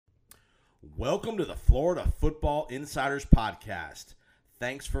Welcome to the Florida Football Insiders Podcast.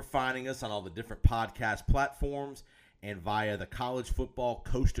 Thanks for finding us on all the different podcast platforms and via the College Football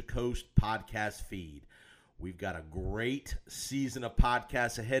Coast to Coast podcast feed. We've got a great season of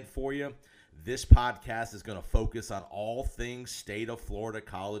podcasts ahead for you. This podcast is going to focus on all things state of Florida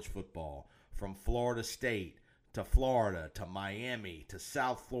college football, from Florida State to Florida to Miami to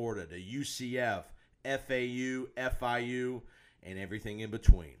South Florida to UCF, FAU, FIU, and everything in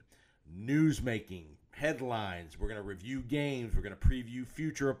between. Newsmaking, headlines, we're going to review games, we're going to preview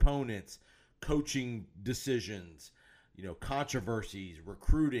future opponents, coaching decisions, controversies,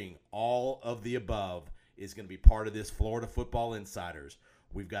 recruiting, all of the above is going to be part of this Florida Football Insiders.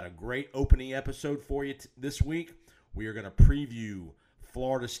 We've got a great opening episode for you this week. We are going to preview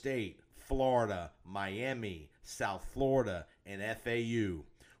Florida State, Florida, Miami, South Florida, and FAU.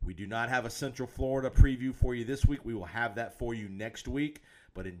 We do not have a Central Florida preview for you this week. We will have that for you next week.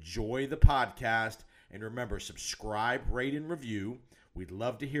 But enjoy the podcast. And remember, subscribe, rate, and review. We'd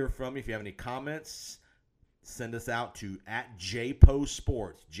love to hear from you. If you have any comments, send us out to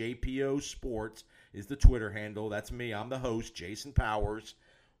 @JPOSports. JPO Sports is the Twitter handle. That's me. I'm the host, Jason Powers.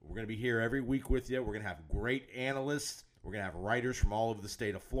 We're going to be here every week with you. We're going to have great analysts. We're going to have writers from all over the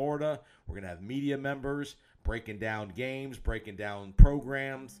state of Florida. We're going to have media members breaking down games, breaking down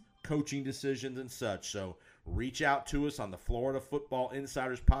programs, coaching decisions, and such. So reach out to us on the Florida Football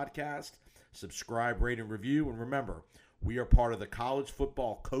Insiders Podcast. Subscribe, rate, and review. And remember, we are part of the College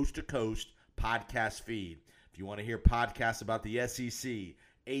Football Coast to Coast podcast feed. If you want to hear podcasts about the SEC,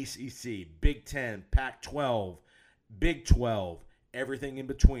 ACC, Big Ten, Pac-12, Big 12, everything in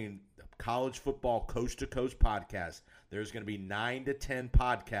between, the College Football Coast to Coast podcast, there's going to be 9 to 10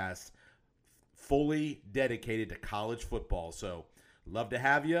 podcasts fully dedicated to college football. So love to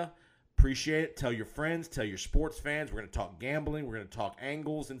have you. Appreciate it. Tell your friends, tell your sports fans. We're going to talk gambling. We're going to talk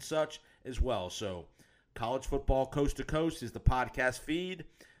angles and such as well. So College Football Coast to Coast is the podcast feed.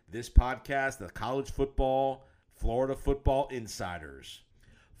 This podcast, the College Football, Florida Football Insiders.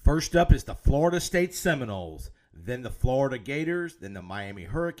 First up is the Florida State Seminoles, then the Florida Gators, then the Miami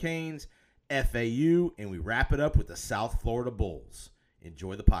Hurricanes, FAU, and we wrap it up with the South Florida Bulls.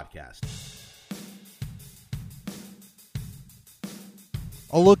 Enjoy the podcast.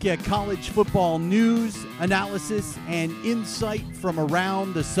 A look at college football news, analysis, and insight from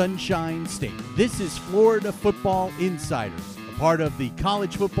around the Sunshine State. This is Florida Football Insiders, a part of the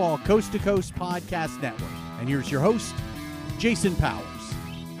College Football Coast to Coast Podcast Network. And here's your host, Jason Powers.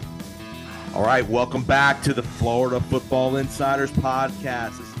 All right, welcome back to the Florida Football Insiders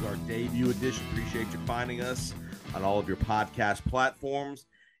Podcast. This is our debut edition. Appreciate you finding us on all of your podcast platforms.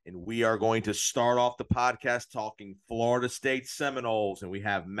 And we are going to start off the podcast talking Florida State Seminoles. And we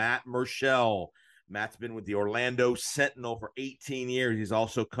have Matt Murschel. Matt's been with the Orlando Sentinel for 18 years. He's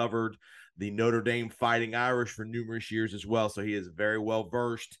also covered the Notre Dame Fighting Irish for numerous years as well. So he is very well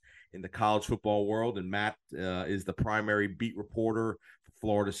versed in the college football world. And Matt is the primary beat reporter for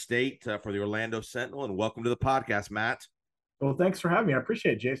Florida State for the Orlando Sentinel. And welcome to the podcast, Matt. Well, thanks for having me. I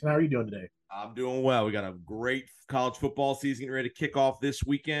appreciate it, Jason. How are you doing today? I'm doing well. We got a great college football season getting ready to kick off this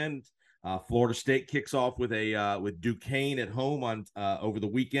weekend. Florida State kicks off with Duquesne at home on over the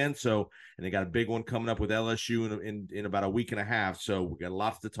weekend. So, and they got a big one coming up with LSU in about a week and a half. So we got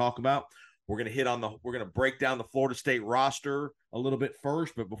lots to talk about. We're gonna break down the Florida State roster a little bit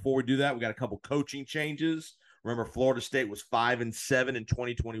first, but before we do that, we got a couple coaching changes. Remember, Florida State was 5-7 in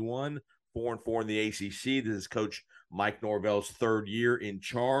 2021, 4-4 in the ACC. This is Coach Mike Norvell's third year in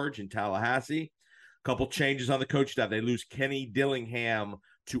charge in Tallahassee. A couple changes on the coach staff. They lose Kenny Dillingham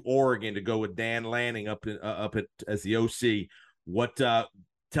to Oregon to go with Dan Lanning up as the OC.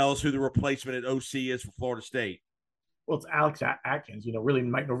 Tell us who the replacement at OC is for Florida State. Well, it's Alex Atkins. Really,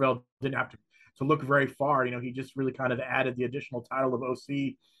 Mike Norvell didn't have to look very far. He just really kind of added the additional title of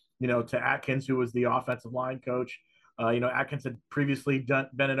OC, to Atkins, who was the offensive line coach. Atkins had previously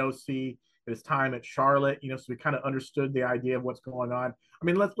been an OC at his time at Charlotte, so we kind of understood the idea of what's going on. I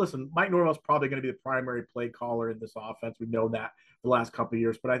mean, listen, Mike Norvell's probably going to be the primary play caller in this offense. We've known that the last couple of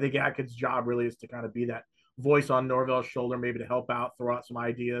years, but I think Atkins' job really is to kind of be that voice on Norvell's shoulder, maybe to help out, throw out some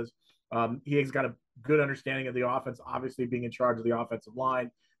ideas. He's got a good understanding of the offense, obviously being in charge of the offensive line,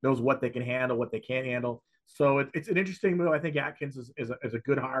 knows what they can handle, what they can't handle. So it's an interesting move. I think Atkins is a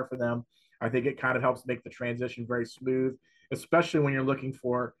good hire for them. I think it kind of helps make the transition very smooth, especially when you're looking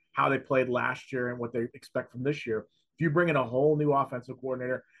for how they played last year and what they expect from this year. If you bring in a whole new offensive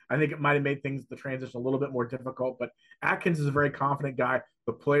coordinator, I think it might have made the transition a little bit more difficult. But Atkins is a very confident guy.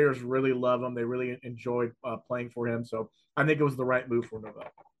 The players really love him. They really enjoyed playing for him. So I think it was the right move for Norvell.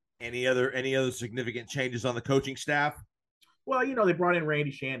 Any other significant changes on the coaching staff? Well, they brought in Randy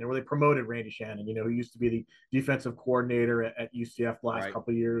Shannon, or they promoted Randy Shannon, who used to be the defensive coordinator at UCF the last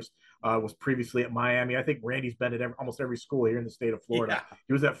couple of years, was previously at Miami. I think Randy's been at almost every school here in the state of Florida. Yeah.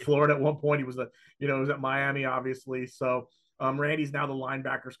 He was at Florida at one point. He was at Miami, obviously. So Randy's now the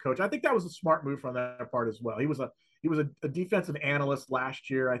linebackers coach. I think that was a smart move from their part as well. He was a defensive analyst last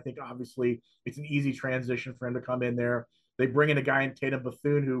year. I think obviously it's an easy transition for him to come in there. They bring in a guy in Tatum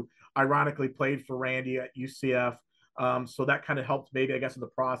Bethune who ironically played for Randy at UCF. So that kind of helped maybe, I guess, in the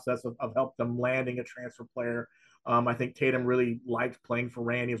process of help them landing a transfer player. I think Tatum really liked playing for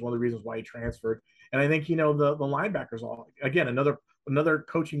Randy. Is one of the reasons why he transferred. And I think, the linebackers again, another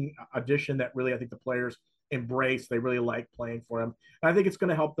coaching addition that really I think the players embrace. They really like playing for him. And I think it's going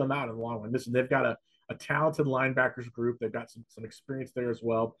to help them out in the long run. Listen, they've got a talented linebackers group. They've got some experience there as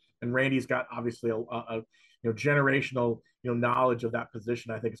well. And Randy's got obviously a generational knowledge of that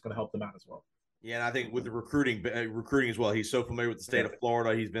position. I think it's going to help them out as well. Yeah, and I think with the recruiting as well, he's so familiar with the state of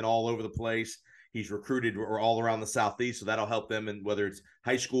Florida. He's been all over the place. He's recruited all around the Southeast, so that'll help them, and whether it's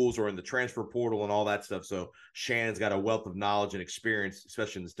high schools or in the transfer portal and all that stuff. So Shannon's got a wealth of knowledge and experience,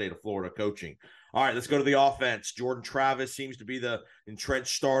 especially in the state of Florida coaching. All right, let's go to the offense. Jordan Travis seems to be the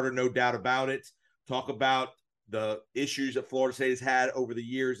entrenched starter, no doubt about it. Talk about the issues that Florida State has had over the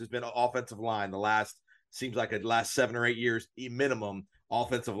years. Has been an offensive line. The last 7 or 8 years minimum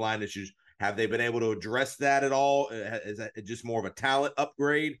offensive line issues. Have they been able to address that at all? Is that just more of a talent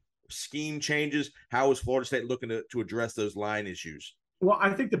upgrade, scheme changes? How is Florida State looking to address those line issues? Well, I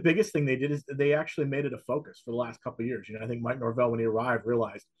think the biggest thing they did is they actually made it a focus for the last couple of years. I think Mike Norvell, when he arrived,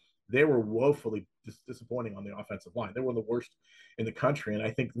 realized they were woefully disappointing on the offensive line. They were the worst in the country. And I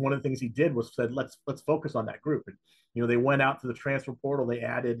think one of the things he did was said, let's focus on that group. And, they went out to the transfer portal. They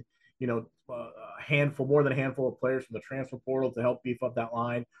added, more than a handful of players from the transfer portal to help beef up that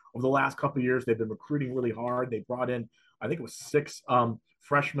line. Over the last couple of years, they've been recruiting really hard. They brought in, I think it was 6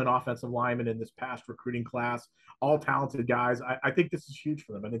 freshman offensive linemen in this past recruiting class, all talented guys. I think this is huge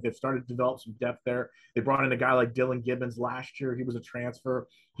for them. I think they've started to develop some depth there. They brought in a guy like Dylan Gibbons last year. He was a transfer.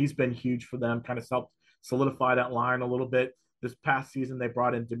 He's been huge for them, kind of helped solidify that line a little bit. This past season, they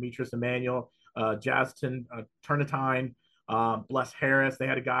brought in Demetrius Emmanuel, Jaston Turnetine, Bless Harris. They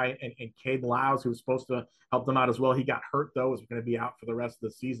had a guy in Caden Lyles who was supposed to help them out as well. He got hurt, though, was going to be out for the rest of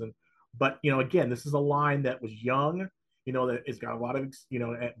the season. But, again, this is a line that was young, that has got a lot of,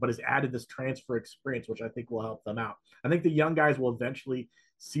 but has added this transfer experience, which I think will help them out. I think the young guys will eventually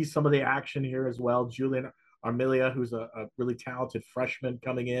see some of the action here as well. Julian Armilia, who's a really talented freshman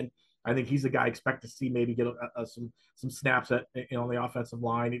coming in. I think he's a guy I expect to see maybe get some snaps on the offensive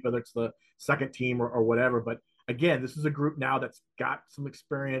line, whether it's the second team or whatever. But again, this is a group now that's got some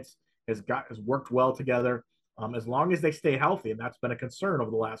experience, has worked well together. As long as they stay healthy, and that's been a concern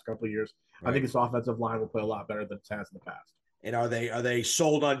over the last couple of years, right. I think this offensive line will play a lot better than it has in the past. And are they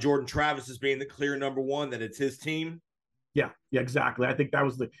sold on Jordan Travis as being the clear number one, that it's his team? Yeah, exactly. I think that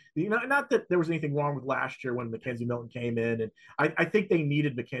was not that there was anything wrong with last year when Mackenzie Milton came in, and I think they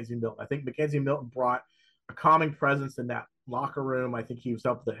needed Mackenzie Milton. I think Mackenzie Milton brought a calming presence in that locker room. I think he was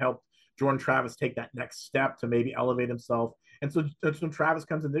helped Jordan Travis take that next step to maybe elevate himself. And so when Travis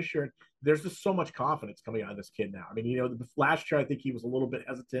comes in this year, there's just so much confidence coming out of this kid now. I mean, last year, I think he was a little bit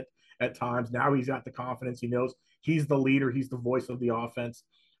hesitant at times. Now he's got the confidence. He knows he's the leader. He's the voice of the offense.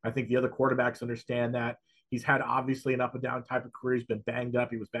 I think the other quarterbacks understand that. He's had obviously an up and down type of career. He's been banged up.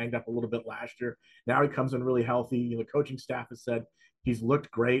 He was banged up a little bit last year. Now he comes in really healthy. The coaching staff has said he's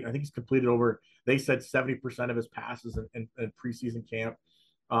looked great. I think he's completed they said 70% of his passes in preseason camp.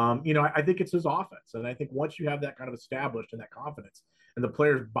 I think it's his offense. And I think once you have that kind of established and that confidence and the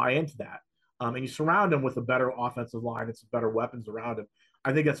players buy into that, and you surround him with a better offensive line and some better weapons around him,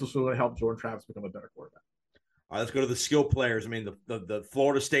 I think that's also going to help Jordan Travis become a better quarterback. All right, let's go to the skill players. I mean, the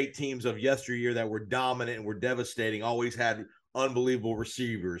Florida State teams of yesteryear that were dominant and were devastating always had unbelievable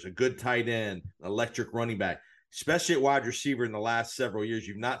receivers, a good tight end, electric running back. Especially at wide receiver in the last several years,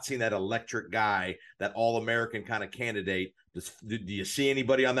 you've not seen that electric guy, that All-American kind of candidate. Do you see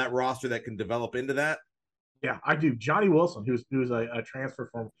anybody on that roster that can develop into that? Yeah, I do. Johnny Wilson, who's a transfer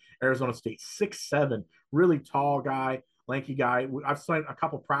from Arizona State, 6'7", really tall guy, lanky guy. I've seen a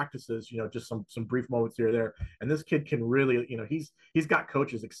couple practices, just some brief moments here or there. And this kid can really, he's got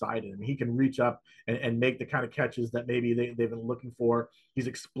coaches excited, and he can reach up and make the kind of catches that maybe they've been looking for. He's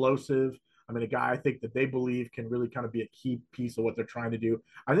explosive. I mean, a guy I think that they believe can really kind of be a key piece of what they're trying to do.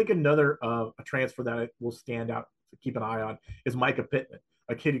 I think another a transfer that will stand out to keep an eye on is Micah Pittman,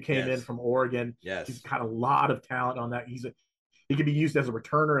 a kid who came in from Oregon. He's got a lot of talent on that. He can be used as a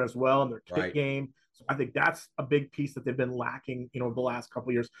returner as well in their kick game. I think that's a big piece that they've been lacking, over the last couple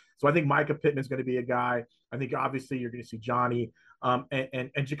of years. So I think Micah Pittman's going to be a guy. I think obviously you're going to see Johnny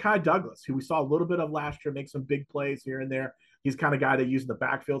and Ja'Kai Douglas, who we saw a little bit of last year, make some big plays here and there. He's the kind of guy they use in the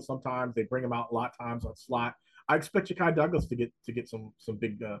backfield sometimes. They bring him out a lot of times on slot. I expect Ja'Kai Douglas to get some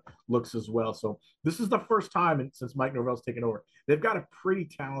big looks as well. So this is the first time since Mike Norvell's taken over. They've got a pretty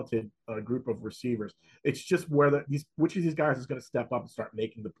talented group of receivers. It's just which of these guys is going to step up and start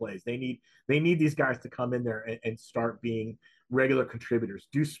making the plays. They need these guys to come in there and start being regular contributors.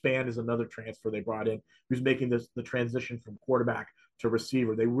 Deuce Spann is another transfer they brought in who's making the transition from quarterback to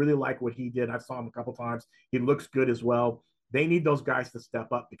receiver. They really like what he did. I saw him a couple times. He looks good as well. They need those guys to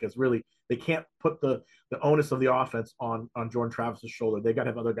step up because really they can't put the onus of the offense on Jordan Travis's shoulder. They got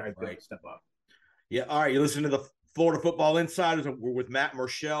to have other guys to step up. Yeah. All right. You listen to the Florida Football Insiders. We're with Matt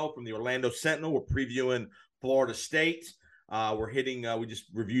Marshall from the Orlando Sentinel. We're previewing Florida State. We're hitting. We just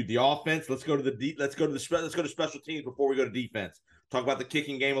reviewed the offense. Let's go to special teams before we go to defense. Talk about the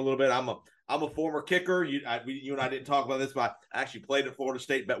kicking game a little bit. I'm a former kicker. You and I didn't talk about this, but I actually played at Florida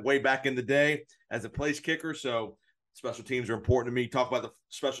State way back in the day as a place kicker. So special teams are important to me. Talk about the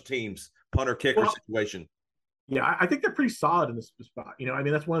special teams, punter kicker situation. Yeah, I think they're pretty solid in this spot.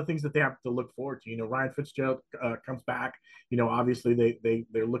 That's one of the things that they have to look forward to. Ryan Fitzgerald comes back. Obviously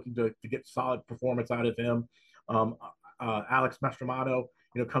they're looking to get solid performance out of him. Alex Mastromato,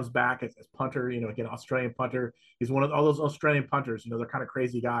 comes back as punter. Again, Australian punter. He's one of all those Australian punters. They're kind of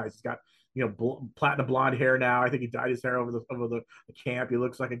crazy guys. He's got platinum blonde hair now. I think he dyed his hair over the camp. He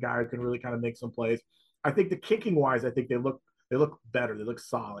looks like a guy who can really kind of make some plays. I think the kicking wise, I think they look better. They look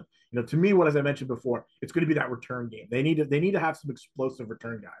solid. To me, as I mentioned before, it's going to be that return game. They need to have some explosive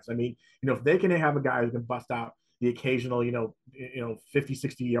return guys. I mean, if they can have a guy who can bust out the occasional, 50,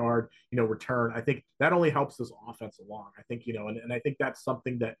 60 yard, return, I think that only helps this offense along. I think, and I think that's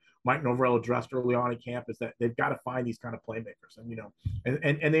something that Mike Norvell addressed early on in camp is that they've got to find these kind of playmakers.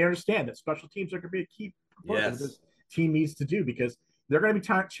 And they understand that special teams are going to be a key part of this team needs to do because there are going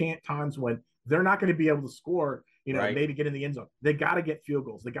to be times when they're not going to be able to score, maybe get in the end zone. They got to get field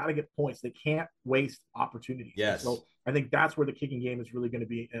goals. They got to get points. They can't waste opportunities. Yes. So I think that's where the kicking game is really going to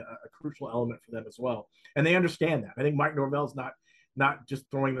be a crucial element for them as well. And they understand that. I think Mike Norvell's not just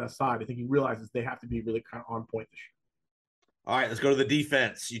throwing that aside. I think he realizes they have to be really kind of on point this year. All right, let's go to the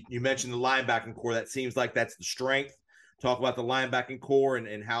defense. You mentioned the linebacking core. That seems like that's the strength. Talk about the linebacking core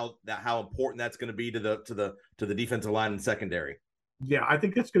and how important that's going to be to the defensive line and secondary. Yeah, I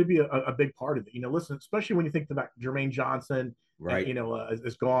think that's going to be a big part of it. Listen, especially when you think about Jermaine Johnson, right?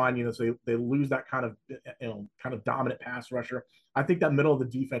 Is gone. So they lose that kind of dominant pass rusher. I think that middle of the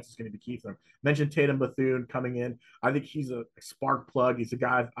defense is going to be key for them. Mentioned Tatum Bethune coming in. I think he's a spark plug. He's a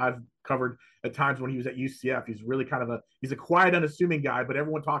guy I've covered at times when he was at UCF. He's really he's a quiet, unassuming guy, but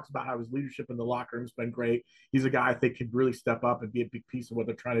everyone talks about how his leadership in the locker room has been great. He's a guy I think could really step up and be a big piece of what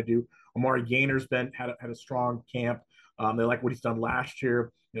they're trying to do. Amari Gainer's had a strong camp. They like what he's done last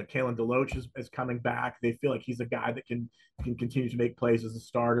year. Kalen DeLoach is coming back. They feel like he's a guy that can continue to make plays as a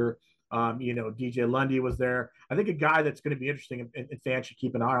starter. DJ Lundy was there. I think a guy that's going to be interesting and fans should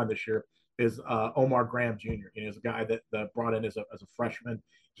keep an eye on this year is Omar Graham Jr. He's a guy that brought in as a freshman.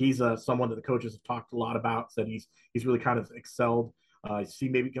 He's someone that the coaches have talked a lot about. Said he's really kind of excelled. See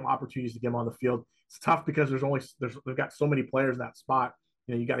maybe some opportunities to get him on the field. It's tough because they've got so many players in that spot.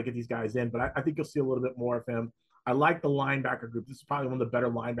 You got to get these guys in, but I think you'll see a little bit more of him. I like the linebacker group. This is probably one of the better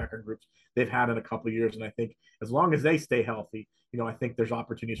linebacker groups they've had in a couple of years. And I think as long as they stay healthy, I think there's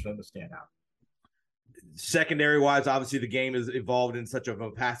opportunities for them to stand out. Secondary wise, obviously the game is evolved in such a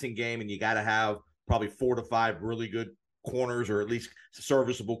passing game, and you got to have probably 4 to 5 really good corners or at least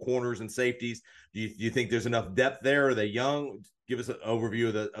serviceable corners and safeties. Do you think there's enough depth there? Are they young? Give us an overview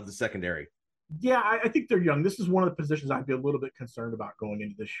of the secondary. Yeah, I think they're young. This is one of the positions I'd be a little bit concerned about going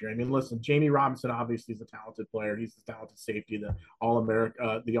into this year. I mean, listen, Jamie Robinson obviously is a talented player. He's the talented safety, the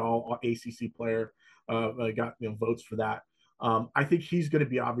All-America, the All-ACC player. Got votes for that. I think he's going to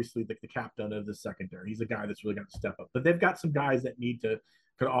be obviously the captain of the secondary. He's a guy that's really going to step up. But they've got some guys that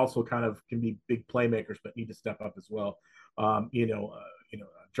could also can be big playmakers, but need to step up as well. Jarquez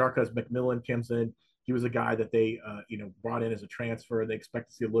McMillan comes in. He was a guy that they brought in as a transfer. They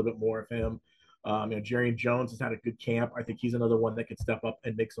expect to see a little bit more of him. Jarian Jones has had a good camp. I think he's another one that could step up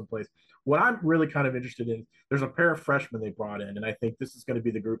and make some plays. What I'm really kind of interested in, there's a pair of freshmen they brought in, and I think this is going to be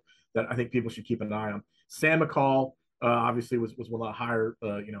the group that I think people should keep an eye on. Sam McCall obviously was one of the higher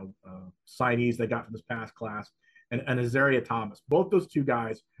signees they got from this past class, and Azaria Thomas. Both those two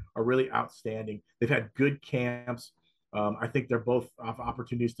guys are really outstanding. They've had good camps. I think they're both off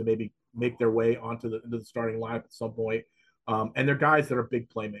opportunities to maybe make their way into the starting lineup at some point. And they're guys that are big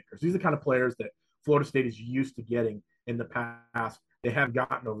playmakers. These are the kind of players that Florida State is used to getting in the past. They haven't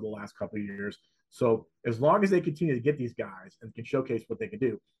gotten over the last couple of years. So as long as they continue to get these guys and can showcase what they can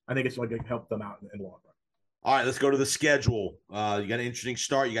do, I think it's only going to help them out in the long run. All right, let's go to the schedule. You got an interesting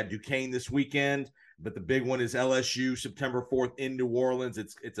start. You got Duquesne this weekend, but the big one is LSU September 4th in New Orleans.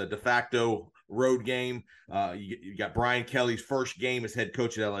 It's a de facto road game. You got Brian Kelly's first game as head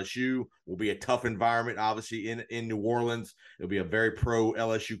coach at LSU. Will be a tough environment, obviously, in New Orleans. It'll be a very pro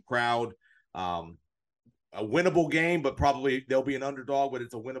LSU crowd. A winnable game, but probably they'll be an underdog, but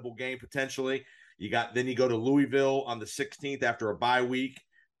it's a winnable game potentially. Then you go to Louisville on the 16th after a bye week.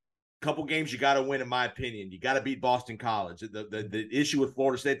 Couple games you got to win, in my opinion. You got to beat Boston College. The issue with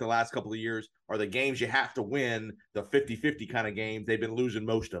Florida State the last couple of years are the games you have to win, the 50-50 kind of games. They've been losing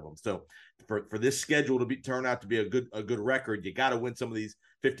most of them. So for this schedule to turn out to be a good record, you got to win some of these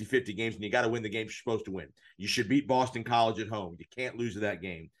 50-50 games, and you got to win the games you're supposed to win. You should beat Boston College at home. You can't lose to that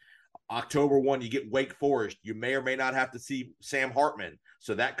game. October 1, you get Wake Forest. You may or may not have to see Sam Hartman.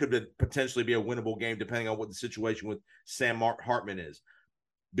 So that could potentially be a winnable game depending on what the situation with Sam Hartman is.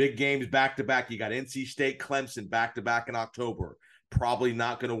 Big games back-to-back. You got NC State, Clemson back-to-back in October. Probably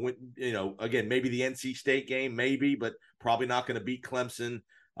not going to win, again, maybe the NC State game, maybe, but probably not going to beat Clemson.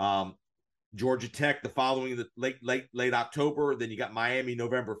 Georgia Tech the following late October. Then you got Miami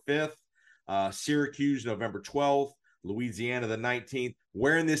November 5th, Syracuse November 12th, Louisiana the 19th.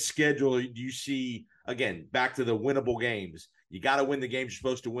 Where in this schedule do you see, again, back to the winnable games? You got to win the games you're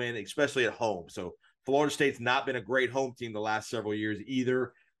supposed to win, especially at home. So Florida State's not been a great home team the last several years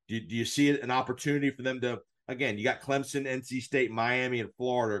either. Do you see an opportunity for them to, again, you got Clemson, NC State, Miami, and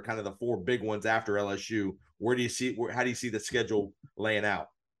Florida are kind of the four big ones after LSU. How do you see the schedule laying out?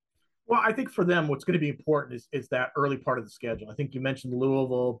 Well, I think for them, what's going to be important is that early part of the schedule. I think you mentioned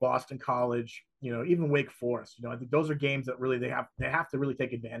Louisville, Boston College, even Wake Forest. I think those are games that really they have to really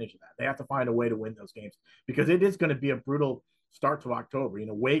take advantage of that. They have to find a way to win those games because it is going to be a brutal start to October.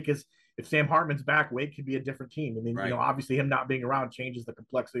 Wake is, if Sam Hartman's back, Wake could be a different team. I mean, right. Obviously him not being around changes the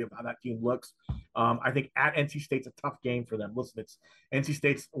complexity of how that team looks. I think at NC State's a tough game for them. Listen, it's NC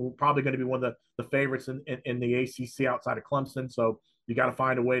State's probably going to be one of the favorites in the ACC outside of Clemson. So you got to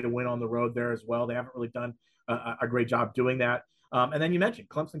find a way to win on the road there as well. They haven't really done a great job doing that. And then you mentioned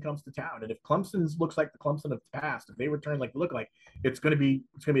Clemson comes to town, and if Clemson looks like the Clemson of the past, if they return like they look like, it's going to be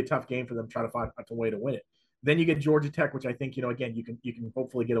a tough game for them to try to find a way to win it. Then you get Georgia Tech, which I think again you can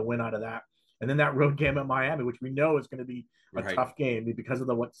hopefully get a win out of that, and then that road game at Miami, which we know is going to be a tough game because of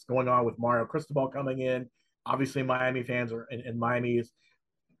what's going on with Mario Cristobal coming in. Obviously, Miami fans and Miami is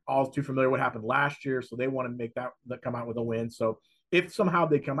all too familiar with what happened last year, so they want to make that come out with a win. So if somehow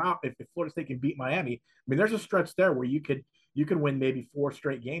they come out, if Florida State can beat Miami, I mean, there's a stretch there where you could win maybe 4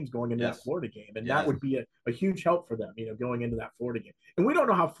 straight games going into that Florida game, and that would be a huge help for them, going into that Florida game. And we don't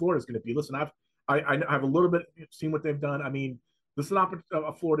know how Florida's going to be. Listen, I have a little bit seen what they've done. I mean, this is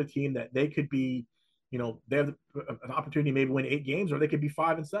a Florida team that they could be, they have an opportunity to maybe win 8 games, or they could be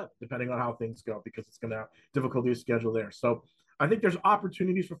 5-7, depending on how things go, because it's going to have difficulty to schedule there. So I think there's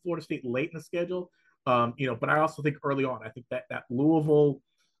opportunities for Florida State late in the schedule, but I also think early on, I think that Louisville,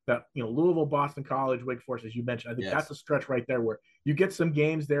 Boston College, Wake Forest, as you mentioned, I think that's a stretch right there where you get some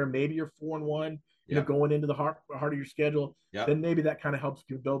games there. Maybe you're 4-1, going into the heart of your schedule. Then maybe that kind of helps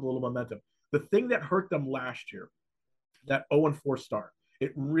you build a little momentum. The thing that hurt them last year, that 0-4 start,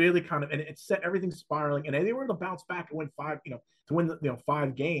 it really kind of, and it set everything spiraling, and they were able to bounce back and win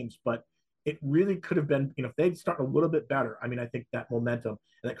 5 games, but it really could have been, if they'd start a little bit better. I mean, I think that momentum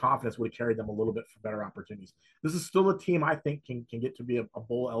and that confidence would have carried them a little bit for better opportunities. This is still a team I think can get to be a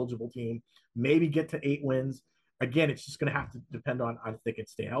bowl eligible team, maybe get to 8 wins. Again, it's just going to have to depend on if they can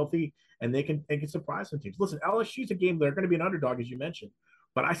stay healthy and they can surprise some teams. Listen, LSU's a game, they're going to be an underdog, as you mentioned.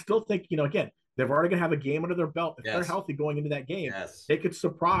 But I still think, again, they're already going to have a game under their belt. If they're healthy going into that game, they could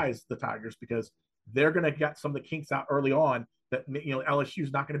surprise the Tigers because they're going to get some of the kinks out early on that, LSU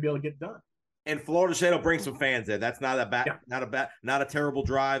is not going to be able to get done. And Florida State will bring some fans there. That's not a terrible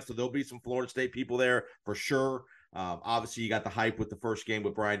drive. So there'll be some Florida State people there for sure. Obviously, you got the hype with the first game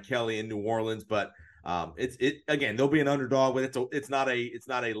with Brian Kelly in New Orleans, but again, they'll be an underdog, but it's not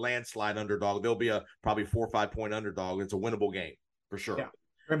a landslide underdog. They'll be a probably 4 or 5 point underdog. It's a winnable game for sure. Yeah.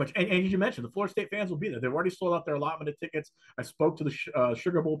 Very much. And as you mentioned, the Florida State fans will be there. They've already sold out their allotment of tickets. I spoke to the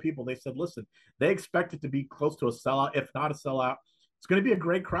Sugar Bowl people. They said, listen, they expect it to be close to a sellout, if not a sellout. It's going to be a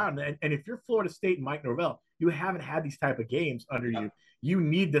great crowd. And if you're Florida State and Mike Norvell, you haven't had these type of games under you. You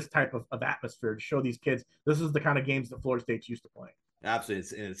need this type of atmosphere to show these kids this is the kind of games that Florida State's used to playing.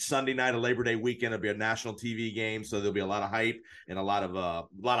 Absolutely. It's Sunday night, a Labor Day weekend. It'll be a national TV game, so there'll be a lot of hype and a lot of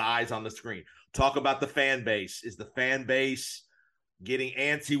eyes on the screen. Talk about the fan base. Is the fan base getting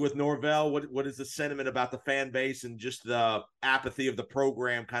antsy with Norvell? What is the sentiment about the fan base and just the apathy of the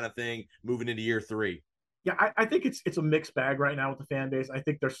program kind of thing moving into year 3? Yeah, I think it's a mixed bag right now with the fan base. I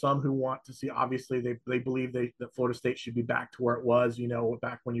think there's some who want to see. Obviously, they believe that Florida State should be back to where it was.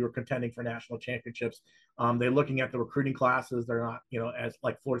 Back when you were contending for national championships. They're looking at the recruiting classes. They're not as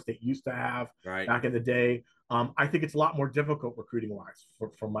like Florida State used to have back in the day. I think it's a lot more difficult recruiting wise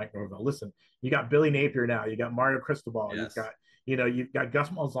for Mike Norvell. Listen, you got Billy Napier now. You got Mario Cristobal. Yes. You've got Gus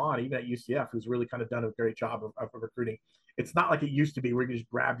Malzahn, even at UCF, who's really kind of done a great job of recruiting. It's not like it used to be where you can just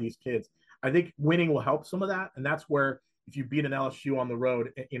grab these kids. I think winning will help some of that, and that's where if you beat an LSU on the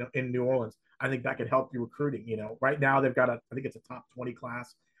road, in New Orleans, I think that could help you recruiting. Right now they've got I think it's a top 20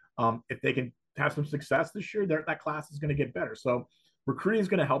 class. If they can have some success this year, that class is going to get better. So recruiting is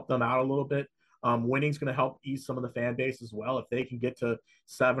going to help them out a little bit. Winning is going to help ease some of the fan base as well. If they can get to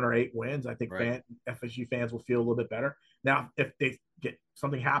 7 or 8 wins, I think FSU fans will feel a little bit better. Now, if they get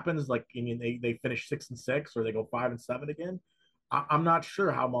something happens, like they finish 6-6 or they go 5-7 again, I'm not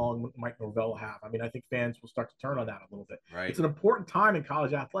sure how long Mike Norvell will have. I mean, I think fans will start to turn on that a little bit. Right. It's an important time in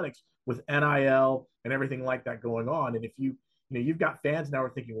college athletics with NIL and everything like that going on. And if you've got fans now are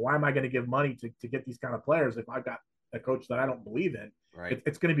thinking, why am I going to give money to get these kind of players if I've got a coach that I don't believe in? Right.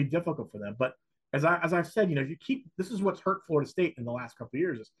 It's going to be difficult for them. But as I've said, if you keep, this is what's hurt Florida State in the last couple of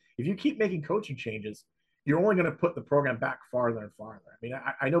years, is if you keep making coaching changes, you're only going to put the program back farther and farther. I mean,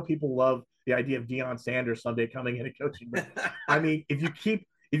 I know people love the idea of Deion Sanders someday coming in and coaching, but I mean, if you keep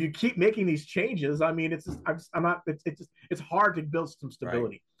making these changes, I mean, it's hard to build some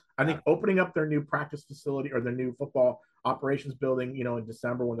stability. Right. I think opening up their new practice facility or their new football operations building, in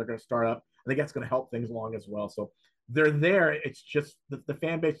December when they're going to start up, I think that's going to help things along as well. So they're there. It's just the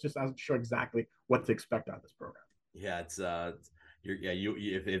fan base just isn't sure exactly what to expect out of this program. Yeah, it's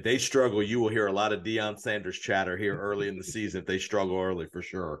if they struggle, you will hear a lot of Deion Sanders chatter here early in the season if they struggle early, for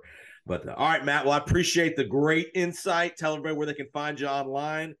sure. But all right, Matt, well, I appreciate the great insight. Tell everybody where they can find you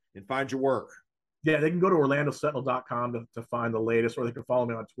online and find your work. Yeah, they can go to orlandosentinel.com to find the latest, or they can follow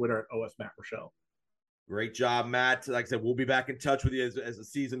me on Twitter at OSMattRochelle. Great job, Matt. Like I said, we'll be back in touch with you as the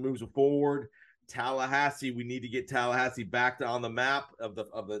season moves forward. Tallahassee, we need to get Tallahassee back on the map of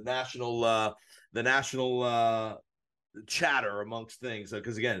the national chatter amongst things,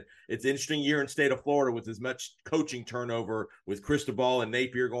 because again, it's an interesting year in state of Florida with as much coaching turnover with Cristobal and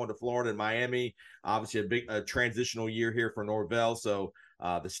Napier going to Florida and Miami. Obviously a big transitional year here for Norvell, so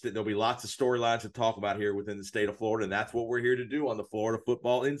there'll be lots of storylines to talk about here within the state of Florida, and that's what we're here to do on the Florida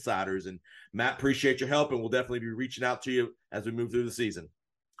Football Insiders. And Matt, appreciate your help, and we'll definitely be reaching out to you as we move through the season.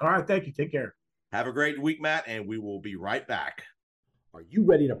 All right, thank you. Take care. Have a great week, Matt, and we will be right back. Are you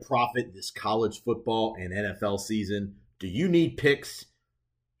ready to profit this college football and NFL season? Do you need picks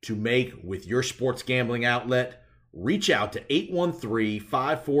to make with your sports gambling outlet? Reach out to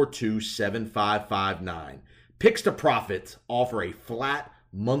 813-542-7559. Picks to Profits offer a flat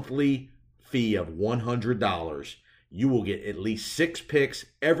monthly fee of $100. You will get at least 6 picks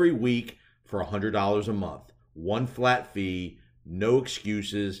every week for $100 a month. One flat fee, no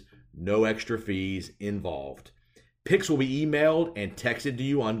excuses, no extra fees involved. Picks will be emailed and texted to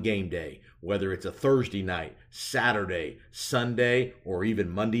you on game day, whether it's a Thursday night, Saturday, Sunday, or even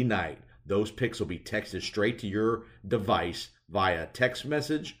Monday night. Those picks will be texted straight to your device via text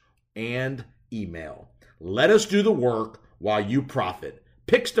message and email. Let us do the work while you profit.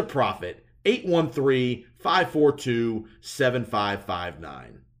 Picks to Profit,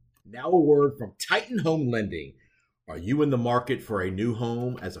 813-542-7559. Now a word from Titan Home Lending. Are you in the market for a new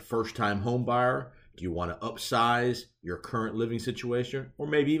home as a first-time home buyer? Do you want to upsize your current living situation, or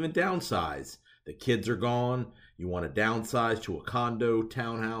maybe even downsize? The kids are gone. You want to downsize to a condo,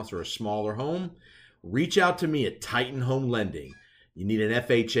 townhouse, or a smaller home? Reach out to me at Titan Home Lending. You need an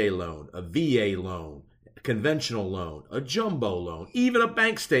FHA loan, a VA loan, a conventional loan, a jumbo loan, even a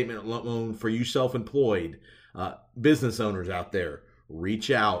bank statement loan for you self-employed business owners out there.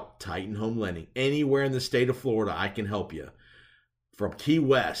 Reach out, Titan Home Lending. Anywhere in the state of Florida, I can help you. From Key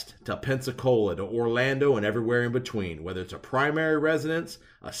West to Pensacola to Orlando and everywhere in between, whether it's a primary residence,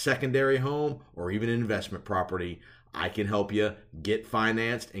 a secondary home, or even an investment property, I can help you get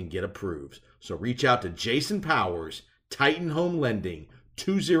financed and get approved. So reach out to Jason Powers, Titan Home Lending,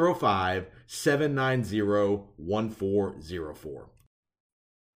 205-790-1404.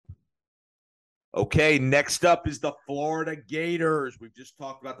 Okay, next up is the Florida Gators. We've just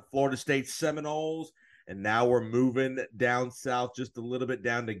talked about the Florida State Seminoles, and now we're moving down south just a little bit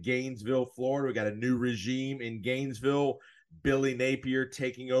down to Gainesville, Florida. We got a new regime in Gainesville. Billy Napier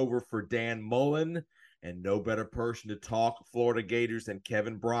taking over for Dan Mullen, and no better person to talk Florida Gators than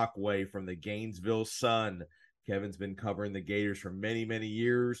Kevin Brockway from the Gainesville Sun. Kevin's been covering the Gators for many, many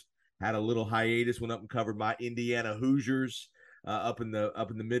years. Had a little hiatus, went up and covered my Indiana Hoosiers up in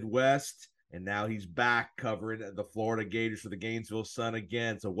the Midwest, and now he's back covering the Florida Gators for the Gainesville Sun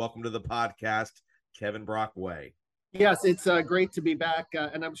again. So welcome to the podcast, Kevin Brockway. Yes, it's great to be back,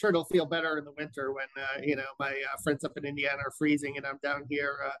 and I'm sure it'll feel better in the winter when my friends up in Indiana are freezing, and I'm down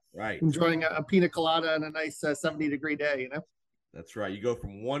here right, enjoying a pina colada and a nice 70-degree day. That's right. You go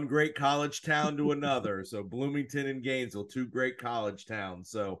from one great college town to another. So Bloomington and Gainesville, two great college towns.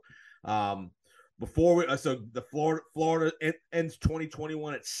 So before we, so the Florida ends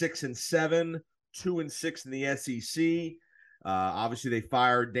 2021 at 6-7, 2-6 in the SEC. Obviously, they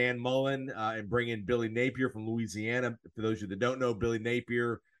fired Dan Mullen and bring in Billy Napier from Louisiana. For those of you that don't know, Billy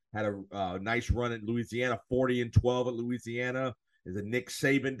Napier had a nice run at Louisiana, 40-12 at Louisiana. Is a Nick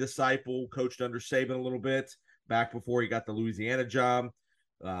Saban disciple, coached under Saban a little bit back before he got the Louisiana job.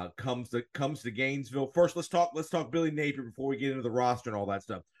 Comes to Gainesville. First, let's talk Billy Napier before we get into the roster and all that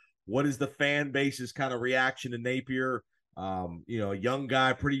stuff. What is the fan base's kind of reaction to Napier? A young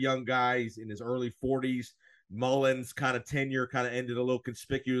guy, pretty young guy. He's in his early 40s. Mullen's kind of tenure kind of ended a little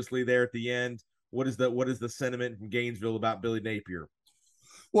conspicuously there at the end. What is the sentiment from Gainesville about Billy Napier?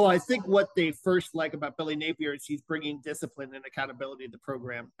 Well, I think what they first like about Billy Napier is he's bringing discipline and accountability to the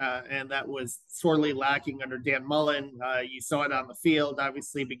program, and that was sorely lacking under Dan Mullen. You saw it on the field,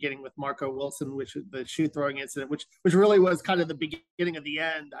 obviously, beginning with Marco Wilson, which the shoe throwing incident, which really was kind of the beginning of the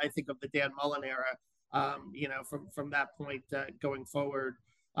end, I think, of the Dan Mullen era. From that point going forward,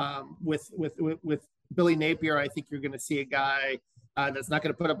 with Billy Napier, I think you're going to see a guy that's not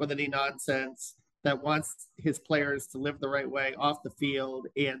going to put up with any nonsense, that wants his players to live the right way off the field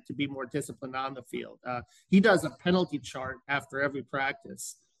and to be more disciplined on the field. He does a penalty chart after every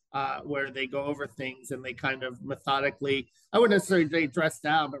practice where they go over things and they kind of methodically, I wouldn't necessarily say dress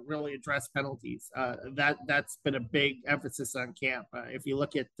down, but really address penalties. That's been a big emphasis on camp. If you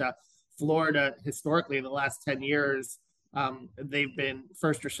look at Florida historically in the last 10 years, they've been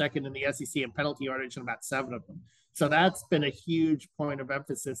first or second in the SEC in penalty yardage in about 7 of them. So that's been a huge point of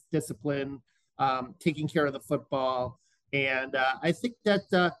emphasis, discipline, taking care of the football. And I think that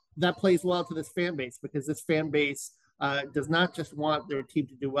that plays well to this fan base, because this fan base does not just want their team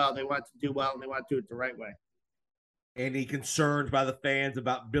to do well. They want to do well, and they want to do it the right way. Any concerns by the fans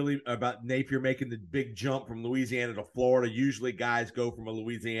about Napier making the big jump from Louisiana to Florida? Usually guys go from a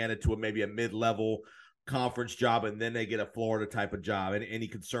Louisiana to maybe a mid-level conference job, and then they get a Florida type of job. Any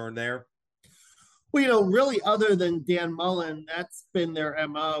concern there? Well, really, other than Dan Mullen, that's been their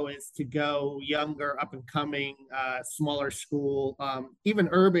MO, is to go younger, up and coming, smaller school. Even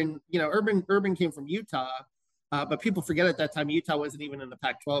Urban came from Utah, but people forget at that time Utah wasn't even in the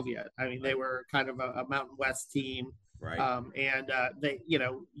Pac-12 yet. I mean, they were kind of a Mountain West team, right?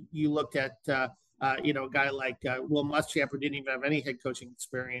 You looked at a guy like Will Muschamp, who didn't even have any head coaching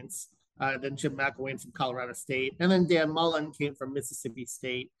experience. Then Jim McElwain from Colorado State, and then Dan Mullen came from Mississippi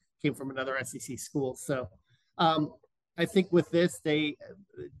State. Came from another SEC school. So I think with this, they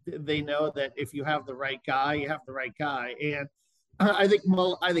know that if you have the right guy, you have the right guy. And I think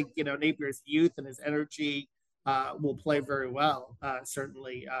Napier's youth and his energy will play very well,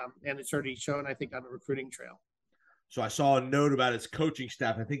 certainly. And it's already shown, I think, on the recruiting trail. So I saw a note about his coaching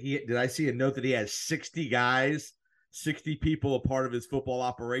staff. I think did I see a note that he has 60 guys, 60 people a part of his football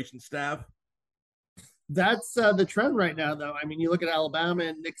operations staff? That's the trend right now, though. I mean, you look at Alabama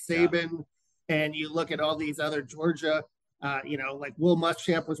and Nick Saban, and you look at all these other Georgia, like Will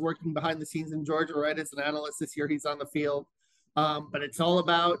Muschamp was working behind the scenes in Georgia, right, as an analyst this year. He's on the field. But it's all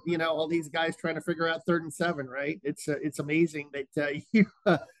about, all these guys trying to figure out 3rd and 7, right? It's amazing that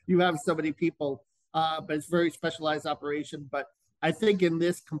you have so many people, but it's a very specialized operation. But I think in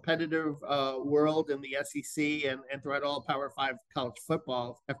this competitive world in the SEC and throughout all Power 5 college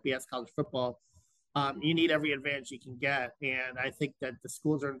football, FBS college football, you need every advantage you can get. And I think that the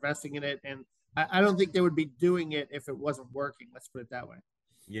schools are investing in it. And I don't think they would be doing it if it wasn't working. Let's put it that way.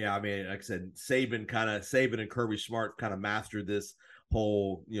 Yeah, I mean, like I said, Saban and Kirby Smart kind of mastered this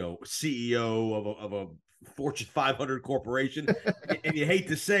whole, CEO of a Fortune 500 corporation. And you hate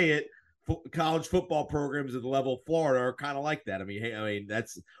to say it, college football programs at the level of Florida are kind of like that. I mean,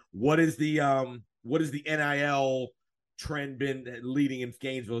 that's what is the NIL trend been leading in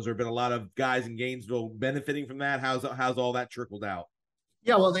Gainesville? Has there been a lot of guys in Gainesville benefiting from that? How's all that trickled out?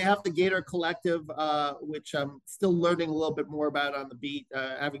 Yeah, well, they have the Gator Collective, which I'm still learning a little bit more about on the beat,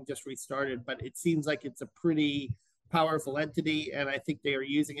 having just restarted. But it seems like it's a pretty powerful entity, and I think they are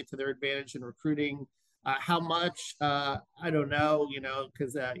using it to their advantage in recruiting. How much? I don't know,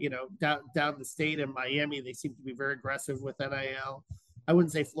 because, down the state in Miami, they seem to be very aggressive with NIL. I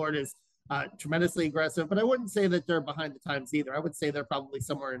wouldn't say Florida's tremendously aggressive, but I wouldn't say that they're behind the times either. I would say they're probably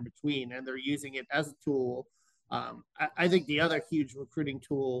somewhere in between, and they're using it as a tool. I think the other huge recruiting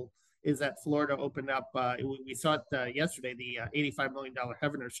tool is that Florida opened up, we saw it yesterday, the $85 million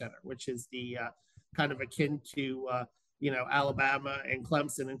Heavener Center, which is the kind of akin to, Alabama and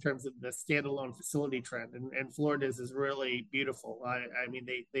Clemson in terms of the standalone facility trend. And Florida's is really beautiful. I mean,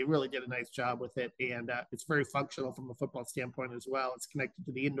 they really did a nice job with it. And it's very functional from a football standpoint as well. It's connected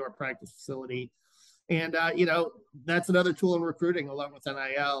to the indoor practice facility. And, that's another tool in recruiting along with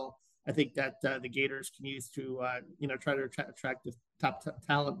NIL. I think that the Gators can use to, try to attract the top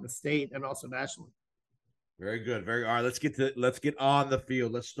talent in the state and also nationally. Very good. All right. Let's get on the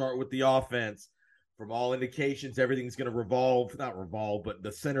field. Let's start with the offense. From all indications, everything's going to not revolve, but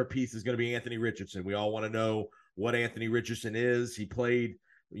the centerpiece is going to be Anthony Richardson. We all want to know what Anthony Richardson is. He played,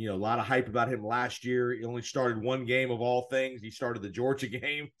 a lot of hype about him last year. He only started one game of all things. He started the Georgia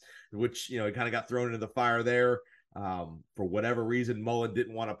game, which, he kind of got thrown into the fire there. For whatever reason, Mullen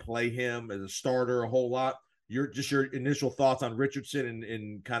didn't want to play him as a starter a whole lot. Your initial thoughts on Richardson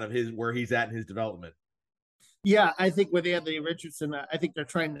and kind of where he's at in his development. Yeah, I think with Anthony Richardson, I think they're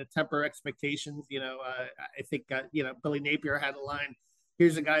trying to temper expectations. I think, Billy Napier had a line.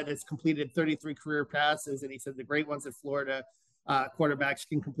 Here's a guy that's completed 33 career passes, and he said the great ones at Florida quarterbacks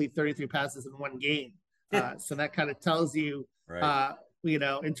can complete 33 passes in one game. So that kind of tells you, right.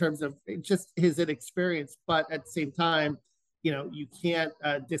 In terms of just his inexperience. But at the same time, you can't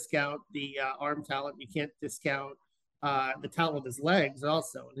discount the arm talent. You can't discount the talent of his legs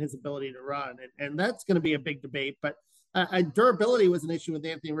also and his ability to run. And that's going to be a big debate. But durability was an issue with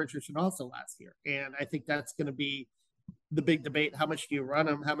Anthony Richardson also last year. And I think that's going to be the big debate. How much do you run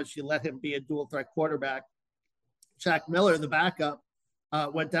him? How much do you let him be a dual threat quarterback? Jack Miller, the backup,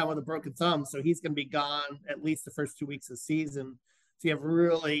 went down with a broken thumb. So he's going to be gone at least the first 2 weeks of the season. So you have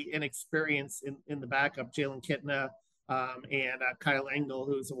really inexperience in the backup. Jalen Kitna and Kyle Engel,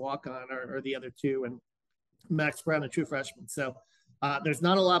 who's a walk-on, are the other two. And Max Brown, a true freshman. So there's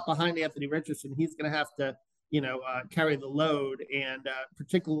not a lot behind Anthony Richardson. He's going to have to, carry the load. And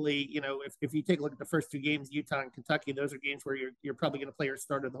particularly, if you take a look at the first two games, Utah and Kentucky, those are games where you're probably going to play your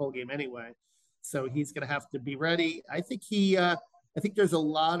starter the whole game anyway. So he's going to have to be ready. I think there's a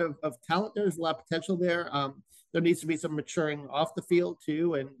lot of talent. There's a lot of potential there. There needs to be some maturing off the field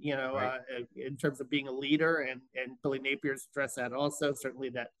too. And, right. In terms of being a leader and Billy Napier's addressed that also, certainly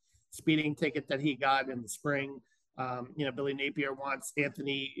that speeding ticket that he got in the spring. Billy Napier wants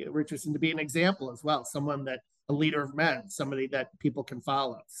Anthony Richardson to be an example as well, someone that a leader of men, somebody that people can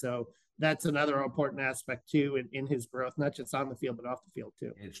follow. So that's another important aspect too in his growth, not just on the field but off the field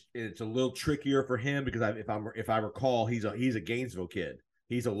too. It's a little trickier for him because if I recall, he's a Gainesville kid.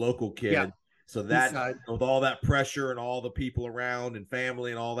 He's a local kid. Yeah. So that with all that pressure and all the people around and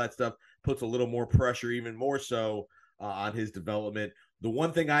family and all that stuff puts a little more pressure, even more so on his development. The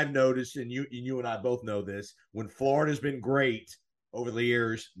one thing I've noticed, and you and I both know this, when Florida's been great over the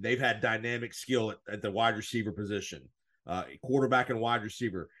years, they've had dynamic skill at the wide receiver position, quarterback and wide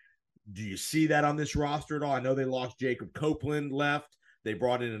receiver. Do you see that on this roster at all? I know they lost Jacob Copeland, left. They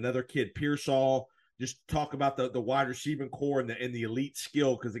brought in another kid, Pearsall. Just talk about the wide receiving core and the elite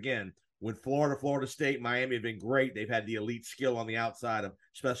skill, because again, when Florida State, Miami have been great, they've had the elite skill on the outside of,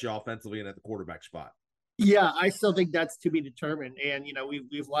 especially offensively and at the quarterback spot. Yeah, I still think that's to be determined. And,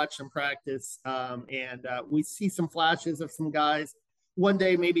 we've watched them practice and we see some flashes of some guys. One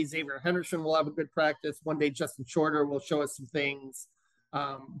day, maybe Xavier Henderson will have a good practice. One day, Justin Shorter will show us some things.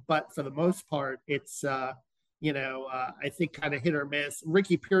 But for the most part, it's, I think kind of hit or miss.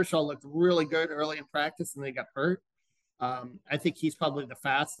 Ricky Pearsall looked really good early in practice and they got hurt. I think he's probably the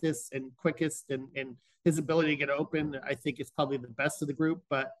fastest and quickest and his ability to get open, I think is probably the best of the group.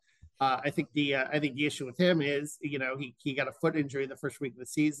 But I think the issue with him is, he got a foot injury the first week of the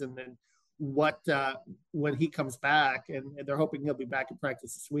season, and when he comes back, and they're hoping he'll be back in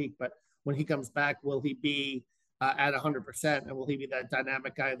practice this week, but when he comes back, will he be at 100%, and will he be that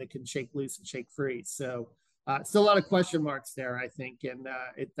dynamic guy that can shake loose and shake free? So still a lot of question marks there, I think, and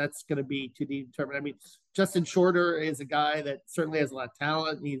that's going to be to be determined. I mean, Justin Shorter is a guy that certainly has a lot of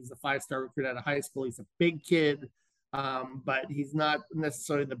talent. He's a 5-star recruit out of high school. He's a big kid. But he's not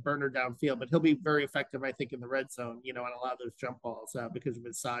necessarily the burner downfield, but he'll be very effective, I think, in the red zone, on a lot of those jump balls because of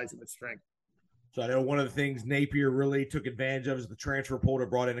his size and his strength. So I know one of the things Napier really took advantage of is the transfer portal,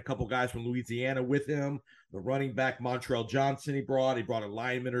 brought in a couple guys from Louisiana with him. The running back, Montrell Johnson, he brought a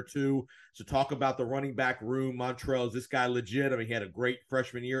lineman or two. So talk about the running back room. Montrell, is this guy legit? I mean, he had a great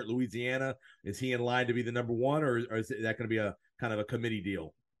freshman year at Louisiana. Is he in line to be the number one, or is that going to be a kind of a committee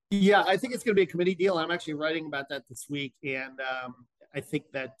deal? Yeah, I think it's going to be a committee deal. I'm actually writing about that this week. And I think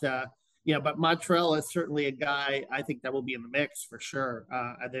that, But Montrell is certainly a guy I think that will be in the mix for sure.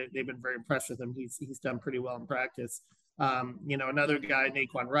 They've been very impressed with him. He's done pretty well in practice. Another guy,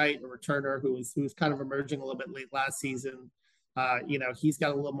 Naquan Wright, a returner who's kind of emerging a little bit late last season. He's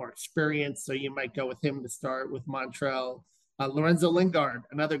got a little more experience, so you might go with him to start with Montrell. Lorenzo Lingard,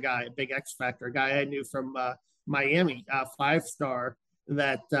 another guy, a big X factor, a guy I knew from Miami, 5-star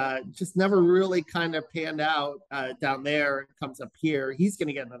that just never really kind of panned out down there and comes up here. He's going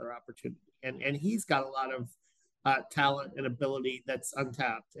to get another opportunity, and he's got a lot of talent and ability that's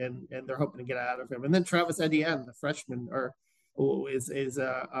untapped, and they're hoping to get out of him. And then Travis Etienne, the freshman, is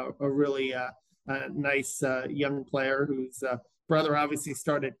a really nice young player whose brother obviously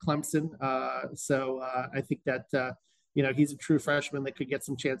started Clemson. So I think that he's a true freshman that could get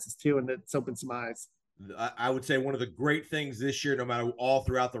some chances too, and it's opened some eyes. I would say one of the great things this year, no matter all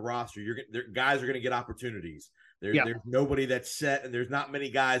throughout the roster, guys are going to get opportunities. There's nobody that's set, and there's not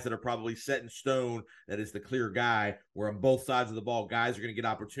many guys that are probably set in stone that is the clear guy, where on both sides of the ball, guys are going to get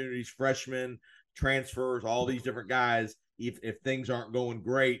opportunities, freshmen, transfers, all these different guys. If things aren't going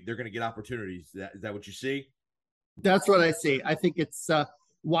great, they're going to get opportunities. Is that what you see? That's what I see. I think it's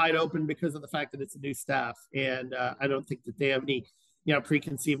wide open because of the fact that it's a new staff, and I don't think that they have any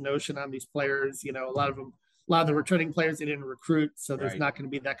preconceived notion on these players. A lot of the returning players they didn't recruit, so there's not going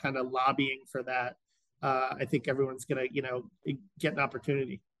to be that kind of lobbying for that. I think everyone's going to get an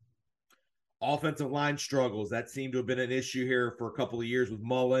opportunity. Offensive line struggles, that seemed to have been an issue here for a couple of years with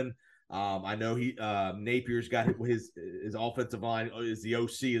Mullen. I know Napier's got his offensive line is the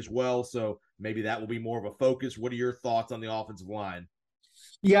OC as well, so maybe that will be more of a focus. What are your thoughts on the offensive line?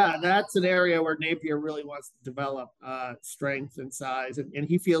 Yeah, that's an area where Napier really wants to develop strength and size, and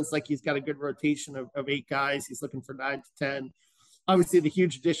he feels like he's got a good rotation of 8 guys. He's looking for 9 to 10. Obviously, the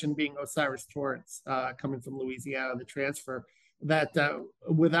huge addition being Osiris Torrance coming from Louisiana, the transfer that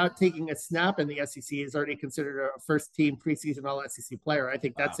without taking a snap in the SEC is already considered a first-team preseason All-SEC player. I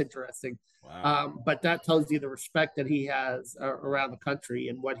think that's interesting. Wow. But that tells you the respect that he has around the country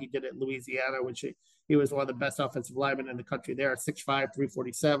and what he did at Louisiana, which he was one of the best offensive linemen in the country there, 6'5",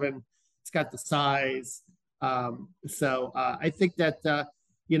 347. He's got the size. So I think that, the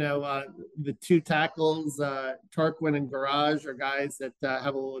 2 tackles, Tarquin and Garage, are guys that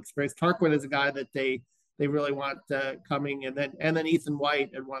have a little experience. Tarquin is a guy that they really want coming. And then Ethan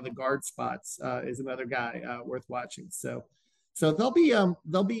White at one of the guard spots is another guy worth watching. So they'll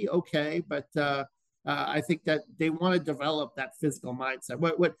be okay. But I think that they want to develop that physical mindset.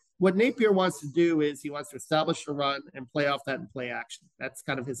 What Napier wants to do is he wants to establish a run and play off that and play action. That's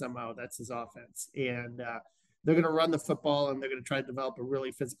kind of his MO. That's his offense. And they're going to run the football, and they're going to try to develop a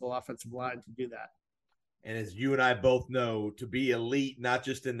really physical offensive line to do that. And as you and I both know, to be elite, not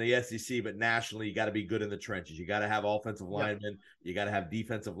just in the SEC, but nationally, you got to be good in the trenches. You got to have offensive linemen. You got to have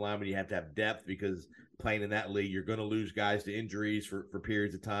defensive linemen. You have to have depth, because playing in that league, you're going to lose guys to injuries for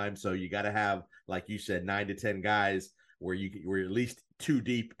periods of time. So you got to have, like you said, 9 to 10 guys where you're at least 2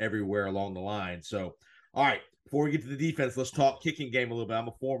 deep everywhere along the line. So, all right, before we get to the defense, let's talk kicking game a little bit. I'm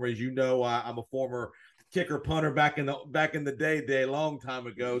a former kicker punter back in the day, a long time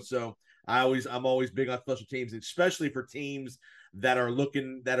ago. So I'm always big on special teams, especially for teams that are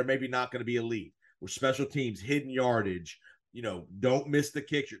maybe not going to be elite. With special teams, hidden yardage, don't miss the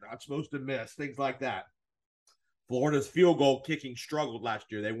kicks you're not supposed to miss, things like that. Florida's field goal kicking struggled last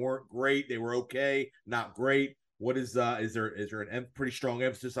year. They weren't great. They were okay, not great. What is there a pretty strong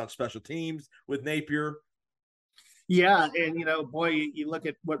emphasis on special teams with Napier? Yeah, and you look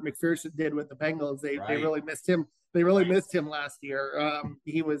at what McPherson did with the Bengals. They really missed him. They really missed him last year.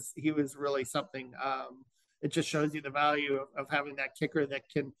 He was really something. It just shows you the value of having that kicker that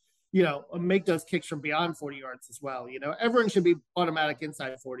can, make those kicks from beyond 40 yards as well. Everyone should be automatic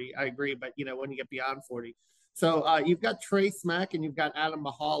inside 40. I agree, but when you get beyond 40. So you've got Trey Smack and you've got Adam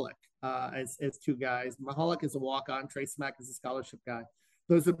Mahalik as 2 guys. Mahalik is a walk-on. Trey Smack is a scholarship guy.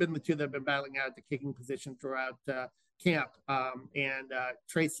 Those have been the 2 that have been battling out the kicking position throughout camp. And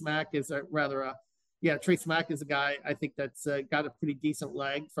Trey Smack is Trey Smack is a guy I think that's got a pretty decent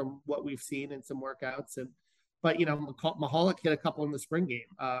leg from what we've seen in some workouts. But Mahalik hit a couple in the spring game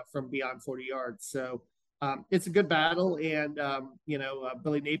from beyond 40 yards. So it's a good battle. And,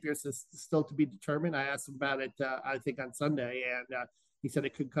 Billy Napier is still to be determined. I asked him about it, I think on Sunday, and he said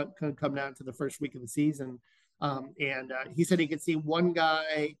it could come down to the first week of the season. And he said he could see one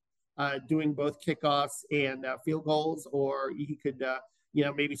guy doing both kickoffs and field goals, or he could,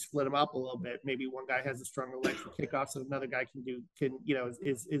 maybe split them up a little bit. Maybe one guy has a stronger leg for kickoffs, and another guy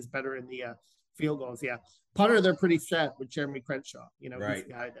is better in the field goals. Yeah, punter, they're pretty set with Jeremy Crenshaw. He's a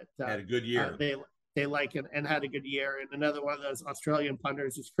guy that had a good year. they like and had a good year. And another one of those Australian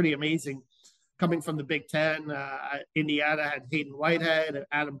punters is pretty amazing. Coming from the Big Ten, Indiana had Hayden Whitehead,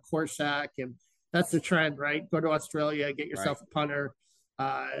 Adam Korsak, and that's the trend, right? Go to Australia, get yourself a punter.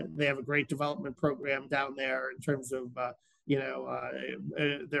 They have a great development program down there in terms of,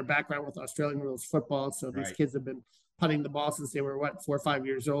 their background with Australian rules football. So these kids have been punting the ball since they were, 4 or 5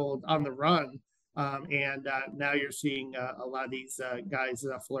 years old on the run. And now you're seeing a lot of these guys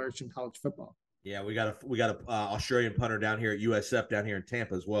flourish in college football. Yeah, we got a Australian punter down here at USF down here in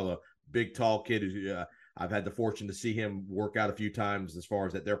Tampa as well. A big, tall kid who I've had the fortune to see him work out a few times as far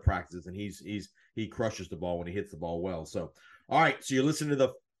as at their practices, and he crushes the ball when he hits the ball well. So, all right, so you're listening to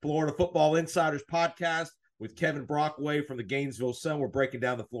the Florida Football Insiders podcast with Kevin Brockway from the Gainesville Sun. We're breaking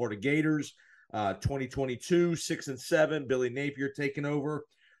down the Florida Gators, 2022, 6-7. Billy Napier taking over.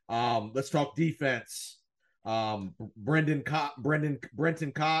 Let's talk defense. Brenton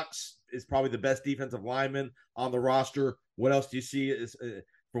Cox is probably the best defensive lineman on the roster. What else do you see is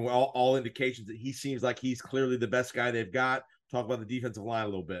from all indications that he seems like he's clearly the best guy they've got? Talk about the defensive line a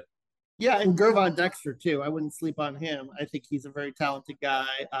little bit. Yeah, and Gervon Dexter too. I wouldn't sleep on him. I think he's a very talented guy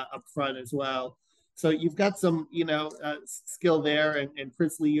up front as well. So you've got some, skill there, and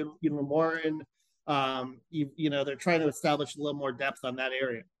Princely Unamorin. They're trying to establish a little more depth on that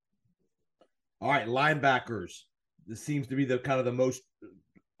area. All right, linebackers. This seems to be the kind of the most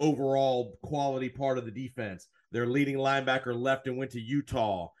overall quality part of the defense. Their leading linebacker left and went to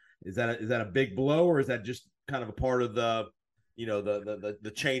Utah. Is that a big blow, or is that just kind of a part of the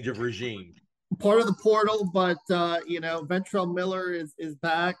change of regime? Part of the portal, but Ventrell Miller is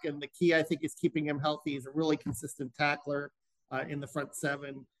back, and the key I think is keeping him healthy. He's a really consistent tackler in the front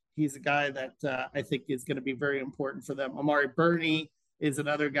seven. He's a guy that I think is going to be very important for them. Amari Burney is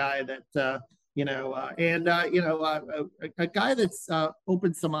another guy that a guy that's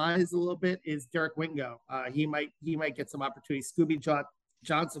opened some eyes a little bit is Derek Wingo. He might get some opportunities. Scooby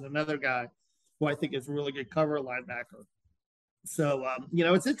Johnson, another guy who I think is a really good cover linebacker. So,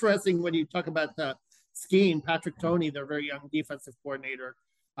 it's interesting when you talk about the scheme. Patrick Toney, their very young defensive coordinator,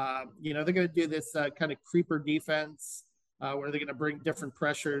 they're going to do this kind of creeper defense where they're going to bring different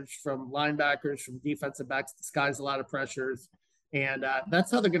pressures from linebackers, from defensive backs, disguise a lot of pressures. And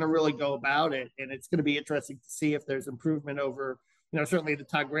that's how they're going to really go about it. And it's going to be interesting to see if there's improvement over, certainly the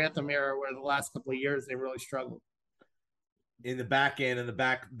Todd Grantham era, where the last couple of years they really struggled. In the back end and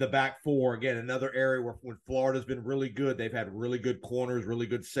the back four, again, another area where when Florida's been really good, they've had really good corners, really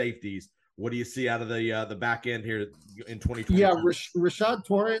good safeties. What do you see out of the back end here in 2020? Yeah, Rashad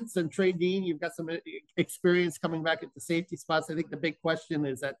Torrance and Trey Dean, you've got some experience coming back at the safety spots. I think the big question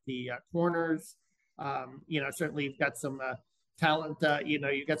is at the corners. Certainly you've got some talent.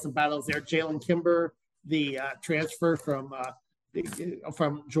 You've got some battles there. Jalen Kimber, the transfer from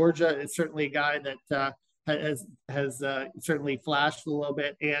Georgia, is certainly a guy that has certainly flashed a little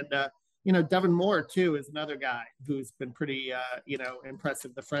bit. And Devin Moore too is another guy who's been pretty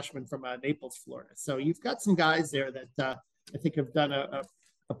impressive, the freshman from Naples, Florida. So you've got some guys there that I think have done a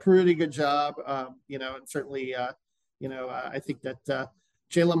pretty good job. And certainly I think that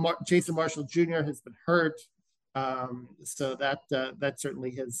Jason Marshall Jr. has been hurt. So that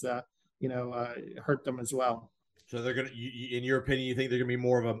certainly has hurt them as well. So they're going to, in your opinion, you think they're going to be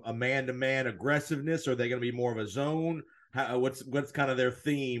more of a man-to-man aggressiveness, or are they going to be more of a zone? What's kind of their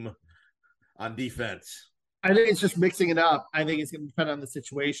theme on defense? I think it's just mixing it up. I think it's going to depend on the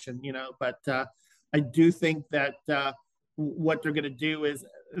situation, but I do think that what they're going to do is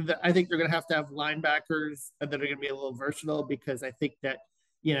I think they're going to have linebackers that are going to be a little versatile, because I think that,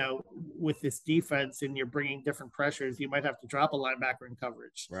 with this defense and you're bringing different pressures, you might have to drop a linebacker in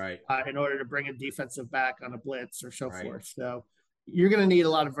coverage, right, in order to bring a defensive back on a blitz or so forth. So you're going to need a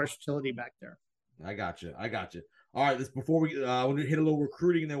lot of versatility back there. I got you. All right, before we I want to hit a little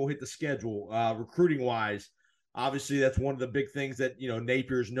recruiting, and then we'll hit the schedule. Recruiting wise, obviously that's one of the big things that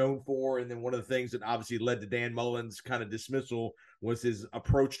Napier is known for, and then one of the things that obviously led to Dan Mullen's kind of dismissal was his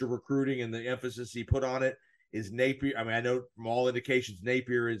approach to recruiting and the emphasis he put on it. Is Napier? I mean, I know from all indications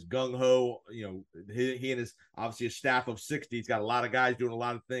Napier is gung ho. He and his obviously a staff of 60. He's got a lot of guys doing a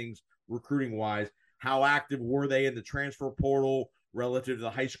lot of things recruiting wise. How active were they in the transfer portal relative to the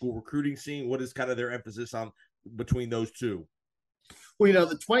high school recruiting scene? What is kind of their emphasis on between those two? Well,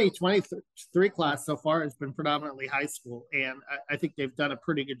 the 2023 class so far has been predominantly high school, and I think they've done a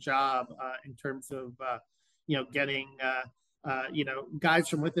pretty good job in terms of getting guys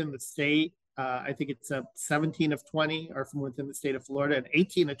from within the state. I think it's 17 of 20 are from within the state of Florida, and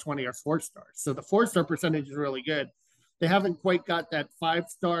 18 of 20 are 4-stars. So the 4-star percentage is really good. They haven't quite got that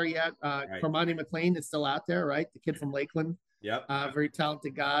 5-star yet. Right. Cormani McLean is still out there, right? The kid from Lakeland. Yep. Very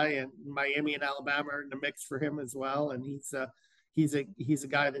talented guy, and Miami and Alabama are in the mix for him as well. And he's a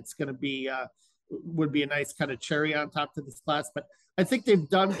guy that's going to be would be a nice kind of cherry on top to this class. But I think they've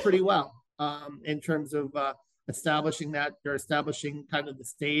done pretty well in terms of establishing that. They're establishing kind of the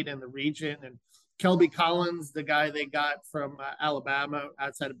state and the region. And Kelby Collins, the guy they got from Alabama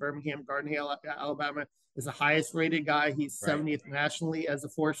outside of Birmingham, Garden Hill, Alabama, is the highest rated guy. He's 70th nationally as a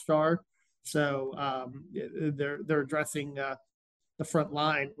 4-star. So they're addressing the front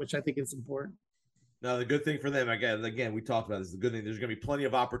line, which I think is important. Now, the good thing for them, again, we talked about this. The good thing, there's going to be plenty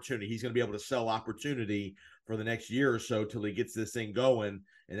of opportunity. He's going to be able to sell opportunity for the next year or so till he gets this thing going,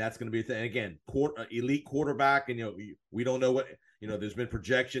 and that's going to be a thing. And again, elite quarterback, and we don't know what there's been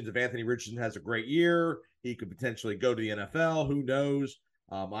projections. If Anthony Richardson has a great year, he could potentially go to the NFL. Who knows?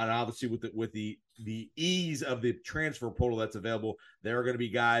 And obviously, with the ease of the transfer portal that's available, there are going to be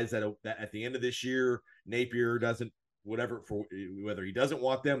guys that at the end of this year, Napier doesn't. Whether he doesn't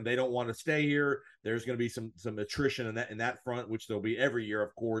want them, they don't want to stay here. There's going to be some attrition in that front, which there'll be every year,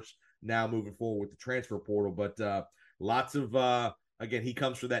 of course. Now moving forward with the transfer portal, but lots of again, he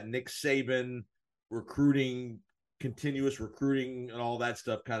comes from that Nick Saban recruiting, continuous recruiting, and all that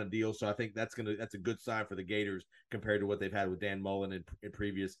stuff kind of deal. So I think that's a good sign for the Gators compared to what they've had with Dan Mullen in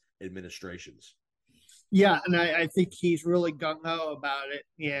previous administrations. Yeah, and I think he's really gung ho about it,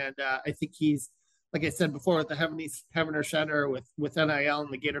 and I think he's. Like I said before, with the Heaven or Center, with NIL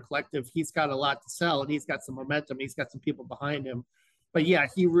and the Gator Collective, he's got a lot to sell, and he's got some momentum. He's got some people behind him. But, yeah,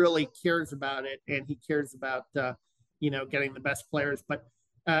 he really cares about it, and he cares about, getting the best players. But,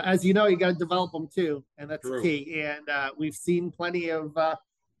 as you know, you got to develop them too, and that's the key. And we've seen plenty of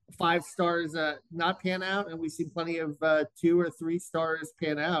 5 stars not pan out, and we've seen plenty of 2 or 3 stars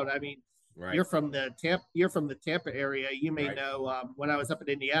pan out. I mean, right. You're from the Tampa area. You may know when I was up in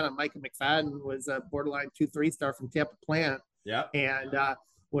Indiana, Micah McFadden was a borderline 2-3 star from Tampa Plant. Yeah, and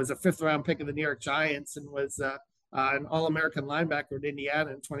was a 5th round pick of the New York Giants and was an All-American linebacker in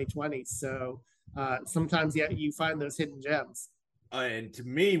Indiana in 2020. So sometimes you find those hidden gems. And to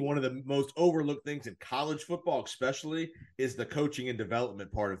me, one of the most overlooked things in college football, especially, is the coaching and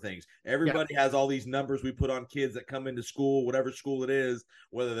development part of things. Everybody has all these numbers we put on kids that come into school, whatever school it is,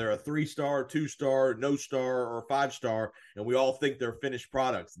 whether they're a 3-star, 2-star, no star, or 5-star, and we all think they're finished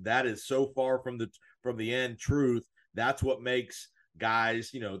products. That is so far from the end truth. That's what makes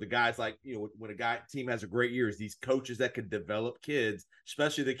guys, the guys like, when team has a great year, is these coaches that can develop kids,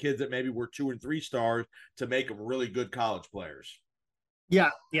 especially the kids that maybe were 2 and 3 stars, to make them really good college players.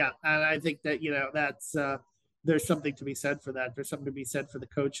 Yeah, and I think that that's there's something to be said for that. There's something to be said for the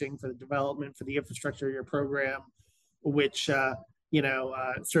coaching, for the development, for the infrastructure of your program, which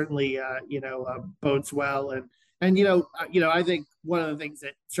certainly bodes well. And I think one of the things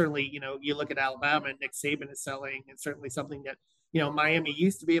that certainly you look at Alabama and Nick Saban is selling, and certainly something that Miami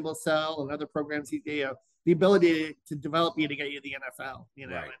used to be able to sell, and other programs the ability to develop you to get you to the NFL,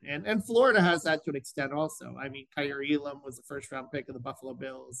 right. and Florida has that to an extent also. I mean, Kaiir Elam was the 1st round pick of the Buffalo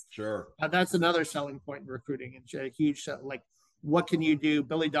Bills. Sure. That's another selling point in recruiting, and a huge, like, what can you do?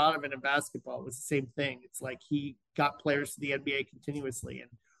 Billy Donovan in basketball was the same thing. It's like he got players to the NBA continuously, and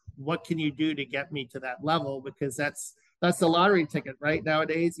what can you do to get me to that level? Because that's the lottery ticket, right?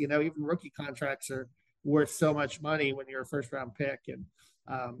 Nowadays, even rookie contracts are worth so much money when you're a 1st round pick, and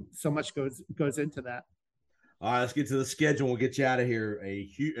so much goes into that. All right, let's get to the schedule. We'll get you out of here.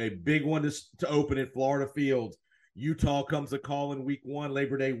 A big one to open at Florida Field. Utah comes to call in week 1,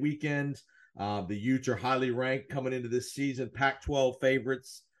 Labor Day weekend. The Utes are highly ranked coming into this season, Pac-12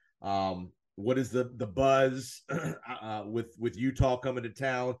 favorites. What is the buzz with Utah coming to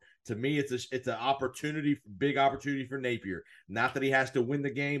town? To me, it's an big opportunity for Napier. Not that he has to win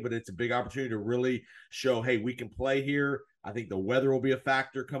the game, but it's a big opportunity to really show, hey, we can play here. I think the weather will be a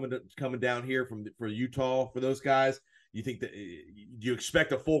factor coming down here for Utah for those guys. You think that? Do you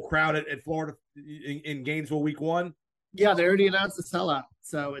expect a full crowd at Florida in Gainesville week 1? Yeah, they already announced the sellout,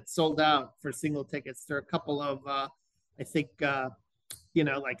 so it's sold out for single tickets. There are a couple of, I think,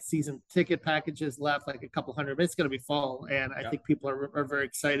 like season ticket packages left, like a couple hundred. But it's going to be fall, and I think people are very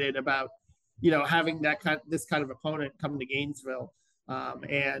excited about, having this kind of opponent come to Gainesville.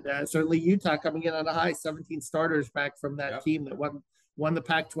 And certainly Utah coming in on a high, 17 starters back from that team that won the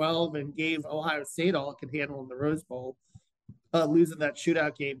Pac-12 and gave Ohio State all it could handle in the Rose Bowl, losing that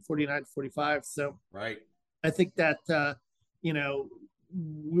shootout game 49-45. So right, I think that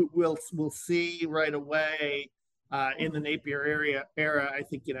we'll see right away in the Napier era. I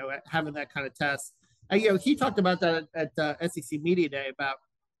think having that kind of test. He talked about that at SEC Media Day about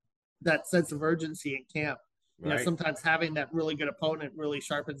that sense of urgency in camp. Sometimes having that really good opponent really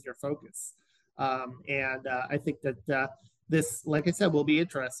sharpens your focus. And I think that, this, like I said, will be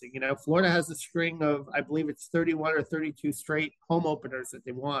interesting. Florida has a string of, I believe it's 31 or 32 straight home openers that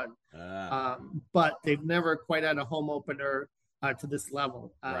they won, but they've never quite had a home opener to this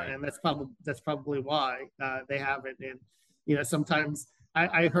level, right. And that's probably why they haven't. And sometimes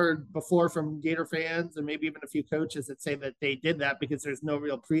I heard before from Gator fans and maybe even a few coaches that say that they did that because there's no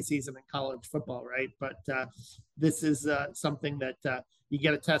real preseason in college football, right? But this is something that you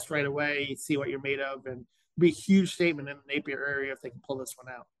get a test right away, see what you're made of, and be a huge statement in the Napier area if they can pull this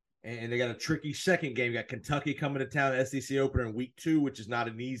one out. And they got a tricky second game. You got Kentucky coming to town, SEC opener in week 2, which is not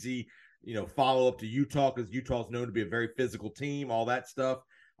an easy, follow up to Utah, because Utah is known to be a very physical team, all that stuff.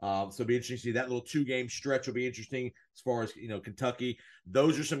 So it'll be interesting to see that little 2-game stretch will be interesting as far as, Kentucky.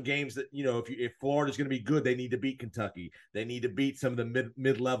 Those are some games that, if Florida's going to be good, they need to beat Kentucky. They need to beat some of the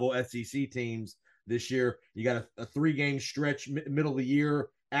mid-level SEC teams this year. You got a 3-game stretch middle of the year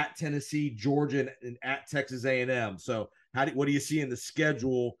at Tennessee, Georgia, and at Texas A&M. So what do you see in the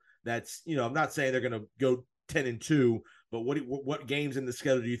schedule that's, I'm not saying they're going to go 10-2, but what games in the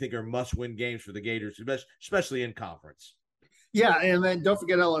schedule do you think are must-win games for the Gators, especially in conference? Yeah, and then don't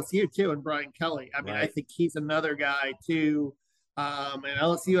forget LSU too, and Brian Kelly. I mean, right. I think he's another guy too. And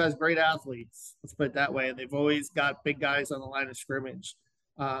LSU has great athletes. Let's put it that way. They've always got big guys on the line of scrimmage.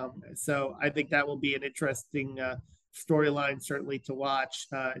 So I think that will be an interesting storyline, certainly to watch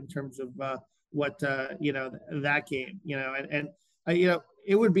in terms of what that game. And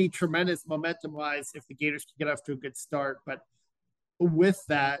it would be tremendous momentum-wise if the Gators could get off to a good start. But with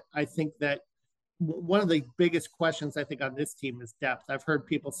that, I think that one of the biggest questions I think on this team is depth. I've heard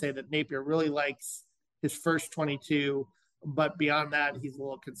people say that Napier really likes his first 22, but beyond that, he's a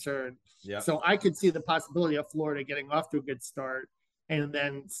little concerned. Yep. So I could see the possibility of Florida getting off to a good start and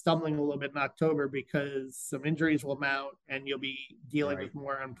then stumbling a little bit in October because some injuries will mount and you'll be dealing with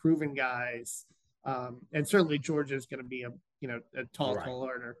more unproven guys. And certainly Georgia is going to be a tall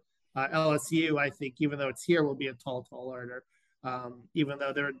order. LSU, I think, even though it's here, will be a tall order. Even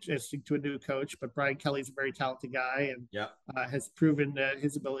though they're adjusting to a new coach, but Brian Kelly's a very talented guy and has proven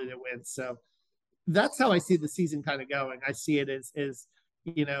his ability to win. So that's how I see the season kind of going. I see it as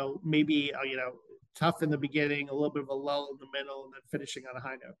maybe tough in the beginning, a little bit of a lull in the middle, and then finishing on a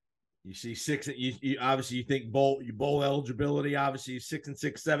high note. You see 6. You obviously you think bowl eligibility. Obviously 6 and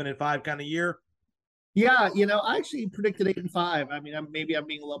 6, 7 and 5 kind of year. Yeah, I actually predicted 8 and 5. I mean, I'm being a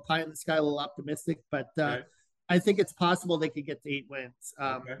little pie in the sky, a little optimistic, but. I think it's possible they could get to 8 wins.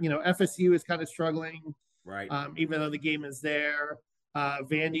 FSU is kind of struggling, right? Even though the game is there.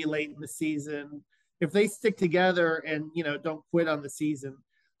 Vandy late in the season. If they stick together and don't quit on the season,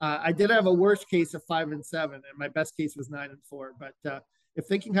 I did have a worst case of 5 and 7, and my best case was 9 and 4. But if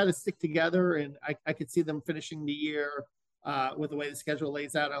they can kind of stick together, and I could see them finishing the year with the way the schedule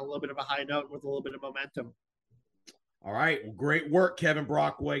lays out on a little bit of a high note with a little bit of momentum. All right. Well, great work, Kevin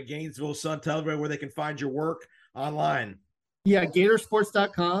Brockway, Gainesville Sun. Tell everybody where they can find your work online. Yeah,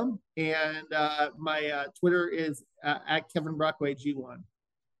 Gatorsports.com. And my Twitter is at Kevin Brockway G1.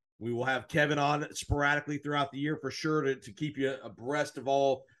 We will have Kevin on sporadically throughout the year for sure to keep you abreast of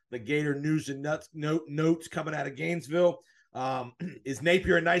all the Gator news and notes coming out of Gainesville. Is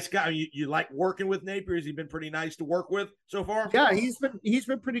Napier a nice guy? You like working with Napier? Has he been pretty nice to work with so far? Yeah, he's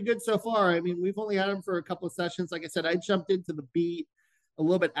been pretty good so far. I mean, we've only had him for a couple of sessions. Like I said, I jumped into the beat a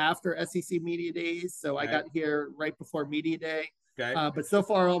little bit after SEC Media Days, so I got here right before Media Day. Okay. But so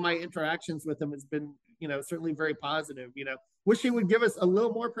far, all my interactions with him has been, certainly very positive. Wish he would give us a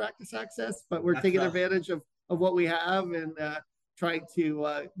little more practice access, but we're taking advantage of what we have and trying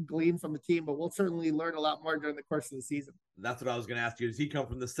to glean from the team. But we'll certainly learn a lot more during the course of the season. That's what I was going to ask you. Does he come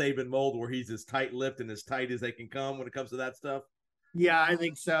from the Saban mold where he's as tight-lipped and as tight as they can come when it comes to that stuff? Yeah, I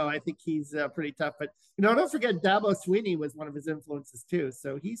think so. I think he's pretty tough. But, don't forget Dabo Swinney was one of his influences too.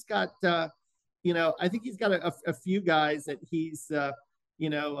 So he's got, I think he's got a few guys that he's,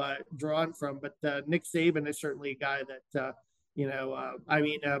 drawn from. But Nick Saban is certainly a guy that,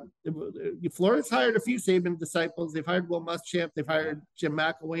 Florida's hired a few Saban disciples. They've hired Will Muschamp. They've hired Jim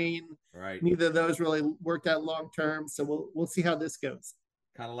McElwain. Right. Neither of those really worked out long term. So we'll see how this goes.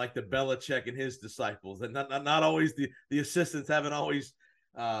 Kind of like the Belichick and his disciples, and not always the assistants haven't always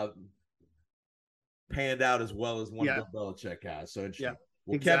panned out as well as one Bill Belichick has. So interesting.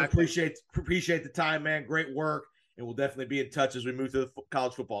 Well, exactly. Kevin, appreciate the time, man. Great work, and we'll definitely be in touch as we move through the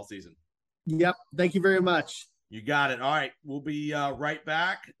college football season. Yep. Thank you very much. You got it. All right. We'll be right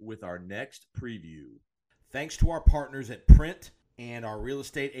back with our next preview. Thanks to our partners at Print and our real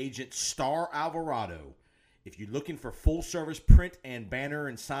estate agent, Star Alvarado. If you're looking for full-service print and banner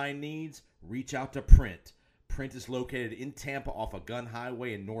and sign needs, reach out to Print. Print is located in Tampa off of Gun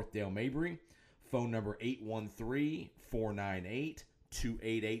Highway in North Dale Mabry. Phone number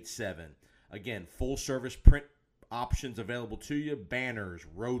 813-498-2887. Again, full service print options available to you. Banners,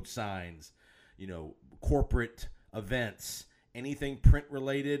 road signs, corporate events, anything print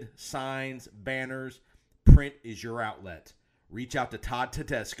related, signs, banners. Print is your outlet. Reach out to Todd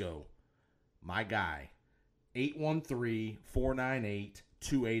Tedesco, my guy.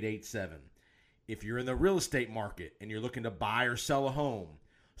 813-498-2887. If you're in the real estate market and you're looking to buy or sell a home,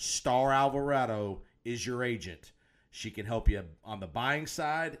 Star Alvarado is your agent. She can help you on the buying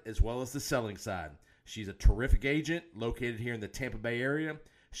side as well as the selling side. She's a terrific agent located here in the Tampa Bay area.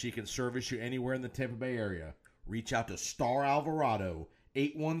 She can service you anywhere in the Tampa Bay area. Reach out to Star Alvarado,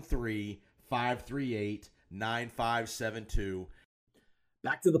 813-538-9572.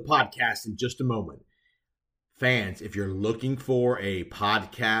 Back to the podcast in just a moment. Fans, if you're looking for a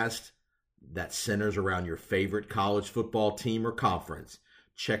podcast that centers around your favorite college football team or conference,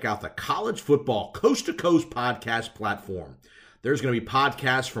 check out the College Football Coast to Coast podcast platform. There's going to be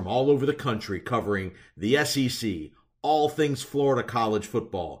podcasts from all over the country covering the SEC, all things Florida college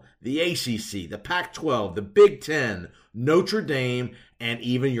football, the ACC, the Pac-12, the Big Ten, Notre Dame, and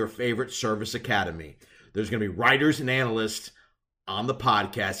even your favorite service academy. There's going to be writers and analysts on the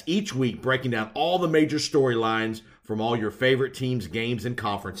podcast each week breaking down all the major storylines from all your favorite teams, games, and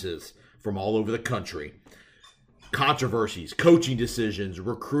conferences from all over the country. Controversies, coaching decisions,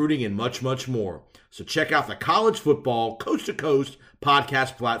 recruiting, and much, much more. So check out the College Football Coast to Coast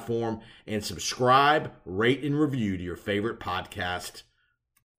podcast platform and subscribe, rate, and review to your favorite podcast.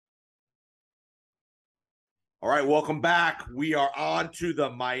 All right, welcome back. We are on to the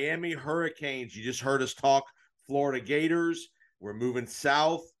Miami Hurricanes. You just heard us talk Florida Gators. We're moving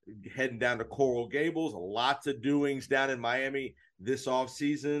south, heading down to Coral Gables. Lots of doings down in Miami this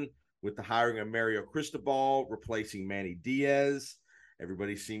offseason with the hiring of Mario Cristobal, replacing Manny Diaz.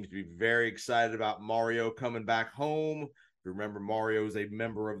 Everybody seems to be very excited about Mario coming back home. Remember, Mario is a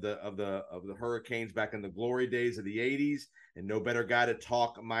member of the Hurricanes back in the glory days of the 80s, and no better guy to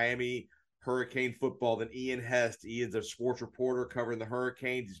talk Miami Hurricane football than Ian Hest. Ian's a sports reporter covering the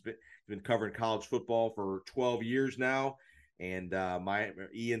Hurricanes. He's been covering college football for 12 years now. And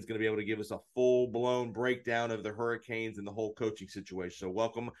Ian's going to be able to give us a full-blown breakdown of the Hurricanes and the whole coaching situation. So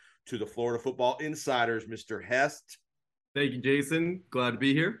welcome to the Florida Football Insiders, Mr. Hest. Thank you, Jason. Glad to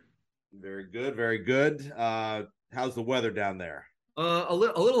be here. Very good, very good. How's the weather down there? A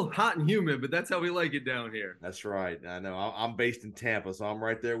little hot and humid, but that's how we like it down here. That's right. I know. I'm based in Tampa, so I'm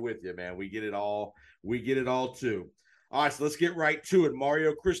right there with you, man. We get it all. We get it all, too. All right, so let's get right to it.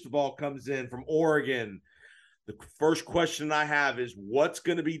 Mario Cristobal comes in from Oregon. The first question I have is, what's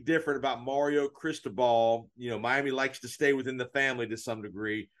going to be different about Mario Cristobal? Miami likes to stay within the family to some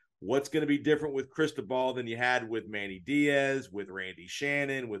degree. What's going to be different with Cristobal than you had with Manny Diaz, with Randy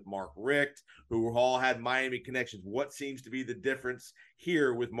Shannon, with Mark Richt, who all had Miami connections? What seems to be the difference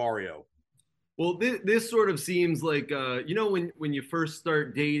here with Mario? Well, this sort of seems like, when you first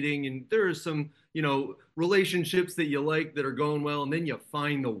start dating and there are some, relationships that you like that are going well, and then you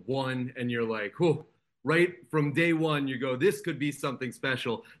find the one and you're like, whoa. Right from day one, you go, this could be something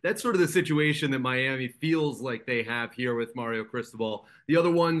special. That's sort of the situation that Miami feels like they have here with Mario Cristobal. The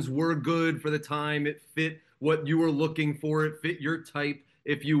other ones were good for the time. It fit what you were looking for. It fit your type,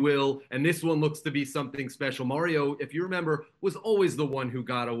 if you will. And this one looks to be something special. Mario, if you remember, was always the one who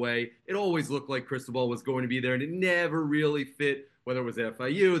got away. It always looked like Cristobal was going to be there, and it never really fit, whether it was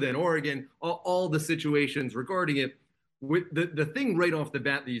FIU, then Oregon, all the situations regarding it. With the thing right off the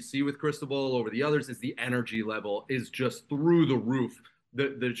bat that you see with Cristobal over the others is the energy level is just through the roof.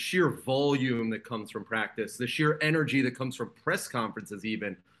 The sheer volume that comes from practice, the sheer energy that comes from press conferences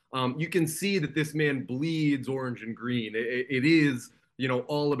even. You can see that this man bleeds orange and green. It is,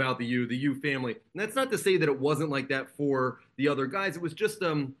 all about the U family. And that's not to say that it wasn't like that for the other guys. It was just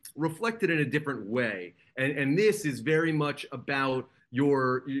reflected in a different way. And this is very much about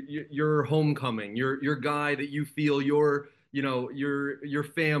your homecoming, your guy that you feel your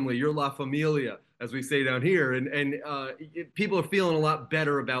family, your La Familia, as we say down here, and people are feeling a lot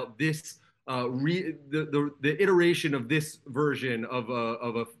better about this the iteration of this version of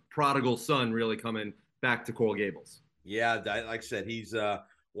a prodigal son really coming back to Coral Gables. Yeah, like I said, he's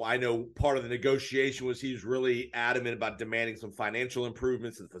I know part of the negotiation was he's really adamant about demanding some financial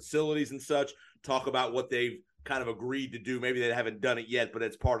improvements in facilities and such. Talk about what they've kind of agreed to do. Maybe they haven't done it yet, but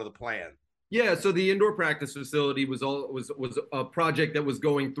it's part of the plan. Yeah, so the indoor practice facility was a project that was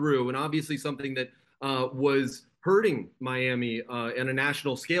going through, and obviously something that was hurting Miami on a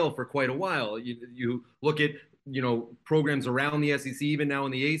national scale for quite a while. You look at programs around the SEC, even now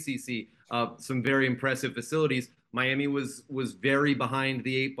in the ACC, some very impressive facilities. Miami was very behind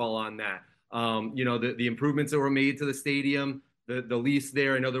the eight ball on that. The improvements that were made to the stadium, the lease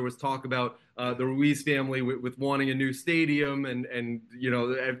there. I know there was talk about the Ruiz family with wanting a new stadium, and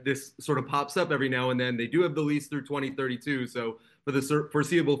this sort of pops up every now and then. They do have the lease through 2032, so for the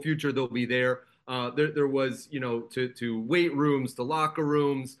foreseeable future, they'll be there. There was, to weight rooms, to locker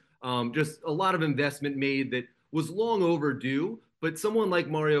rooms, just a lot of investment made that was long overdue. But someone like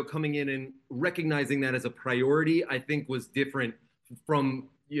Mario coming in and recognizing that as a priority, I think was different from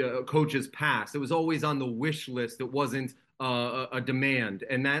coaches past. It was always on the wish list. It wasn't a demand.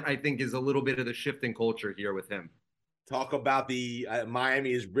 And that, I think, is a little bit of the shift in culture here with him. Talk about the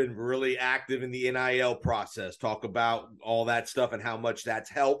Miami has been really active in the NIL process. Talk about all that stuff and how much that's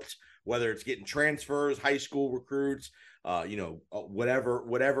helped, whether it's getting transfers, high school recruits,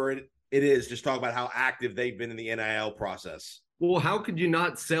 whatever it is. Just talk about how active they've been in the NIL process. Well, how could you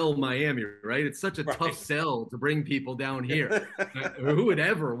not sell Miami, right? It's such a tough sell to bring people down here. Who would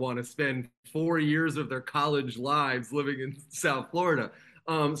ever want to spend 4 years of their college lives living in South Florida?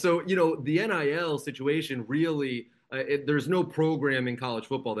 The NIL situation really, there's no program in college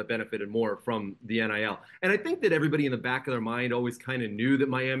football that benefited more from the NIL. And I think that everybody in the back of their mind always kind of knew that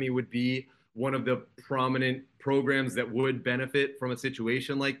Miami would be one of the prominent programs that would benefit from a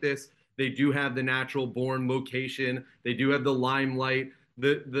situation like this. They do have the natural born location. They do have the limelight,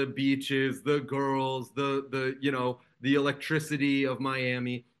 the beaches, the girls, the electricity of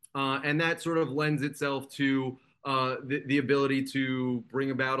Miami. And that sort of lends itself to the ability to bring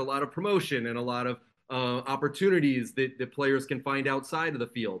about a lot of promotion and a lot of opportunities that players can find outside of the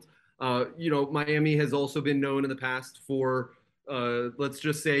field. Miami has also been known in the past for, let's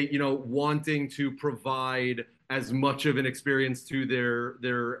just say, wanting to provide as much of an experience to their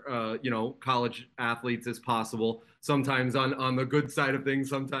college athletes as possible. Sometimes on the good side of things,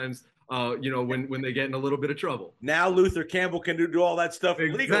 sometimes when they get in a little bit of trouble. Now Luther Campbell can do all that stuff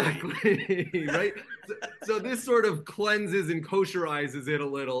exactly legally. Right. So this sort of cleanses and kosherizes it a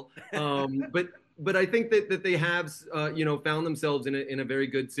little. But I think that they have found themselves in a very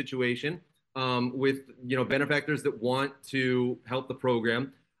good situation with benefactors that want to help the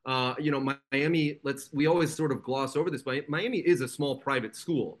program. Miami, we always sort of gloss over this, but Miami is a small private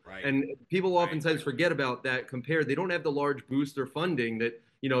school. Right. And people oftentimes forget about that compared. They don't have the large booster funding that,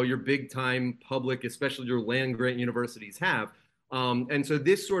 your big time public, especially your land grant universities have. And so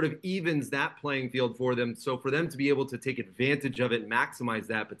this sort of evens that playing field for them. So for them to be able to take advantage of it, maximize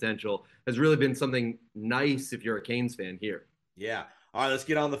that potential has really been something nice if you're a Canes fan here. Yeah. All right, let's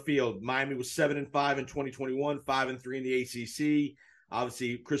get on the field. Miami was 7-5 in 2021, 5-3 in the ACC.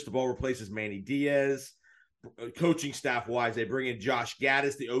 Obviously, Cristobal replaces Manny Diaz. Coaching staff-wise, they bring in Josh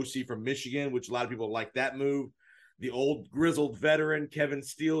Gaddis, the OC from Michigan, which a lot of people like that move. The old grizzled veteran, Kevin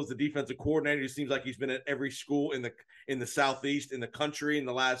Steele, is the defensive coordinator. It seems like he's been at every school in the Southeast, in the country in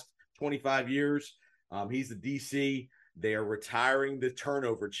the last 25 years. He's the DC. They are retiring the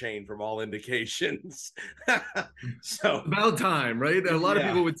turnover chain from all indications. So about time, right? A lot of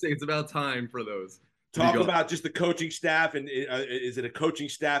people would say it's about time for those. Talk about just the coaching staff, and is it a coaching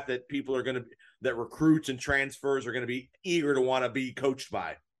staff that people are that recruits and transfers are going to be eager to want to be coached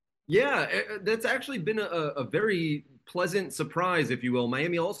by? Yeah, that's actually been a very pleasant surprise, if you will.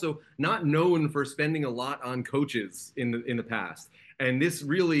 Miami also not known for spending a lot on coaches in the past, and this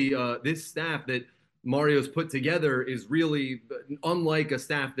really this staff that Mario's put together is really unlike a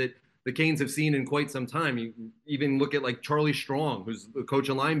staff that the Canes have seen in quite some time. You even look at like Charlie Strong, who's the coach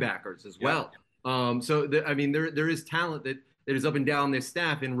of linebackers as well. There is talent that is up and down this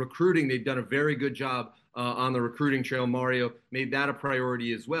staff. In recruiting, they've done a very good job on the recruiting trail. Mario made that a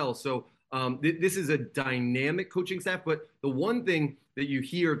priority as well. So this is a dynamic coaching staff. But the one thing that you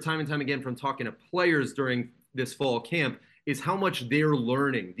hear time and time again from talking to players during this fall camp is how much they're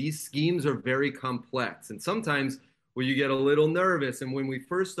learning. These schemes are very complex. And sometimes you get a little nervous. And when we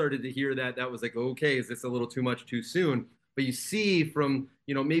first started to hear that was like, okay, is this a little too much too soon? But you see from,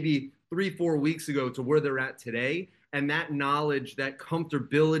 maybe 3-4 weeks ago to where they're at today, and that knowledge, that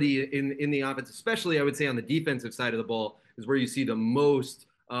comfortability in the offense, especially I would say on the defensive side of the ball, is where you see the most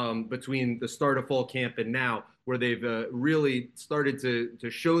between the start of fall camp and now, where they've really started to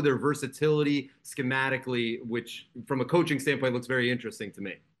show their versatility schematically, which from a coaching standpoint looks very interesting to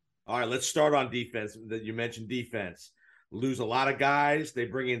me. All right, let's start on defense. You mentioned defense. Lose a lot of guys. They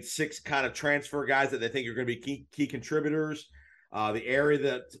bring in 6 kind of transfer guys that they think are going to be key contributors. The area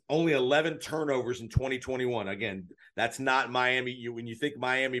that only 11 turnovers in 2021. Again, that's not Miami. When you think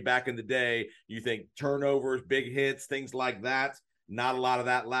Miami back in the day, you think turnovers, big hits, things like that. Not a lot of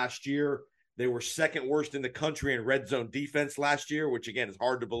that last year. They were second worst in the country in red zone defense last year, which again is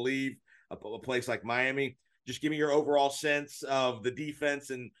hard to believe, a place like Miami. just give me your overall sense of the defense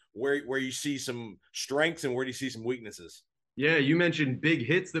and where you see some strengths and where do you see some weaknesses. Yeah, you mentioned big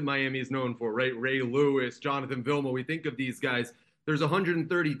hits that Miami is known for, right? Ray Lewis, Jonathan Vilma. We think of these guys. There's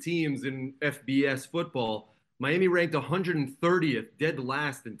 130 teams in FBS football. Miami ranked 130th, dead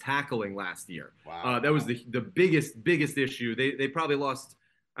last in tackling last year. Wow. That was the biggest issue. They probably lost,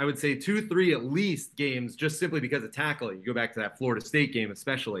 I would say, 2-3 at least games just simply because of tackling. You go back to that Florida State game,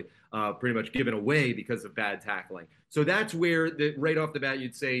 especially, pretty much given away because of bad tackling. So that's where right off the bat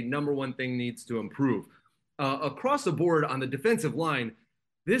you'd say number one thing needs to improve. Across the board on the defensive line,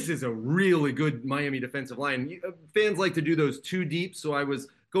 this is a really good Miami defensive line. Fans like to do those two deep, so I was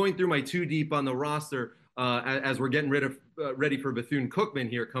going through my two deep on the roster as we're getting ready for Bethune-Cookman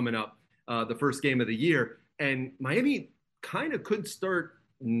here coming up, the first game of the year. And Miami kind of could start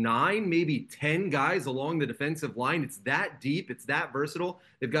 9, maybe 10 guys along the defensive line. It's that deep. It's that versatile.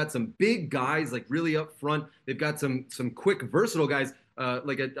 They've got some big guys like really up front. They've got some quick, versatile guys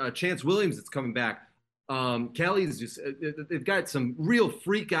like a Chance Williams that's coming back. Kelly's just, they've got some real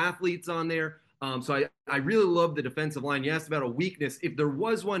freak athletes on there. So I really love the defensive line. You asked about a weakness. If there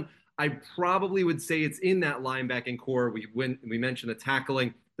was one, I probably would say it's in that linebacking core. We mentioned the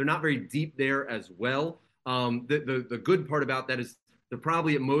tackling. They're not very deep there as well. The good part about that is they're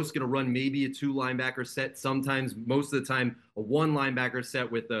probably at most going to run maybe a 2 linebacker set. Sometimes, most of the time, a 1 linebacker set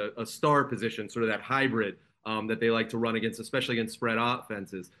with a star position, sort of that hybrid that they like to run against, especially against spread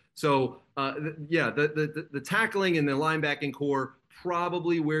offenses. So, the tackling and the linebacking core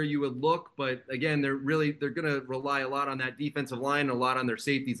probably where you would look, but again, they're going to rely a lot on that defensive line, a lot on their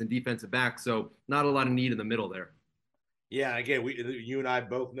safeties and defensive backs. So, not a lot of need in the middle there. Yeah, again, you and I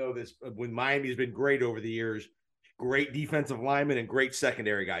both know this. When Miami's been great over the years, great defensive linemen and great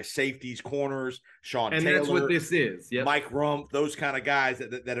secondary guys, safeties, corners, Sean Taylor. And that's what this is. Yep. Mike Rumpf, those kind of guys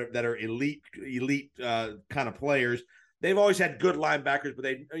that are elite kind of players. They've always had good linebackers, but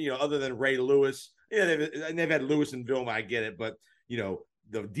they, other than Ray Lewis, they've had Lewis and Vilma. I get it, but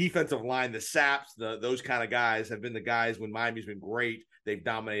the defensive line, the Saps, those kind of guys have been the guys when Miami's been great. They've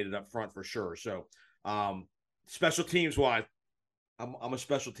dominated up front for sure. So, special teams wise, I'm a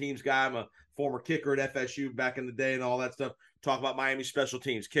special teams guy. I'm a former kicker at FSU back in the day and all that stuff. Talk about Miami special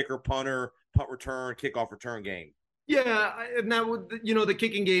teams: kicker, punter, punt return, kickoff return game. Yeah, and that would, the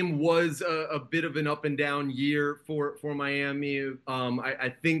kicking game was a bit of an up and down year for Miami.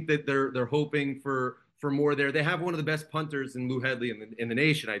 I think that they're hoping for more there. They have one of the best punters in Lou Hedley in the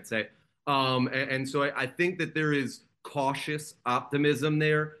nation, I'd say. And so I think that there is cautious optimism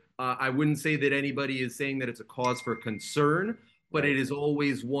there. I wouldn't say that anybody is saying that it's a cause for concern, but it is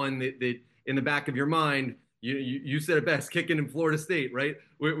always one that in the back of your mind, you said it best, kicking in Florida State, right?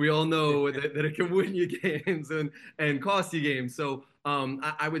 We all know that it can win you games and cost you games. So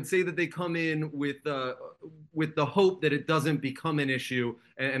I would say that they come in with the hope that it doesn't become an issue,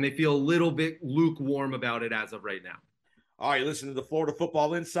 and they feel a little bit lukewarm about it as of right now. All right, listen to the Florida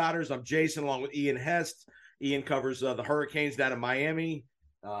Football Insiders. I'm Jason, along with Ian Hest. Ian covers the Hurricanes down in Miami.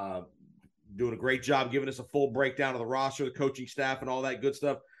 Doing a great job giving us a full breakdown of the roster, the coaching staff, and all that good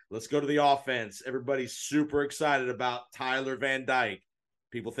stuff. Let's go to the offense. Everybody's super excited about Tyler Van Dyke.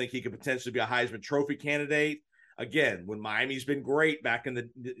 People think he could potentially be a Heisman Trophy candidate. Again, when Miami's been great when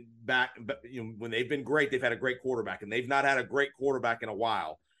they've been great, they've had a great quarterback, and they've not had a great quarterback in a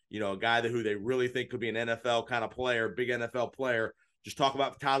while. A guy who they really think could be an NFL kind of player, big NFL player. Just talk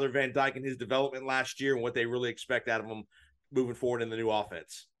about Tyler Van Dyke and his development last year and what they really expect out of him moving forward in the new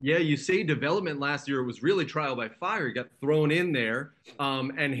offense. Yeah, you say development last year was really trial by fire. He got thrown in there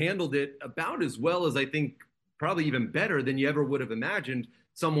and handled it about as well as I think probably even better than you ever would have imagined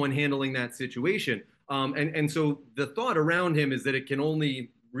someone handling that situation. And so the thought around him is that it can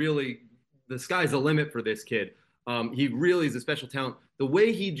only really, the sky's the limit for this kid. He really is a special talent. The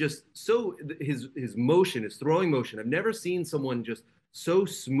way he just, his motion, his throwing motion, I've never seen someone just so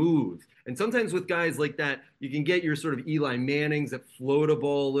smooth. And sometimes with guys like that, you can get your sort of Eli Mannings that float a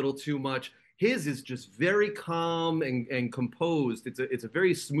ball a little too much. His is just very calm and composed. It's a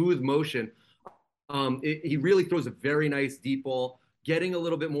very smooth motion. He really throws a very nice deep ball, getting a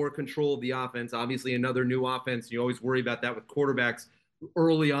little bit more control of the offense. Obviously, another new offense. You always worry about that with quarterbacks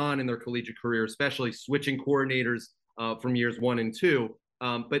early on in their collegiate career, especially switching coordinators from years 1 and 2.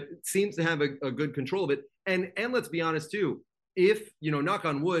 But seems to have a good control of it. And let's be honest too, if, knock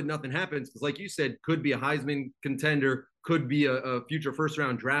on wood, nothing happens, because like you said, could be a Heisman contender, could be a future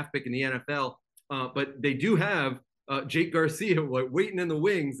first-round draft pick in the NFL. But they do have Jake Garcia waiting in the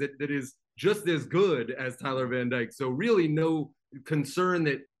wings that is just as good as Tyler Van Dyke. So really no concern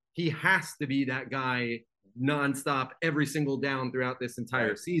that he has to be that guy nonstop every single down throughout this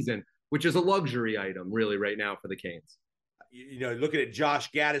entire season. which is a luxury item really right now for the Canes. Looking at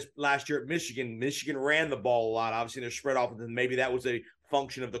Josh Gaddis last year at Michigan, Michigan ran the ball a lot. Obviously, they're spread off, and maybe that was a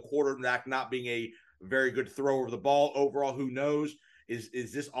function of the quarterback not being a very good thrower of the ball. Overall, who knows?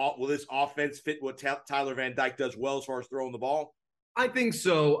 Will this offense fit what Tyler Van Dyke does well as far as throwing the ball? I think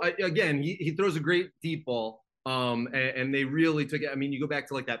so. Again, he throws a great deep ball, and they really took it. I mean, you go back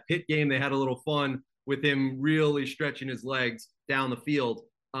to like that Pitt game; they had a little fun with him really stretching his legs down the field.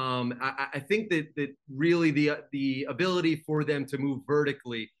 I think that really the ability for them to move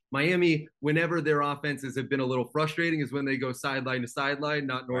vertically. Miami, whenever their offenses have been a little frustrating, is when they go sideline to sideline,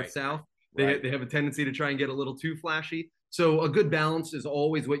 not north-south. They have a tendency to try and get a little too flashy. So a good balance is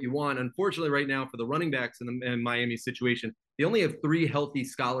always what you want. Unfortunately, right now for the running backs in Miami situation, they only have 3 healthy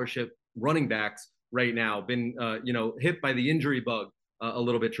scholarship running backs right now. Been hit by the injury bug a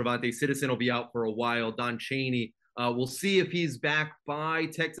little bit. Trevante Citizen will be out for a while. Don Chaney. We'll see if he's back by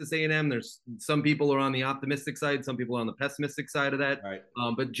Texas A&M. There's some people are on the optimistic side, some people are on the pessimistic side of that. Right.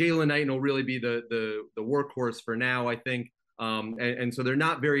 But Jalen Knighton will really be the workhorse for now, I think. And so they're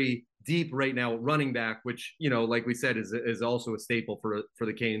not very deep right now at running back, which, like we said, is also a staple for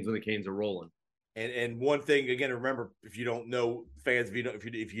the Canes when the Canes are rolling. And one thing, again, remember, if you don't know, fans,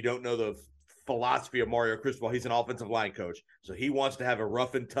 if you don't know the philosophy of Mario Cristobal, he's an offensive line coach. So he wants to have a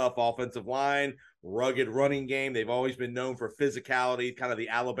rough and tough offensive line, rugged running game. They've always been known for physicality, kind of the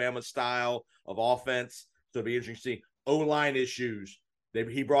Alabama style of offense. So it'll be interesting to see O-line issues.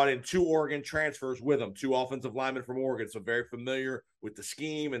 He brought in 2 Oregon transfers with him, 2 offensive linemen from Oregon, so very familiar with the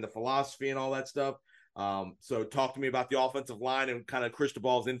scheme and the philosophy and all that stuff. So talk to me about the offensive line and kind of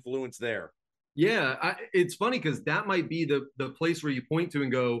Cristobal's influence there. Yeah, it's funny because that might be the place where you point to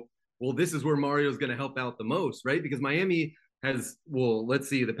and go, well, this is where Mario's going to help out the most, right? Because Miami has, let's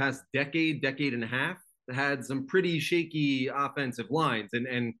see, the past decade and a half had some pretty shaky offensive lines.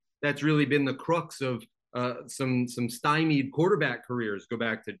 And that's really been the crux of some stymied quarterback careers. Go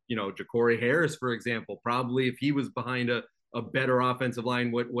back to, Ja'Cory Harris, for example. Probably if he was behind a better offensive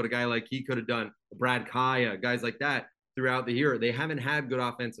line, what a guy like he could have done. Brad Kaya, guys like that throughout the year. They haven't had good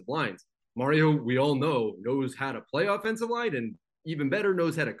offensive lines. Mario, we all know, knows how to play offensive line and even better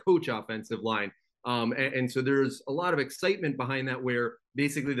knows how to coach offensive line. And so there's a lot of excitement behind that, where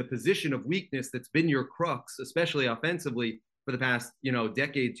basically the position of weakness that's been your crux, especially offensively for the past,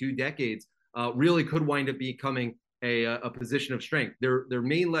 decade, 2 decades, really could wind up becoming a position of strength. Their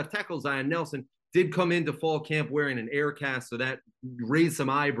main left tackle, Zion Nelson, did come into fall camp wearing an air cast, so that raised some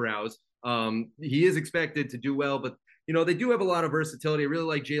eyebrows. He is expected to do well, but they do have a lot of versatility. I really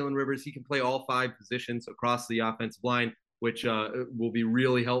like Jalen Rivers. He can play all 5 positions across the offensive line, which will be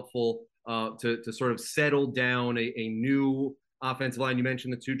really helpful to sort of settle down a new offensive line. You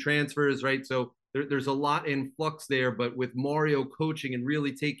mentioned the 2 transfers, right? So there's a lot in flux there, but with Mario coaching and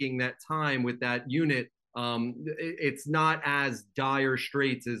really taking that time with that unit, it's not as dire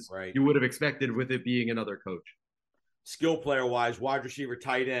straits as you would have expected with it being another coach. Skill player wise, wide receiver,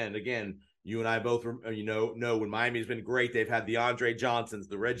 tight end. Again, you and I both, know when Miami's been great, they've had the Andre Johnsons,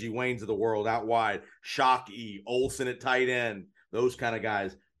 the Reggie Waynes of the world out wide, Shockey, Olsen at tight end, those kind of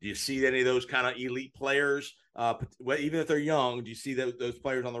guys. Do you see any of those kind of elite players, even if they're young? Do you see those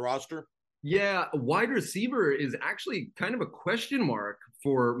players on the roster? Yeah, wide receiver is actually kind of a question mark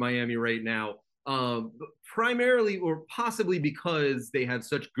for Miami right now, primarily or possibly because they have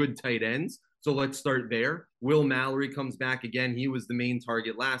such good tight ends. So let's start there. Will Mallory comes back again. He was the main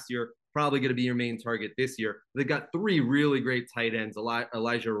target last year, probably going to be your main target this year. They've got 3 really great tight ends,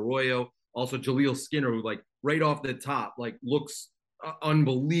 Elijah Arroyo, also Jaleel Skinner, who right off the top, looks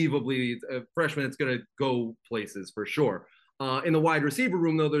unbelievably a freshman that's going to go places for sure. In the wide receiver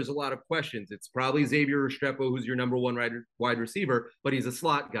room, though, there's a lot of questions. It's probably Xavier Restrepo, who's your number 1 wide receiver, but he's a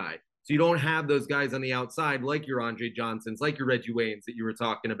slot guy. So you don't have those guys on the outside like your Andre Johnsons, like your Reggie Waynes that you were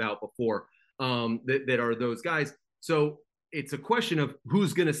talking about before, that are those guys. So it's a question of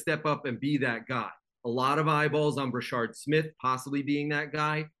who's going to step up and be that guy. A lot of eyeballs on Brashard Smith possibly being that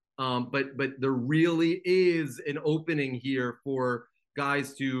guy. But there really is an opening here for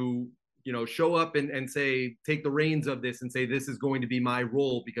guys to show up and say, take the reins of this and say, this is going to be my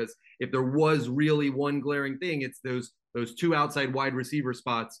role. Because if there was really one glaring thing, it's those 2 outside wide receiver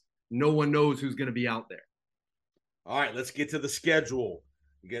spots. No one knows who's going to be out there. All right, let's get to the schedule.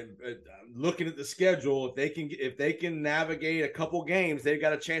 Again, looking at the schedule, if they can navigate a couple games, they've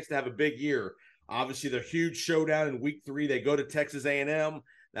got a chance to have a big year. Obviously, their huge showdown in week 3, they go to Texas A&M.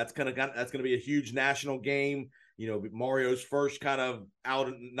 That's gonna be a huge national game. Mario's first kind of out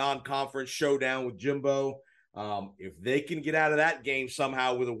non-conference showdown with Jimbo. If they can get out of that game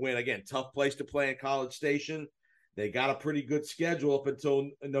somehow with a win, again, tough place to play in College Station. They got a pretty good schedule up until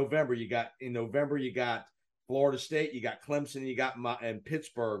November. In November you got Florida State, you got Clemson, you got and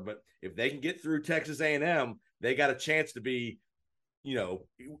Pittsburgh. But if they can get through Texas A&M, they got a chance to be,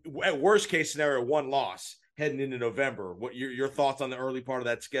 at worst case scenario, one loss heading into November. What your thoughts on the early part of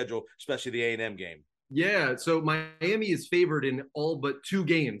that schedule, especially the A&M game? Yeah, so Miami is favored in all but 2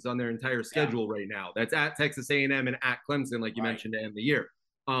 games on their entire schedule right now. That's at Texas A&M and at Clemson, like you mentioned, to end the year.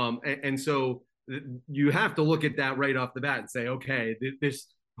 And so you have to look at that right off the bat and say, okay, this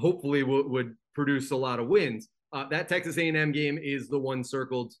hopefully would produce a lot of wins. That Texas A&M game is the one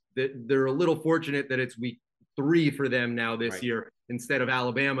circled. That they're a little fortunate that it's week 3 for them now this year instead of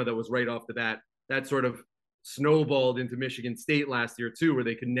Alabama that was right off the bat. That sort of snowballed into Michigan State last year too, where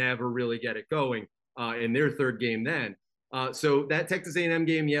they could never really get it going in their 3rd game then. So that Texas A&M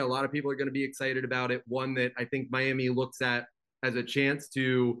game, a lot of people are going to be excited about it. One that I think Miami looks at as a chance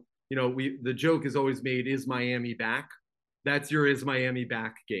to, the joke is always made, is Miami back? That's your is Miami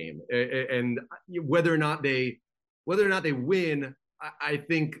back game. And whether or not they win, I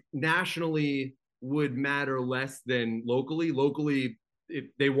think nationally would matter less than locally. Locally, if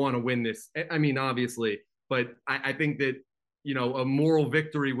they want to win this, I mean, obviously, but I think that, a moral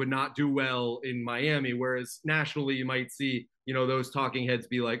victory would not do well in Miami, whereas nationally you might see, those talking heads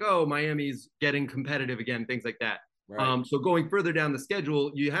be like, oh, Miami's getting competitive again, things like that. Right. So going further down the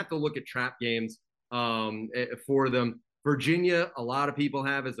schedule, you have to look at trap games for them. Virginia, a lot of people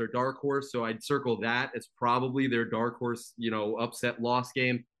have as their dark horse, so I'd circle that as probably their dark horse, upset loss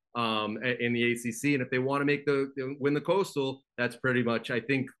game in the ACC. And if they want to win the Coastal, that's pretty much, I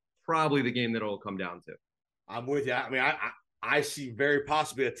think, probably the game that it'll come down to. I'm with you. I mean, I see very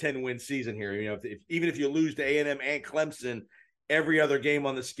possibly a 10-win season here. Even if you lose to A&M and Clemson, every other game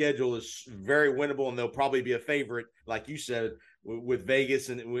on the schedule is very winnable, and they'll probably be a favorite, like you said, with Vegas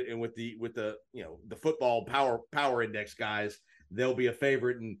and with the football power index guys. They'll be a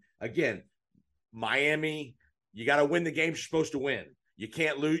favorite. And again, Miami, you got to win the games you're supposed to win. You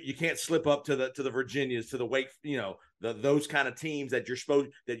can't lose. You can't slip up to the Virginias, to the Wake, those kind of teams that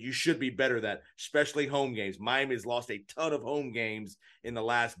you should be better at, especially home games. Miami has lost a ton of home games in the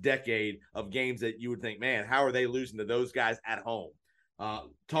last decade, of games that you would think, man, how are they losing to those guys at home?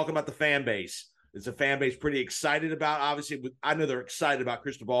 Talking about the fan base. Is the fan base pretty excited about? Obviously, I know they're excited about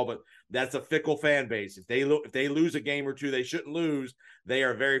Cristobal, but that's a fickle fan base. If they lose a game or two, they shouldn't lose. They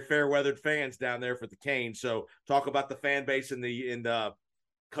are very fair-weathered fans down there for the Canes. So talk about the fan base and the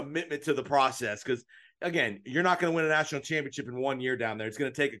commitment to the process, because again, you're not going to win a national championship in 1 year down there. It's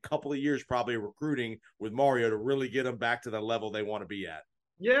going to take a couple of years probably recruiting with Mario to really get them back to the level they want to be at.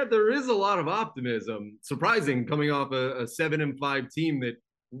 Yeah, there is a lot of optimism. Surprising, coming off a 7-5 team that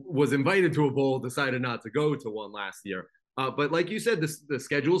was invited to a bowl, decided not to go to one last year. But like you said, the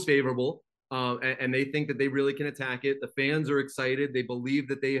schedule is favorable, and they think that they really can attack it. The fans are excited. They believe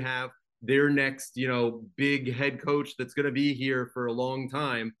that they have their next, big head coach that's going to be here for a long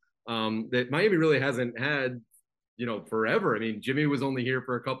time, that Miami really hasn't had, forever. I mean, Jimmy was only here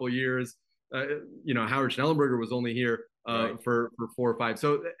for a couple of years. Howard Schnellenberger was only here for 4 or 5.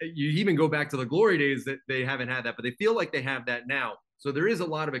 So you even go back to the glory days that they haven't had that, but they feel like they have that now. So there is a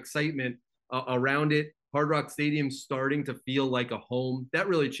lot of excitement around it. Hard Rock Stadium starting to feel like a home. That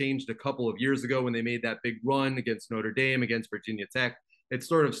really changed a couple of years ago when they made that big run against Notre Dame, against Virginia Tech. It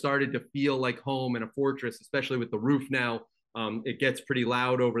sort of started to feel like home and a fortress, especially with the roof now. It gets pretty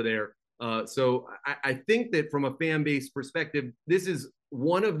loud over there. So I think that from a fan base perspective, this is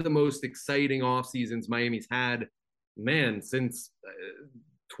one of the most exciting off seasons Miami's had, since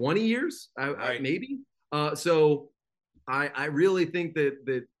 20 years, maybe. So I really think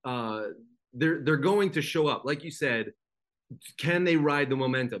that they're going to show up. Like you said, can they ride the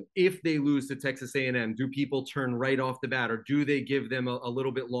momentum? If they lose to Texas A&M, do people turn right off the bat, or do they give them a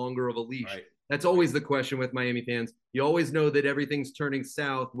little bit longer of a leash? Right. That's always the question with Miami fans. You always know that everything's turning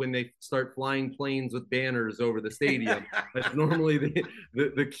south when they start flying planes with banners over the stadium. That's normally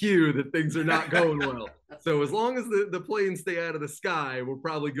the cue that things are not going well. So as long as the planes stay out of the sky, we're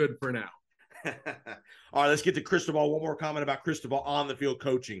probably good for now. All right, let's get to Cristobal. One more comment about Cristobal on the field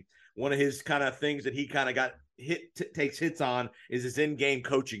coaching. One of his kind of things that he kind of got takes hits on is his in-game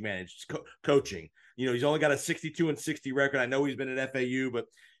coaching coaching. He's only got a 62-60 record. I know he's been at FAU, but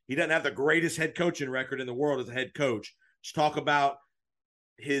he doesn't have the greatest head coaching record in the world as a head coach. Just talk about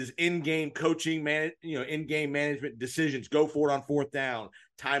his in-game coaching, in-game management decisions, go for it on 4th down,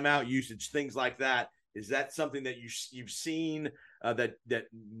 timeout usage, things like that. Is that something that you've seen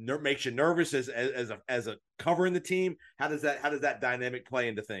makes you nervous as a covering the team? How does that dynamic play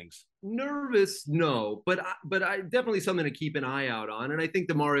into things? Nervous, no, but I definitely something to keep an eye out on, and I think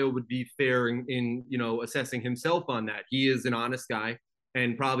Demario would be fair in assessing himself on that. He is an honest guy,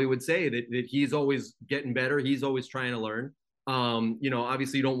 and probably would say that he's always getting better. He's always trying to learn.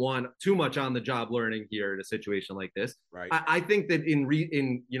 Obviously you don't want too much on the job learning here in a situation like this. Right. I think that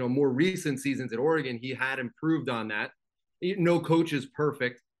in more recent seasons at Oregon, he had improved on that. No coach is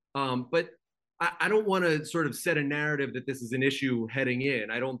perfect, but I don't want to sort of set a narrative that this is an issue heading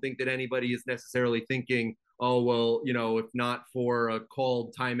in. I don't think that anybody is necessarily thinking, oh, well, if not for a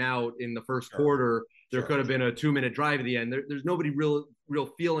called timeout in the first quarter, there could have been a 2-minute drive at the end. There's nobody real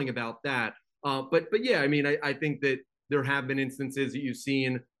feeling about that. But yeah, I mean, I think that there have been instances that you've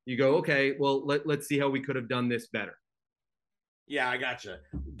seen, you go, okay, well, let's see how we could have done this better. Yeah, I gotcha.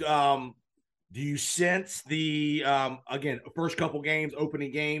 Do you sense the, again, first couple games,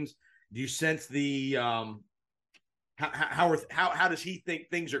 opening games, do you sense the how does he think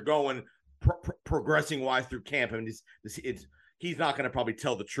things are going progressing wise through camp? I mean, he's not going to probably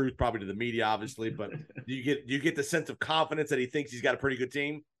tell the truth probably to the media, obviously, but do you get the sense of confidence that he thinks he's got a pretty good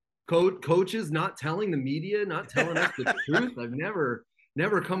team? Coaches not telling the media, not telling us the truth. I've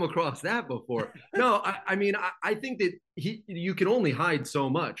never come across that before. No, I mean, I think that you can only hide so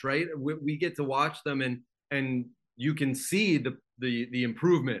much, right? We get to watch them and you can see the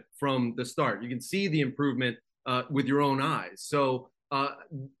improvement from the start. You can see the improvement with your own eyes. So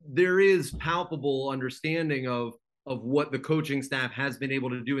there is palpable understanding of what the coaching staff has been able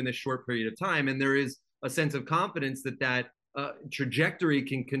to do in this short period of time. And there is a sense of confidence that trajectory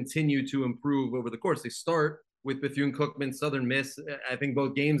can continue to improve over the course. They start with Bethune-Cookman, Southern Miss. I think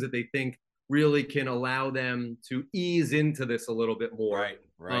both games that they think really can allow them to ease into this a little bit more.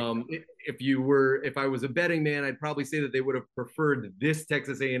 Right. If I was a betting man, I'd probably say that they would have preferred this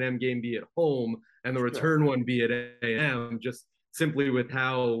Texas A&M game be at home and the return one be at A&M, just simply with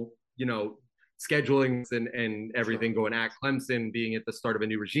how, scheduling and everything going at Clemson, being at the start of a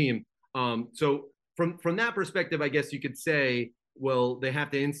new regime. So from that perspective, I guess you could say, well, they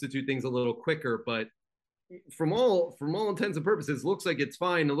have to institute things a little quicker, but from all intents and purposes, looks like it's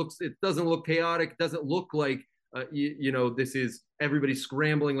fine. It doesn't look chaotic. It doesn't look like this is everybody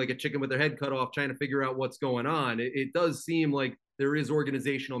scrambling like a chicken with their head cut off, trying to figure out what's going on. It does seem like there is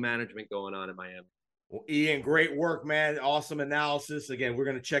organizational management going on in Miami. Well, Ian, great work, man. Awesome analysis. Again, we're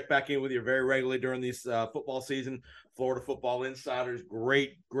going to check back in with you very regularly during this football season. Florida Football Insiders,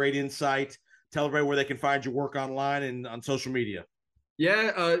 great insight. Tell everybody where they can find your work online and on social media.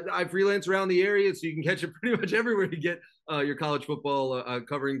 Yeah, I freelance around the area, so you can catch it pretty much everywhere you get your college football,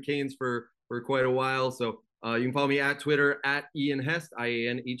 covering Canes for quite a while. So you can follow me at Twitter at Ian Hest,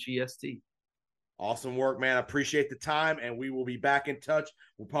 IANHEST. Awesome work, man. I appreciate the time, and we will be back in touch.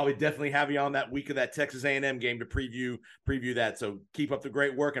 We'll probably definitely have you on that week of that Texas A&M game to preview that. So keep up the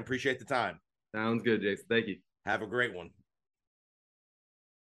great work and appreciate the time. Sounds good, Jason. Thank you. Have a great one.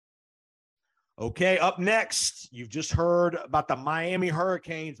 Okay, up next, you've just heard about the Miami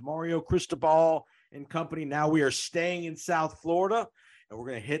Hurricanes, Mario Cristobal and company. Now we are staying in South Florida, and we're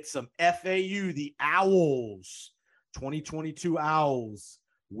going to hit some FAU, the Owls, 2022 Owls.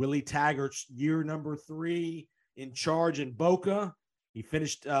 Willie Taggart's year number 3 in charge in Boca. He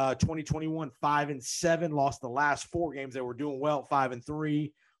finished 2021 5-7, lost the last 4 games. They were doing well,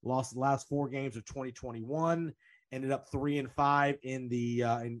 5-3, lost the last 4 games of 2021. Ended up 3-5 in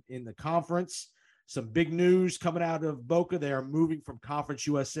the conference. Some big news coming out of Boca. They are moving from Conference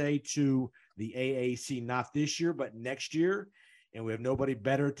USA to the AAC, not this year, but next year. And we have nobody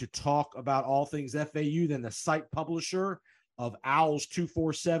better to talk about all things FAU than the site publisher of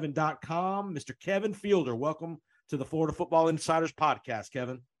Owls247.com, Mr. Kevin Fielder. Welcome to the Florida Football Insiders podcast,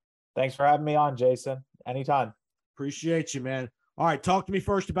 Kevin. Thanks for having me on, Jason. Anytime. Appreciate you, man. All right, talk to me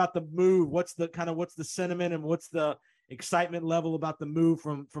first about the move. What's the sentiment and what's the excitement level about the move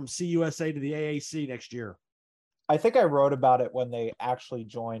from CUSA to the AAC next year? I think I wrote about it when they actually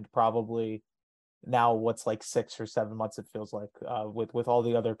joined, probably now what's like 6 or 7 months, it feels like, with all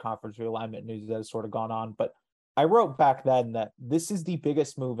the other conference realignment news that has sort of gone on. But I wrote back then that this is the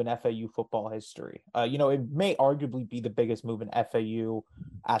biggest move in FAU football history. It may arguably be the biggest move in FAU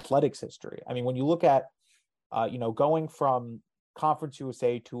athletics history. I mean, when you look at, going from Conference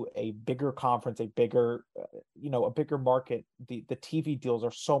USA to a bigger conference, a bigger market, the TV deals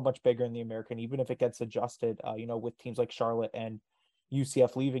are so much bigger in the American, even if it gets adjusted, with teams like Charlotte and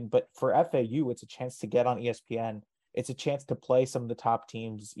UCF leaving. But for FAU, it's a chance to get on ESPN. It's a chance to play some of the top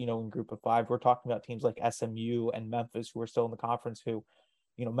teams, in Group of 5. We're talking about teams like SMU and Memphis, who are still in the conference, who,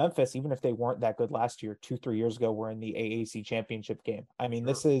 Memphis, even if they weren't that good last year, 2-3 years ago, were in the AAC championship game. I mean,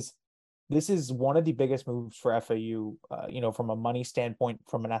 Sure. this is one of the biggest moves for FAU, from a money standpoint,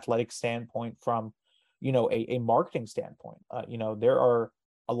 from an athletic standpoint, from, a marketing standpoint. There are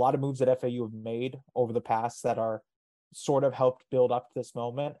a lot of moves that FAU have made over the past that are sort of helped build up to this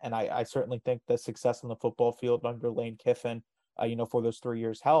moment. And I certainly think the success on the football field under Lane Kiffin, for those 3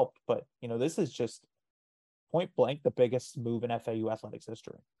 years helped. But, this is just point blank the biggest move in FAU athletics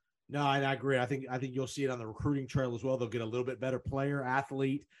history. No, and I agree. I think you'll see it on the recruiting trail as well. They'll get a little bit better player,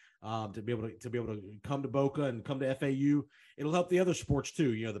 athlete, to be able to come to Boca and come to FAU. It'll help the other sports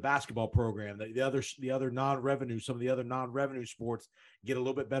too. The basketball program, the other non-revenue, some of the other non-revenue sports get a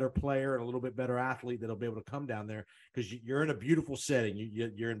little bit better player and a little bit better athlete that'll be able to come down there because you're in a beautiful setting.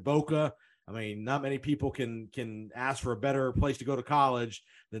 You're in Boca. I mean, not many people can ask for a better place to go to college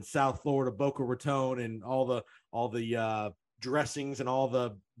than South Florida, Boca Raton, and all the dressings and all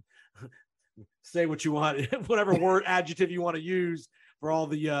the say what you want, whatever word adjective you want to use for all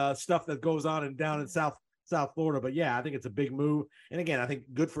the stuff that goes on and down in South Florida. But yeah, I think it's a big move. And again, I think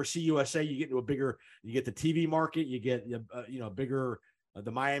good for CUSA. You get into you get the TV market, you get bigger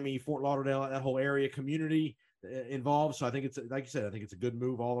the Miami, Fort Lauderdale, that whole area community involved. So I think it's, like you said, I think it's a good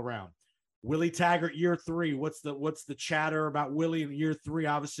move all around. Willie Taggart, year 3. What's the chatter about Willie in year 3?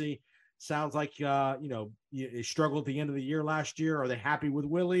 Obviously, sounds like he struggled at the end of the year last year. Are they happy with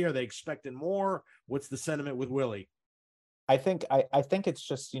Willie? Are they expecting more? What's the sentiment with Willie? I think it's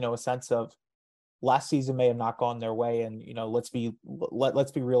just a sense of last season may have not gone their way, and let's be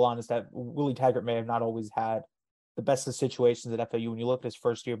real honest that Willie Taggart may have not always had the best of situations at FAU. When you look at his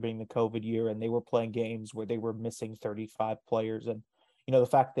first year being the COVID year, and they were playing games where they were missing 35 players, and the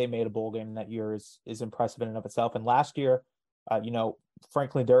fact they made a bowl game that year is impressive in and of itself. And last year,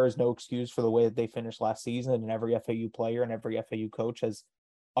 frankly, there is no excuse for the way that they finished last season, and every FAU player and every FAU coach has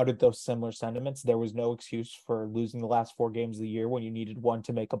uttered those similar sentiments. There was no excuse for losing the last 4 games of the year when you needed one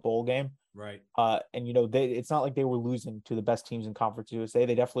to make a bowl game. Right. And it's not like they were losing to the best teams in Conference USA.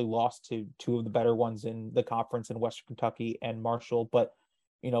 They definitely lost to 2 of the better ones in the conference in Western Kentucky and Marshall. But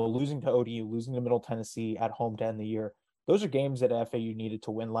losing to ODU, losing to Middle Tennessee at home to end the year, those are games that FAU needed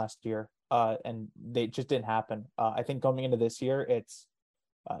to win last year. And they just didn't happen. I think going into this year, it's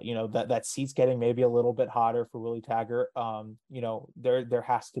that seat's getting maybe a little bit hotter for Willie Taggart. There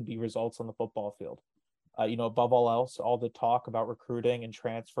has to be results on the football field. Above all else, all the talk about recruiting and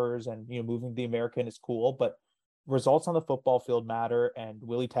transfers and moving the American is cool, but results on the football field matter, and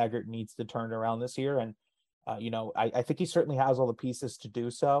Willie Taggart needs to turn it around this year. And I think he certainly has all the pieces to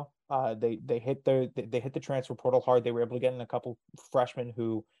do so. They hit the transfer portal hard. They were able to get in a couple freshmen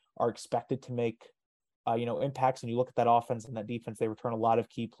who are expected to make impacts. And you look at that offense and that defense, they return a lot of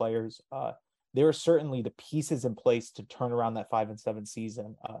key players. There are certainly the pieces in place to turn around that 5-7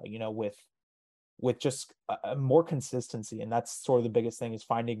 season, with just more consistency. And that's sort of the biggest thing, is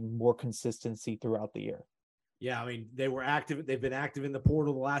finding more consistency throughout the year. Yeah. I mean, they've been active in the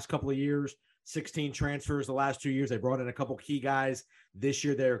portal the last couple of years, 16 transfers the last 2 years. They brought in a couple key guys. This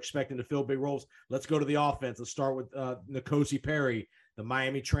year, they're expecting to fill big roles. Let's go to the offense. Let's start with N'Kosi Perry, the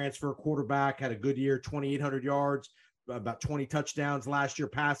Miami transfer quarterback, had a good year, 2,800 yards, about 20 touchdowns last year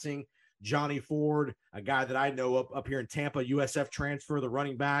passing. Johnny Ford, a guy that I know up here in Tampa, USF transfer, the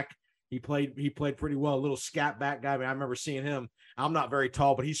running back. He played pretty well, a little scat back guy. I mean, I remember seeing him. I'm not very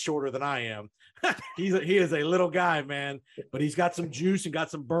tall, but he's shorter than I am. He is a little guy, man, but he's got some juice and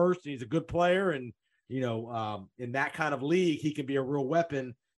got some burst, and he's a good player. And, in that kind of league, he can be a real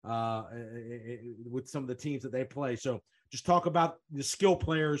weapon with some of the teams that they play. So just talk about the skill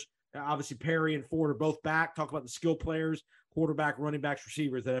players. Obviously, Perry and Ford are both back. Talk about the skill players, quarterback, running backs,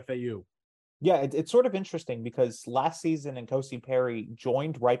 receivers at FAU. Yeah, it's sort of interesting because last season N'Kosi Perry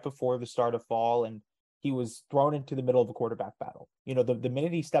joined right before the start of fall, and he was thrown into the middle of a quarterback battle. The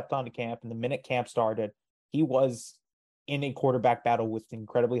minute he stepped onto camp and the minute camp started, he was in a quarterback battle with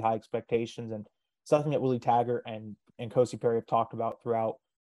incredibly high expectations, and something that Willie Taggart and N'Kosi Perry have talked about throughout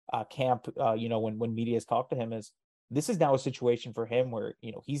camp. When media has talked to him, is this is now a situation for him where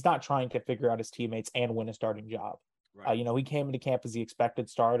he's not trying to figure out his teammates and win a starting job. Right. He came into camp as the expected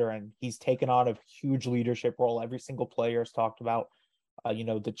starter, and he's taken on a huge leadership role. Every single player has talked about,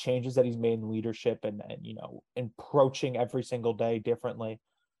 the changes that he's made in leadership and approaching every single day differently.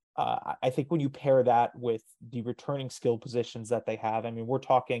 I think when you pair that with the returning skill positions that they have, I mean, we're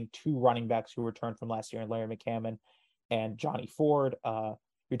talking 2 running backs who returned from last year, and Larry McCammon and Johnny Ford.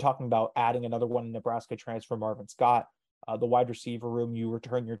 You're talking about adding another one in Nebraska transfer, Marvin Scott. The wide receiver room, you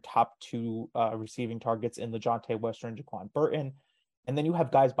return your top 2 receiving targets in LeJontay Wester and Jaquan Burton. And then you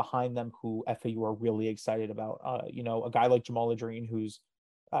have guys behind them who FAU are really excited about. A guy like Jamal Adrien, who's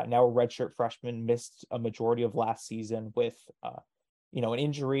now a redshirt freshman, missed a majority of last season with an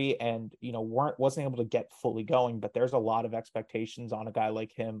injury, and wasn't able to get fully going. But there's a lot of expectations on a guy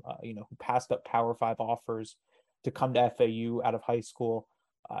like him, who passed up Power 5 offers to come to FAU out of high school.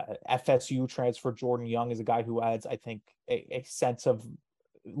 FSU transfer Jordan Young is a guy who adds, I think, a sense of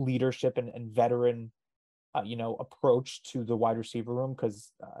leadership and veteran approach to the wide receiver room,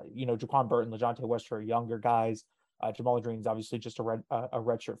 because Jaquan Burton, LaJohntay Wester are younger guys. Jamal Adrian's obviously just a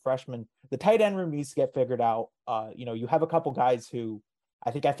redshirt freshman. The tight end room needs to get figured out. You have a couple guys who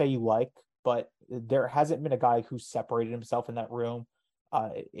I think FAU like, but there hasn't been a guy who separated himself in that room.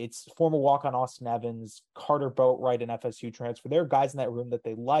 It's former walk-on Austin Evans, Carter Boatwright, and FSU transfer. There are guys in that room that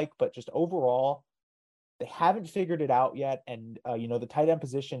they like, but just overall, they haven't figured it out yet. And, the tight end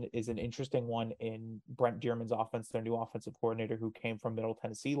position is an interesting one in Brent Dearman's offense, their new offensive coordinator who came from Middle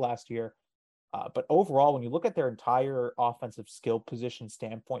Tennessee last year. But overall, when you look at their entire offensive skill position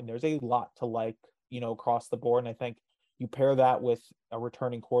standpoint, there's a lot to like, across the board. And I think you pair that with a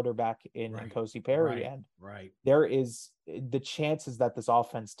returning quarterback in N'Kosi Perry, and there is the chances that this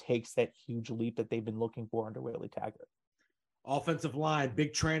offense takes that huge leap that they've been looking for under Willie Taggart. Offensive line,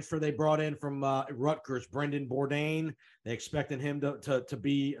 big transfer they brought in from Rutgers, Brendan Bourdain. They expected him to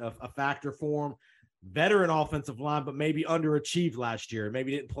be a factor for them. Veteran offensive line, but maybe underachieved last year.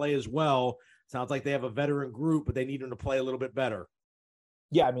 Maybe didn't play as well. Sounds like they have a veteran group, but they need them to play a little bit better.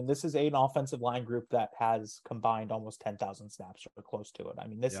 Yeah, I mean, this is an offensive line group that has combined almost 10,000 snaps or close to it. I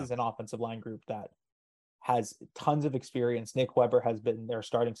mean, this is an offensive line group that has tons of experience. Nick Weber has been their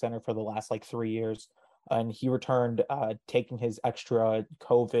starting center for the last 3 years, and he returned taking his extra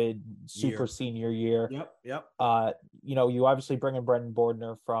COVID senior year. Yep. You obviously bring in Brendan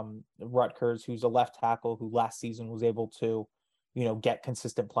Bordner from Rutgers, who's a left tackle who last season was able to, get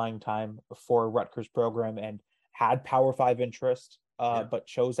consistent playing time for a Rutgers program and had Power 5 interest, but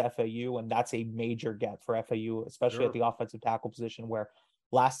chose FAU. And that's a major get for FAU, especially at the offensive tackle position, where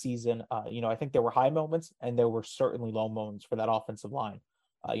last season, I think there were high moments and there were certainly low moments for that offensive line.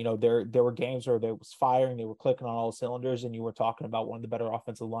 There were games where they was firing, they were clicking on all cylinders, and you were talking about one of the better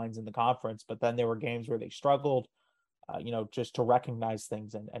offensive lines in the conference. But then there were games where they struggled, just to recognize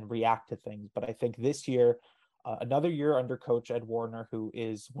things and react to things. But I think this year, another year under Coach Ed Warner, who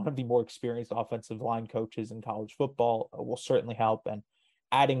is one of the more experienced offensive line coaches in college football, will certainly help. And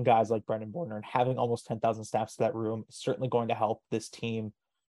adding guys like Brendan Bordner and having almost 10,000 snaps to that room is certainly going to help this team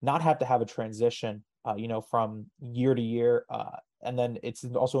not have to have a transition, from year to year. And then it's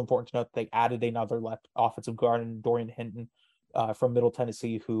also important to note that they added another left offensive guard in Dorian Hinton from Middle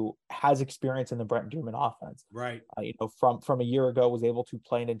Tennessee, who has experience in the Brent Dearman offense. Right. From a year ago, was able to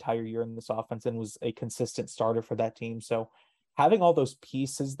play an entire year in this offense and was a consistent starter for that team. So having all those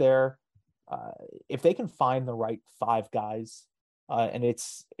pieces there, if they can find the right 5 guys, and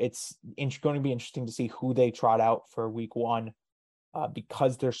it's going to be interesting to see who they trot out for week 1,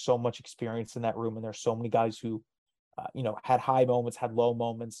 because there's so much experience in that room and there's so many guys who had high moments, had low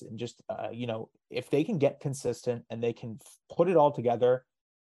moments, and just, if they can get consistent and they can put it all together,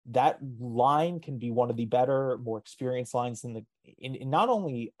 that line can be one of the better, more experienced lines in not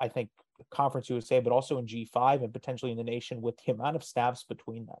only, I think, Conference USA, but also in G5 and potentially in the nation, with the amount of snaps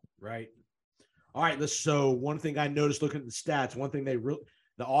between them. Right. All right. So one thing I noticed looking at the stats, one thing the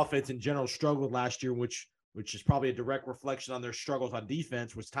offense in general struggled last year, which is probably a direct reflection on their struggles on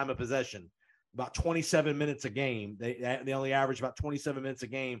defense, was time of possession. About 27 minutes a game. They only average about 27 minutes a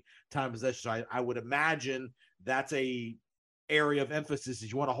game time of possession. So I would imagine that's a area of emphasis, is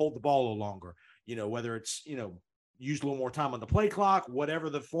you want to hold the ball a little longer. Whether it's, use a little more time on the play clock, whatever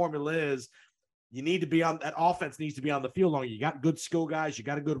the formula is, you need to be on that offense needs to be on the field longer. You got good skill guys. You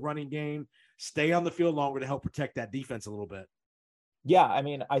got a good running game. Stay on the field longer to help protect that defense a little bit. Yeah, I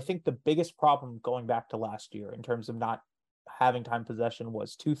mean, I think the biggest problem going back to last year in terms of not having time possession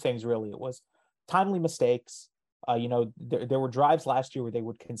was 2 things, really. It was timely mistakes. There were drives last year where they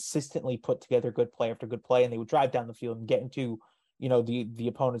would consistently put together good play after good play, and they would drive down the field and get into, the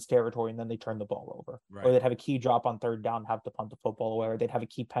opponent's territory, and then they turn the ball over. Right. Or they'd have a key drop on 3rd down, have to punt the football away, or they'd have a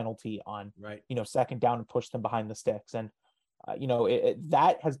key penalty on, 2nd down and push them behind the sticks. And,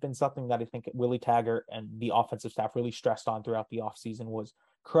 that has been something that I think Willie Taggart and the offensive staff really stressed on throughout the offseason, was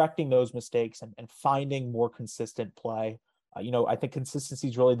correcting those mistakes and finding more consistent play. I think consistency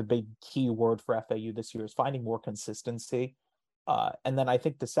is really the big key word for FAU this year, is finding more consistency. And then I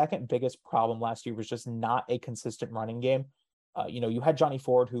think the second biggest problem last year was just not a consistent running game. You had Johnny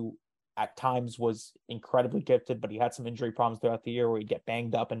Ford, who at times was incredibly gifted, but he had some injury problems throughout the year where he'd get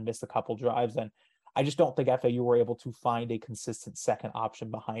banged up and miss a couple drives. And I just don't think FAU were able to find a consistent second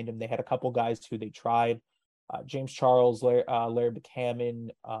option behind him. They had a couple guys who they tried. James Charles, Larry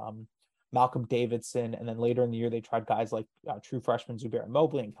Buchanan, Malcolm Davidson, and then later in the year they tried guys like true freshmen Zubair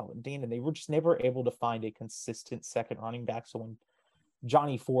Mobley and Kelvin Dean, and they were just never able to find a consistent second running back. So when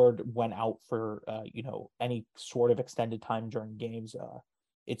Johnny Ford went out for any sort of extended time during games,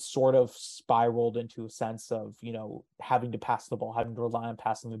 it sort of spiraled into a sense of having to pass the ball, having to rely on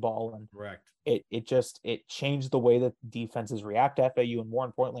passing the ball, and correct. It changed the way that defenses react to FAU, and more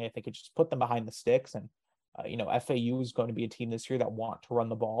importantly, I think it just put them behind the sticks. And FAU is going to be a team this year that want to run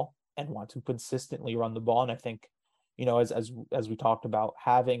the ball and want to consistently run the ball. And I think, as we talked about,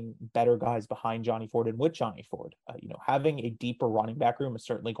 having better guys behind Johnny Ford and with Johnny Ford, having a deeper running back room is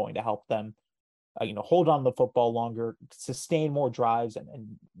certainly going to help them, hold on the football longer, sustain more drives, and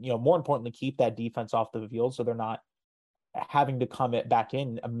more importantly, keep that defense off the field so they're not having to come back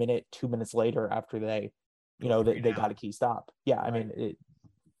in a minute, 2 minutes later after they got a key stop. Yeah, right. I mean,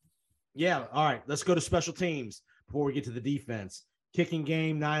 yeah. All right, let's go to special teams before we get to the defense. Kicking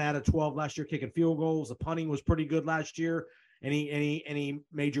game, 9 out of 12 last year, kicking field goals. The punting was pretty good last year. Any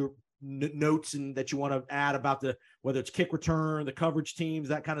major notes that you want to add about whether it's kick return, the coverage teams,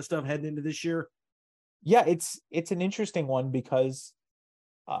 that kind of stuff heading into this year? Yeah, it's an interesting one because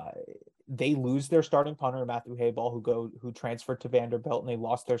they lose their starting punter, Matthew Hayball, who transferred to Vanderbilt, and they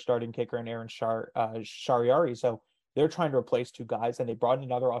lost their starting kicker in Aaron Shariari. So they're trying to replace two guys, and they brought in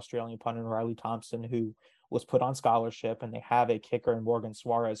another Australian punter, Riley Thompson, who was put on scholarship, and they have a kicker in Morgan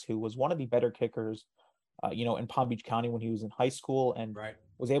Suarez, who was one of the better kickers, in Palm Beach County when he was in high school, and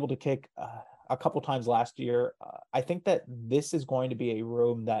was able to kick a couple times last year. I think that this is going to be a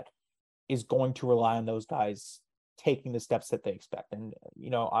room that is going to rely on those guys taking the steps that they expect. And,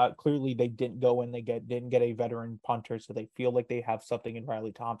 clearly they didn't go in, didn't get a veteran punter, so they feel like they have something in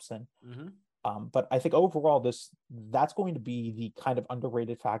Riley Thompson. Mm-hmm. But I think overall that's going to be the kind of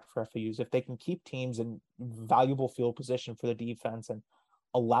underrated factor for FAUs. If they can keep teams in valuable field position for the defense and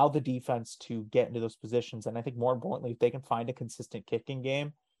allow the defense to get into those positions. And I think more importantly, if they can find a consistent kicking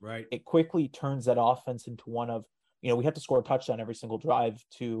game, right, it quickly turns that offense into one of, we have to score a touchdown every single drive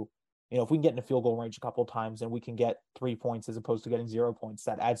to, if we can get in a field goal range a couple of times and we can get 3 points as opposed to getting 0 points,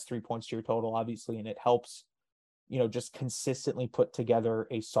 that adds 3 points to your total, obviously. And it helps, just consistently put together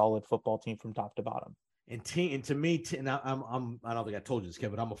a solid football team from top to bottom. And to me, I don't think I told you this,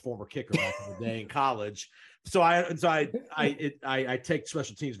 Kevin. I'm a former kicker back in the day in college, so I take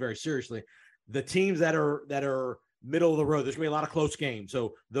special teams very seriously. The teams that are middle of the road, there's gonna be a lot of close games.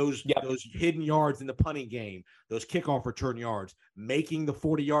 So those hidden yards in the punting game, those kickoff return yards, making the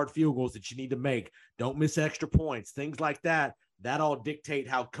 40-yard field goals that you need to make, don't miss extra points, things like that. That all dictate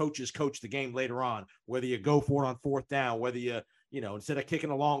how coaches coach the game later on. Whether you go for it on fourth down, whether you instead of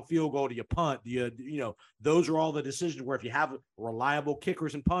kicking a long field goal, do you punt? Those are all the decisions where if you have reliable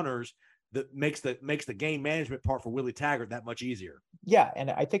kickers and punters, that makes the game management part for Willie Taggart that much easier. Yeah,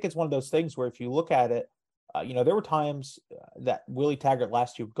 and I think it's one of those things where if you look at it, there were times that Willie Taggart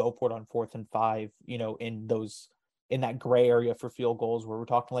last year would go for it on 4th and 5, in that gray area for field goals where we're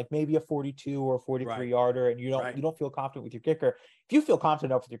talking like maybe a 42 or 43 yarder, and you don't feel confident with your kicker. If you feel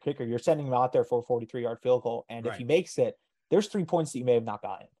confident enough with your kicker, you're sending him out there for a 43-yard field goal, and if he makes it, there's 3 points that you may have not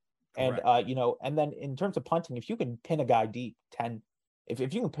gotten. And and then in terms of punting, if you can pin a guy deep 10, if you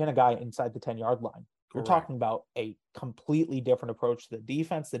can pin a guy inside the 10-yard line, you're talking about a completely different approach to the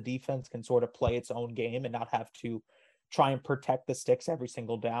defense. The defense can sort of play its own game and not have to try and protect the sticks every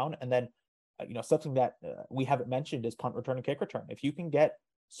single down. And then, something that we haven't mentioned is punt return and kick return. If you can get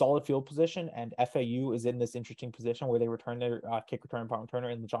solid field position, and FAU is in this interesting position where they return their kick return and punt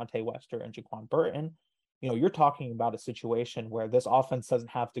returner in Jonte Wester and Jaquan Burton, you're talking about a situation where this offense doesn't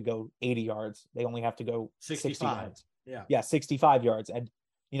have to go 80 yards. They only have to go 60 yards. Yeah, 65 yards. And,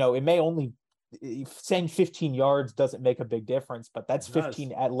 it may only saying 15 yards doesn't make a big difference, but that's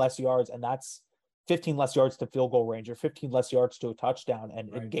 15 at less yards, and that's 15 less yards to field goal range or 15 less yards to a touchdown. And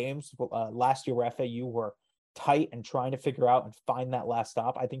in games last year where FAU were tight and trying to figure out and find that last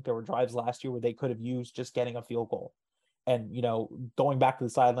stop, I think there were drives last year where they could have used just getting a field goal and, going back to the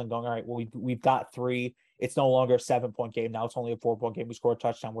sideline going, all right, well, we've got 3. It's no longer a 7-point game. Now it's only a 4-point game. We score a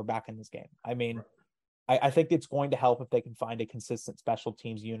touchdown. We're back in this game. I mean, I think it's going to help if they can find a consistent special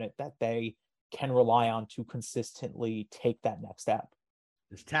teams unit that they can rely on to consistently take that next step.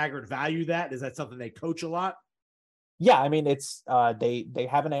 Does Taggart value that? Is that something they coach a lot? Yeah, I mean, it's they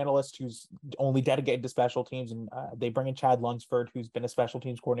have an analyst who's only dedicated to special teams, and they bring in Chad Lunsford, who's been a special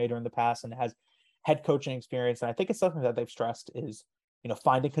teams coordinator in the past and has head coaching experience. And I think it's something that they've stressed is,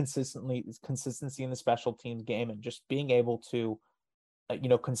 finding consistency in the special teams game and just being able to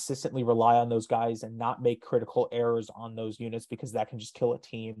consistently rely on those guys and not make critical errors on those units, because that can just kill a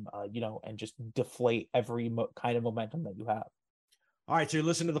team, and just deflate every kind of momentum that you have. All right, so you're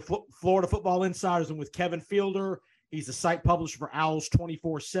listening to the Florida Football Insiders, and with Kevin Fielder. He's the site publisher for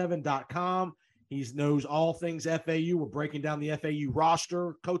Owls247.com. He knows all things FAU. We're breaking down the FAU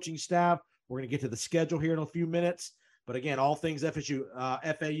roster, coaching staff. We're going to get to the schedule here in a few minutes. But again, all things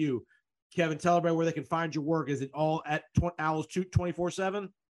FAU. Kevin, tell everybody where they can find your work. Is it all at Owls 24/7?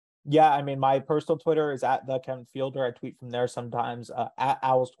 Yeah, I mean, my personal Twitter is at the Kevin Fielder. I tweet from there sometimes, at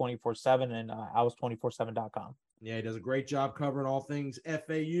Owls247 and Owls247.com. Yeah, he does a great job covering all things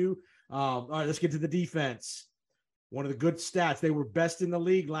FAU. All right, let's get to the defense. One of the good stats, they were best in the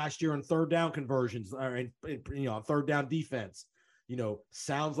league last year in third down conversions, or third down defense.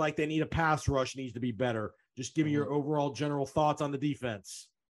 Sounds like they need a pass rush, needs to be better. Just give me your overall general thoughts on the defense.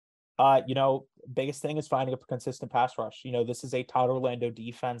 Biggest thing is finding a consistent pass rush. This is a Todd Orlando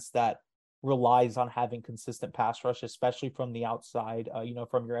defense that relies on having consistent pass rush, especially from the outside,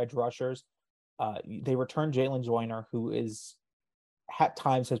 from your edge rushers. They return Jalen Joyner, who is at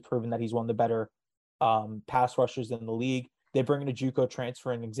times has proven that he's one of the better pass rushers in the league. They bring in a JUCO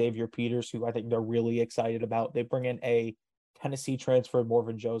transfer in Xavier Peters, who I think they're really excited about. They bring in a Tennessee transfer,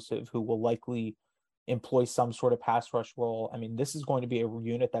 Morvin Joseph, who will likely employ some sort of pass rush role. I mean, this is going to be a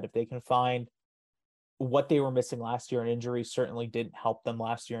unit that if they can find what they were missing last year, and injuries certainly didn't help them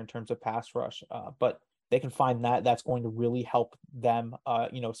last year in terms of pass rush, but they can find that's going to really help them,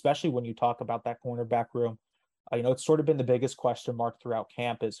 especially when you talk about that cornerback room. It's sort of been the biggest question mark throughout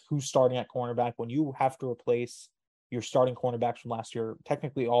camp is who's starting at cornerback when you have to replace your starting cornerbacks from last year,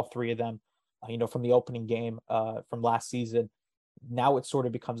 technically all three of them, from the opening game from last season. Now it sort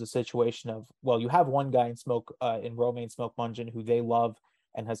of becomes a situation of, well, you have one guy in Romaine Smoke Mungeon, who they love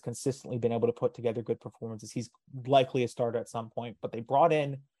and has consistently been able to put together good performances. He's likely a starter at some point, but they brought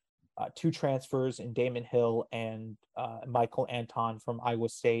in two transfers in Damon Hill and Michael Anton from Iowa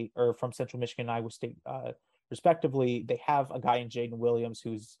State, or from Central Michigan and Iowa State, respectively. They have a guy in Jaden Williams,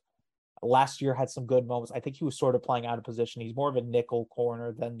 who's last year had some good moments. I think he was sort of playing out of position. He's more of a nickel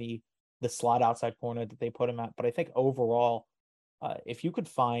corner than the slot outside corner that they put him at. But I think overall, if you could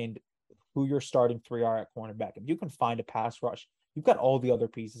find who your starting three are at cornerback, if you can find a pass rush, you've got all the other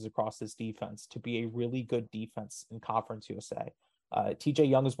pieces across this defense to be a really good defense in Conference USA. TJ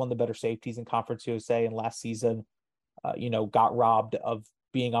Young is one of the better safeties in Conference USA, and last season, got robbed of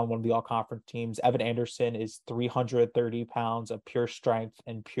being on one of the all-conference teams. Evan Anderson is 330 pounds of pure strength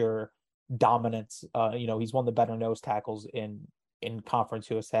and pure dominance. He's one of the better nose tackles in Conference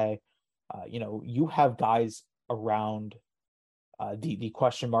USA. You have guys around the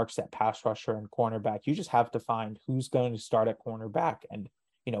question marks at pass rusher and cornerback. You just have to find who's going to start at cornerback, and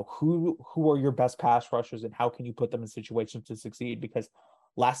who are your best pass rushers, and how can you put them in situations to succeed? Because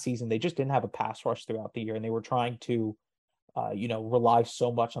last season they just didn't have a pass rush throughout the year, and they were trying to rely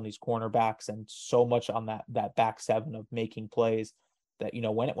so much on these cornerbacks and so much on that back seven of making plays that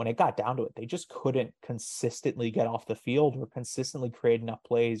when it got down to it, they just couldn't consistently get off the field or consistently create enough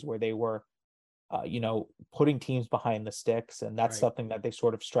plays where they were putting teams behind the sticks. And that's something that they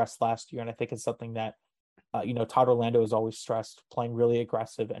sort of stressed last year. And I think it's something that, Todd Orlando has always stressed, playing really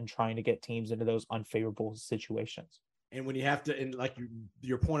aggressive and trying to get teams into those unfavorable situations. And when you have to, and like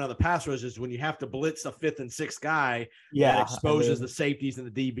your point on the pass rush is when you have to blitz a fifth and sixth guy, that exposes the safeties and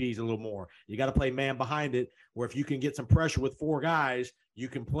the DBs a little more. You got to play man behind it, where if you can get some pressure with four guys, you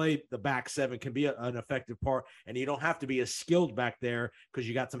can play the back seven, can be an effective part, and you don't have to be as skilled back there because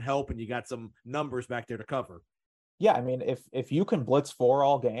you got some help and you got some numbers back there to cover. Yeah, I mean, if you can blitz four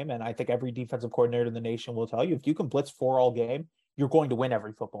all game, and I think every defensive coordinator in the nation will tell you, if you can blitz four all game, you're going to win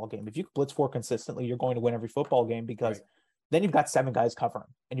every football game. If you can blitz four consistently, you're going to win every football game, because then you've got seven guys covering,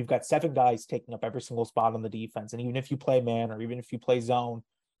 and you've got seven guys taking up every single spot on the defense. And even if you play man, or even if you play zone,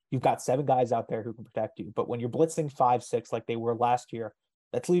 you've got seven guys out there who can protect you. But when you're blitzing 5-6 like they were last year,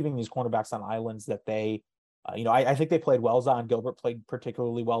 that's leaving these cornerbacks on islands that they, I think they played well. Zion Gilbert played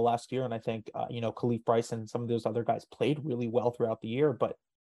particularly well last year. And I think, Khalif Bryson and some of those other guys played really well throughout the year, but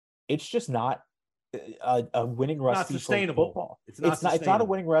it's just not a winning recipe for football. It's not a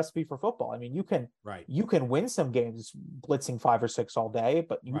winning recipe for football. I mean, you can win some games blitzing 5 or 6 all day,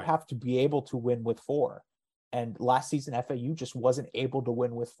 but you have to be able to win with 4. And last season, FAU just wasn't able to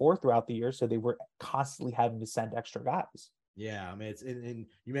win with 4 throughout the year, so they were constantly having to send extra guys. Yeah, I mean, it's and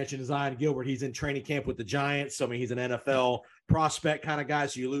you mentioned Zion Gilbert. He's in training camp with the Giants, so I mean, he's an NFL prospect kind of guy.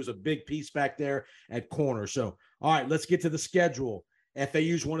 So you lose a big piece back there at corner. So, all right, let's get to the schedule.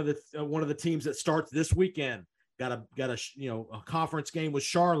 FAU's one of the teams that starts this weekend. Got a conference game with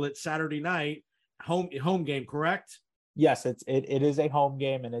Charlotte Saturday night, home game, correct? Yes, it is a home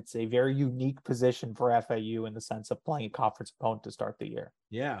game, and it's a very unique position for FAU in the sense of playing a conference opponent to start the year.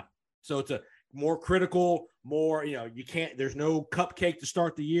 Yeah. So it's a more critical, more, you can't, there's no cupcake to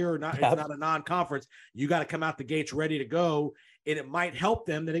start the year, or not. It's not a non-conference. You got to come out the gates ready to go. And it might help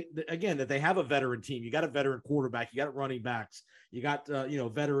them that they have a veteran team. You got a veteran quarterback, you got running backs, you got,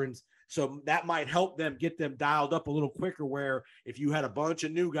 veterans. So that might help them get them dialed up a little quicker, where if you had a bunch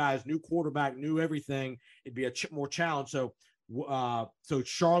of new guys, new quarterback, new everything, it'd be a more challenge. So,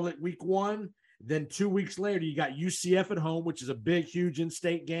 Charlotte week 1, then 2 weeks later, you got UCF at home, which is a big, huge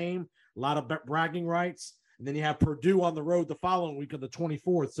in-state game, a lot of bragging rights. And then you have Purdue on the road the following week of the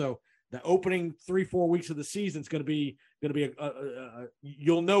 24th. So the opening 3-4 weeks of the season is going to be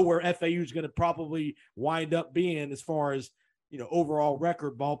you'll know where FAU is going to probably wind up being as far as, overall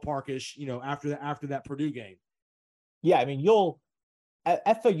record ballparkish, after that Purdue game. Yeah. I mean, you're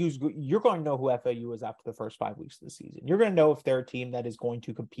going to know who FAU is after the first 5 weeks of the season. You're going to know if they're a team that is going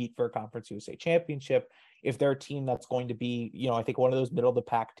to compete for a Conference USA championship, if they're a team that's going to be, I think one of those middle of the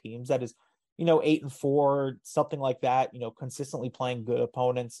pack teams that is, 8-4, something like that, consistently playing good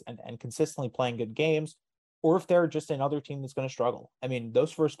opponents and consistently playing good games, or if they're just another team that's going to struggle. I mean,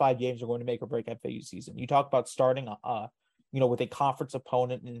 those first 5 games are going to make or break FAU season. You talk about starting, with a conference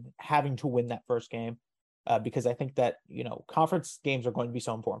opponent and having to win that first game. Because I think that, conference games are going to be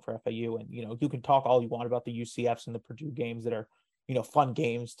so important for FAU. And, you can talk all you want about the UCFs and the Purdue games that are, fun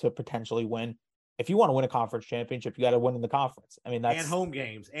games to potentially win. If you want to win a conference championship, you got to win in the conference. I mean, that's and home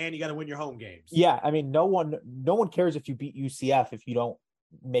games, and you got to win your home games. Yeah. I mean, no one cares if you beat UCF if you don't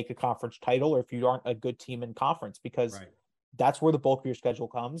make a conference title, or if you aren't a good team in conference, because that's where the bulk of your schedule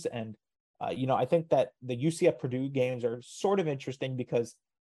comes. And, I think that the UCF Purdue games are sort of interesting because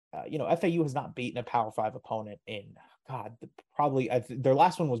FAU has not beaten a Power 5 opponent in their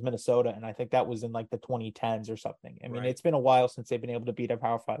last one was Minnesota, and I think that was in like the 2010s or something. I mean, It's been a while since they've been able to beat a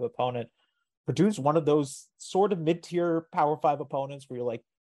Power 5 opponent. Purdue's one of those sort of mid-tier Power 5 opponents where you're like,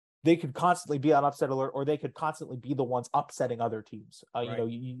 they could constantly be on upset alert, or they could constantly be the ones upsetting other teams.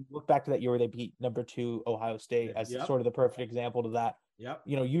 You look back to that year where they beat number 2 Ohio State as sort of the perfect example to that. Yep.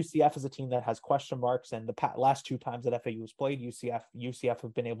 UCF is a team that has question marks, and the last 2 times that FAU has played UCF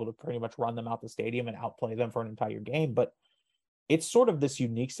have been able to pretty much run them out the stadium and outplay them for an entire game. But it's sort of this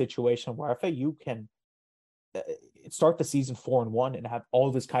unique situation where FAU can start the season 4-1 and have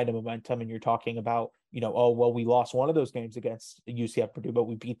all this kind of momentum. And you're talking about, we lost one of those games against UCF Purdue, but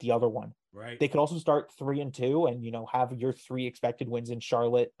we beat the other one. Right. They could also start 3-2 and, have your 3 expected wins in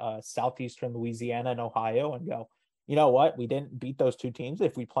Charlotte, Southeastern Louisiana, and Ohio, and go, you know what, we didn't beat those 2 teams.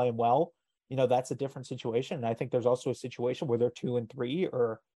 If we play them well, that's a different situation. And I think there's also a situation where they're 2-3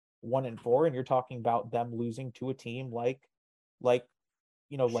 or 1-4, and you're talking about them losing to a team like a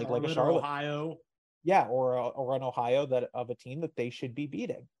Charlotte, Ohio. Yeah, or an Ohio of a team that they should be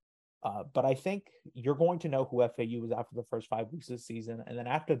beating. But I think you're going to know who FAU is after the first 5 weeks of the season. And then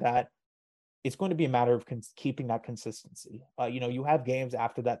after that, it's going to be a matter of keeping that consistency. You have games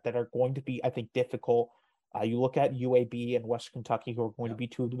after that are going to be, I think, difficult. You look at UAB and West Kentucky, who are going to be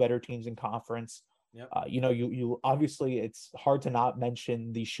 2 of the better teams in conference. Yep. You obviously, it's hard to not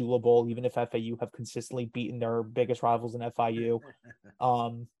mention the Shula Bowl, even if FAU have consistently beaten their biggest rivals in FIU.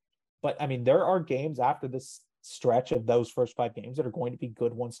 But I mean, there are games after this stretch of those first 5 games that are going to be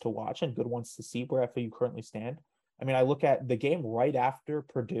good ones to watch and good ones to see where FAU currently stand. I mean, I look at the game right after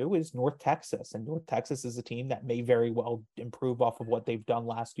Purdue is North Texas, and North Texas is a team that may very well improve off of what they've done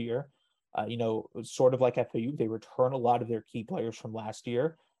last year. Sort of like FAU, they return a lot of their key players from last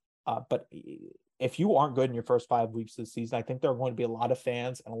year. But if you aren't good in your first 5 weeks of the season, I think there are going to be a lot of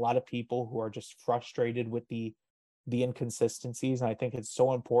fans and a lot of people who are just frustrated with the inconsistencies. And I think it's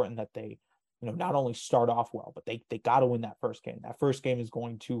so important that they, not only start off well, but they got to win that first game. That first game is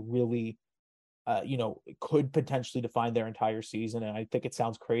going to really, could potentially define their entire season. And I think it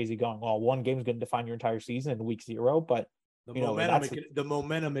sounds crazy going, well, one game is going to define your entire season in week 0, but the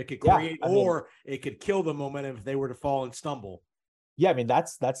momentum it could create, it could kill the momentum if they were to fall and stumble. Yeah, I mean,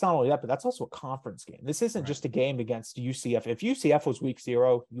 that's not only that, but that's also a conference game. This isn't just a game against UCF. If UCF was week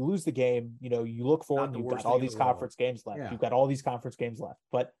 0, you lose the game, you look forward and you've got all these conference games left. Yeah. You've got all these conference games left.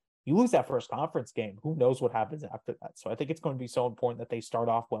 But you lose that first conference game, who knows what happens after that? So I think it's going to be so important that they start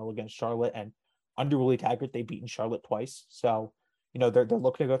off well against Charlotte. And under Willie Taggart, they've beaten Charlotte twice. So, they're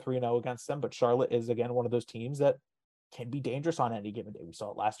looking to go 3-0 against them. But Charlotte is, again, one of those teams that can be dangerous on any given day. We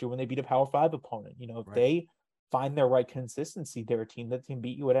saw it last year when they beat a Power 5 opponent. If they find their right consistency, they're a team that can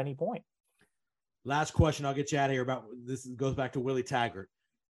beat you at any point. Last question, I'll get you out of here. About this goes back to Willie Taggart.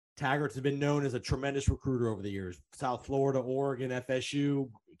 Taggart has been known as a tremendous recruiter over the years. South Florida, Oregon, FSU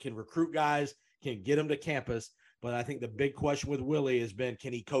can recruit guys, can get them to campus. But I think the big question with Willie has been,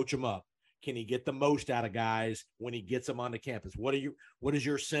 can he coach them up? Can he get the most out of guys when he gets them onto campus? What is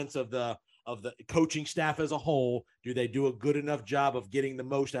your sense of the coaching staff as a whole? Do they do a good enough job of getting the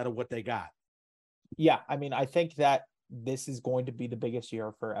most out of what they got? Yeah, I mean, I think that this is going to be the biggest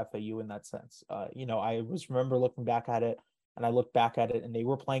year for FAU in that sense. I remember looking back at it, and I looked back at it, and they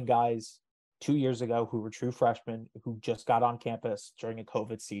were playing guys 2 years ago who were true freshmen who just got on campus during a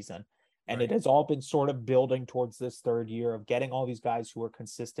COVID season. And Right. It has all been sort of building towards this third year of getting all these guys who are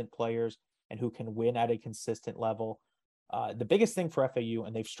consistent players and who can win at a consistent level. The biggest thing for FAU,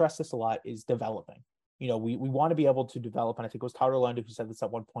 and they've stressed this a lot, is developing. We want to be able to develop, and I think it was Tyler Orlando who said this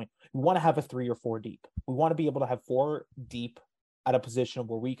at one point. We want to have a 3 or 4 deep. We want to be able to have 4 deep at a position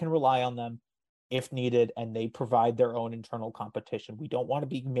where we can rely on them if needed, and they provide their own internal competition. We don't want to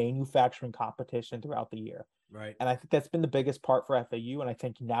be manufacturing competition throughout the year. Right. And I think that's been the biggest part for FAU. And I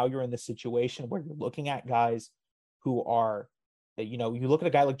think now you're in the situation where you're looking at guys who are, you look at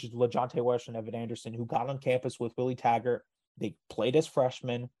a guy like LaJohntay West and Evan Anderson, who got on campus with Willie Taggart. They played as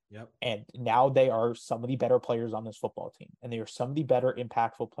freshmen. Yep. And now they are some of the better players on this football team. And they are some of the better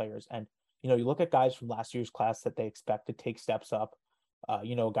impactful players. And, you look at guys from last year's class that they expect to take steps up. A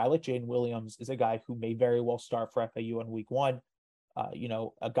guy like Jaden Williams is a guy who may very well start for FAU in week 1.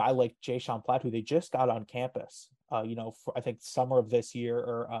 A guy like Jay Sean Platt, who they just got on campus, for, I think summer of this year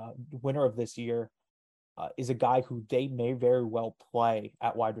or winter of this year, is a guy who they may very well play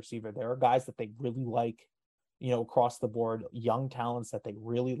at wide receiver. There are guys that they really like, across the board, young talents that they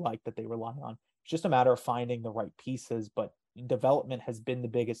really like, that they rely on. It's just a matter of finding the right pieces, but development has been the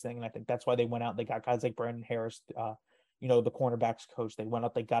biggest thing. And I think that's why they went out and they got guys like Brandon Harris, the cornerbacks coach. They went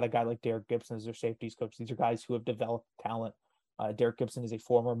out, they got a guy like Derek Gibson as their safeties coach. These are guys who have developed talent. Derek Gibson is a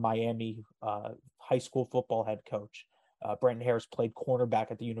former Miami high school football head coach. Brandon Harris played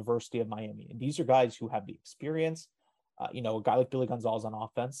cornerback at the University of Miami. And these are guys who have the experience. A guy like Billy Gonzalez on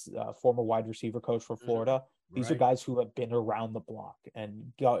offense, former wide receiver coach for Florida. These are guys who have been around the block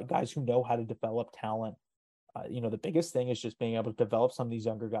and guys who know how to develop talent. The biggest thing is just being able to develop some of these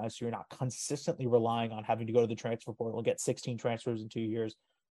younger guys so you're not consistently relying on having to go to the transfer portal and get 16 transfers in 2 years,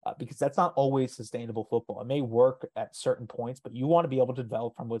 because that's not always sustainable football. It may work at certain points, but you want to be able to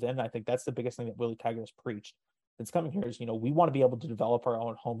develop from within. I think that's the biggest thing that Willie Taggart has preached since coming here is, we want to be able to develop our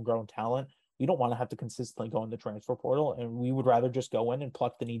own homegrown talent. We don't want to have to consistently go in the transfer portal, and we would rather just go in and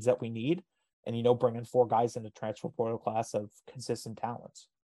pluck the needs that we need and, bring in 4 guys in the transfer portal class of consistent talents.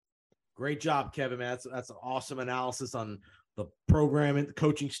 Great job, Kevin, man. That's an awesome analysis on the program and the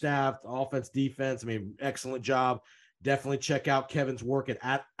coaching staff, the offense, defense. I mean, excellent job. Definitely check out Kevin's work at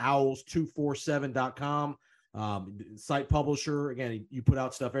owls247.com. Site publisher. Again, you put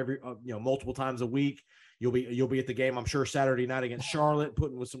out stuff every, multiple times a week. You'll be at the game, I'm sure, Saturday night against Charlotte,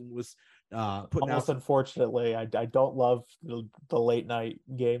 putting Almost unfortunately, I don't love the late night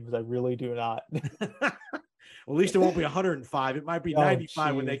games. I really do not. Well, at least it won't be 105. It might be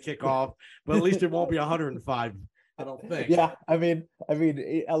 95 when they kick off, but at least it won't be 105. I don't think. Yeah, I mean,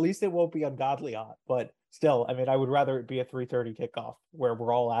 at least it won't be ungodly hot. But still, I would rather it be a 3:30 kickoff where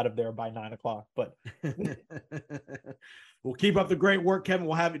we're all out of there by 9 o'clock. But we'll keep up the great work, Kevin.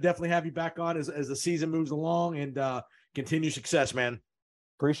 We'll definitely have you back on as the season moves along, and continue success, man.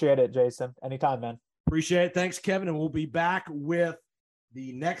 Appreciate it, Jason. Anytime, man. Appreciate it. Thanks, Kevin. And we'll be back with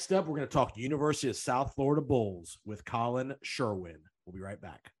the next up. We're going to talk University of South Florida Bulls with Colin Sherwin. We'll be right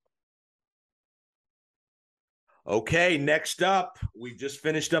back. Okay, next up, we've just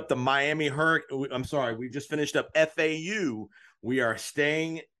finished up the Miami Hurricane. I'm sorry, we've just finished up FAU. We are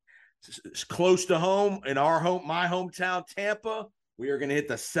staying close to home in my hometown, Tampa. We are going to hit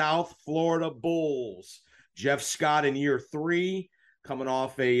the South Florida Bulls. Jeff Scott in year 3. Coming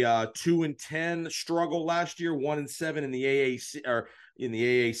off a 2-10 struggle last year, 1-7 in the AAC or in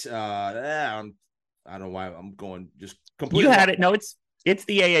the AAC. I don't know why I'm going just completely. You had it. No, it's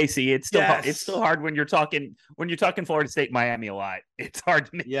the AAC. It's still Yes. It's still hard when you're talking Florida State, Miami a lot. It's hard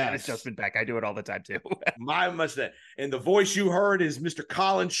to make that Yes. adjustment back. I do it all the time too. My mistake. And the voice you heard is Mr.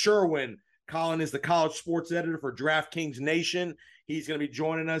 Colin Sherwin. Colin is the college sports editor for DraftKings Nation. He's going to be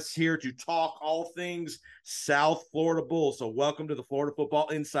joining us here to talk all things South Florida Bulls. So welcome to the Florida Football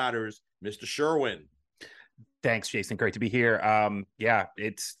Insiders, Mr. Sherwin. Thanks, Jason. Great to be here. Yeah,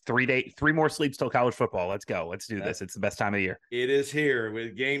 it's 3 more sleeps till college football. Let's go. Let's do this. It's the best time of the year. It is here.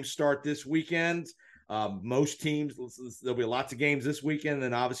 With games start this weekend. Most teams, there'll be lots of games this weekend,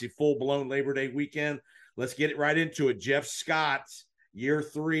 and obviously full-blown Labor Day weekend. Let's get it right into it. Jeff Scott, year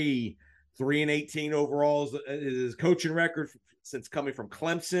 3, 3-18 overall is his coaching record since coming from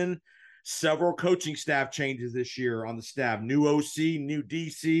Clemson. Several coaching staff changes this year on the staff. New OC, new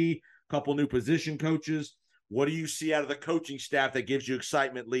DC, couple new position coaches. What do you see out of the coaching staff that gives you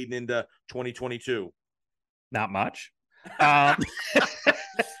excitement leading into 2022? Not much.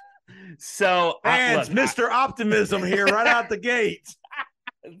 So fans, look, Mr. Optimism here right out the gate.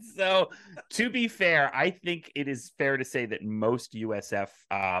 So to be fair, I think it is fair to say that most USF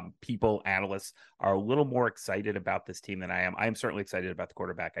people, analysts, are a little more excited about this team than I am. I am certainly excited about the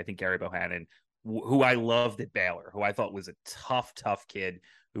quarterback. I think Gary Bohannon, who I loved at Baylor, who I thought was a tough kid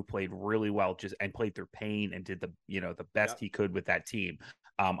who played really well and played through pain and did the best he could with that team.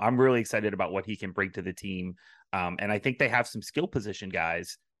 I'm really excited about what he can bring to the team. And I think they have some skill position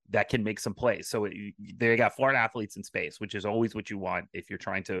guys that can make some plays. So they got Florida athletes in space, which is always what you want if you're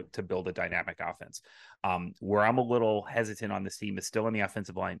trying to build a dynamic offense. Where I'm a little hesitant on this team is still in the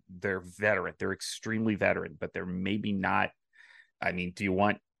offensive line. They're veteran. They're extremely veteran, but they're maybe not. I mean, do you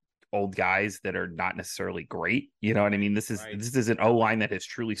want old guys that are not necessarily great? You know what I mean? This is an O-line that has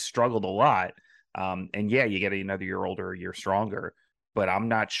truly struggled a lot. And yeah, you get another year older, a year stronger, but I'm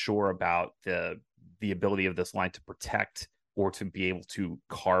not sure about the ability of this line to protect or to be able to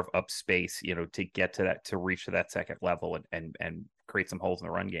carve up space, to get to that, to reach to that second level and create some holes in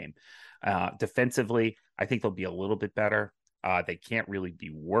the run game. Defensively, I think they'll be a little bit better. They can't really be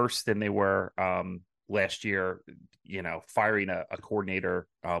worse than they were last year. Firing a coordinator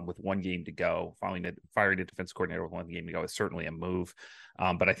with one game to go, firing a defense coordinator with one game to go is certainly a move.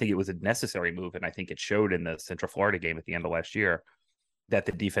 But I think it was a necessary move, and I think it showed in the Central Florida game at the end of last year that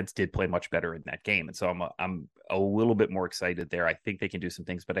the defense did play much better in that game. And so I'm a little bit more excited there. I think they can do some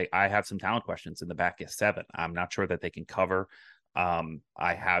things, but I have some talent questions in the back of 7. I'm not sure that they can cover.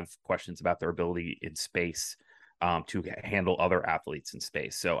 I have questions about their ability in space to handle other athletes in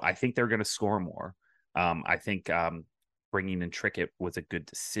space. So I think they're going to score more. I think bringing in Trickett was a good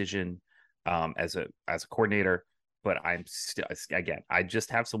decision as a coordinator. But I'm still, again, I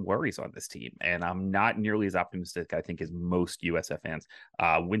just have some worries on this team, and I'm not nearly as optimistic, I think, as most USF fans.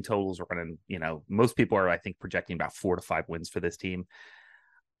 Win totals are running, most people are, I think, projecting about 4 to 5 wins for this team.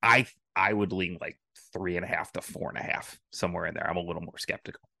 I would lean like 3.5 to 4.5, somewhere in there. I'm a little more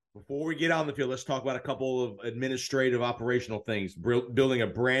skeptical. Before we get on the field, let's talk about a couple of administrative, operational things. Building a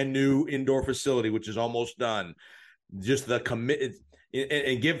brand new indoor facility, which is almost done. Just the commitment,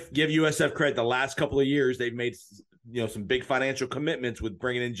 and give USF credit. The last couple of years, they've made some big financial commitments with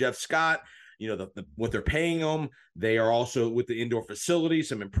bringing in Jeff Scott. What they're paying them. They are also with the indoor facility,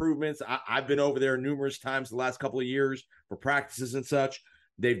 some improvements. I've been over there numerous times the last couple of years for practices and such.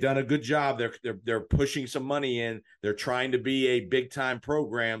 They've done a good job. They're pushing some money in. They're trying to be a big time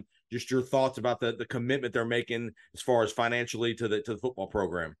program. Just your thoughts about the commitment they're making as far as financially to the football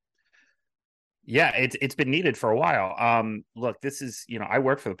program. Yeah, it's been needed for a while. Look, this is, I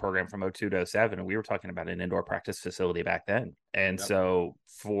worked for the program from 2002 to 2007, and we were talking about an indoor practice facility back then. And so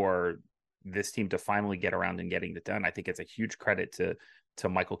for this team to finally get around and getting it done, I think it's a huge credit to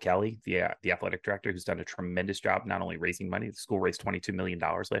Michael Kelly, the athletic director, who's done a tremendous job, not only raising money. The school raised $22 million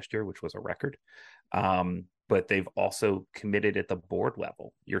last year, which was a record. But they've also committed at the board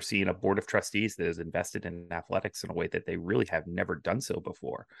level. You're seeing a board of trustees that has invested in athletics in a way that they really have never done so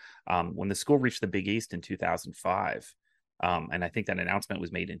before. When the school reached the Big East in 2005, and I think that announcement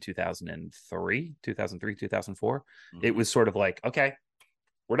was made in 2003, 2004, it was sort of like, okay,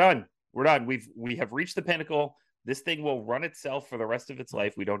 we're done. We have reached the pinnacle. This thing will run itself for the rest of its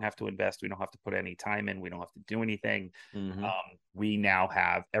life. We don't have to invest. We don't have to put any time in. We don't have to do anything. We now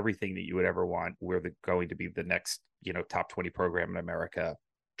have everything that you would ever want. We're going to be the next, top 20 program in America.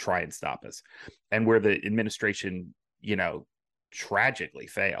 Try and stop us. And where the administration, tragically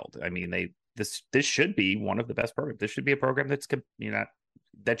failed. I mean, this should be one of the best programs. This should be a program that's,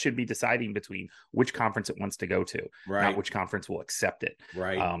 that should be deciding between which conference it wants to go to, not which conference will accept it.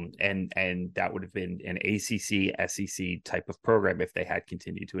 Right. And that would have been an ACC, SEC type of program if they had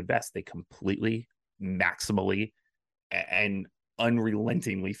continued to invest. They completely, maximally, and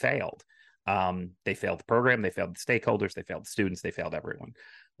unrelentingly failed. They failed the program. They failed the stakeholders. They failed the students. They failed everyone.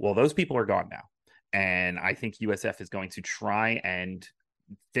 Well, those people are gone now. And I think USF is going to try and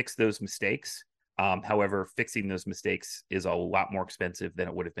fix those mistakes. However, fixing those mistakes is a lot more expensive than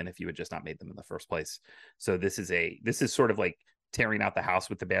it would have been if you had just not made them in the first place. So this is sort of like tearing out the house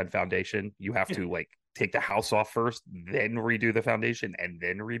with the bad foundation. You have to take the house off first, then redo the foundation, and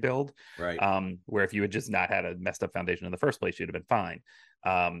then rebuild. Right. Where if you had just not had a messed up foundation in the first place, you'd have been fine.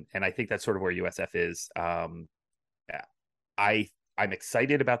 And I think that's sort of where USF is. I'm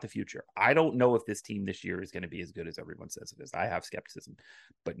excited about the future. I don't know if this team this year is going to be as good as everyone says it is. I have skepticism,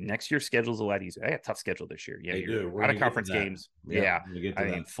 but next year's schedule is a lot easier. I had a tough schedule this year. Yeah, you're out of conference games. Yeah. I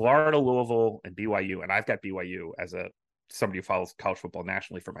mean, Florida, Louisville, and BYU, and I've got BYU as a somebody who follows college football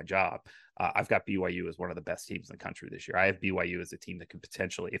nationally for my job, I've got BYU as one of the best teams in the country this year. I have BYU as a team that could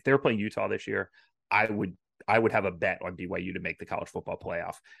potentially, if they're playing Utah this year, I would have a bet on BYU to make the college football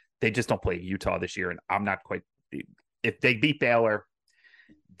playoff. They just don't play Utah this year, and I'm not quite. If they beat Baylor,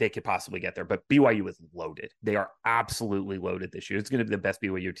 they could possibly get there. But BYU is loaded. They are absolutely loaded this year. It's going to be the best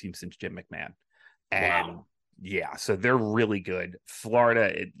BYU team since Jim McMahon. And Wow. yeah, so they're really good.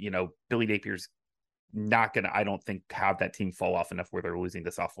 Florida, Billy Napier's not going to, I don't think, have that team fall off enough where they're losing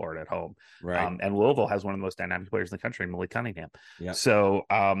to South Florida at home. Right. And Louisville has one of the most dynamic players in the country, Malik Cunningham. Yep. So,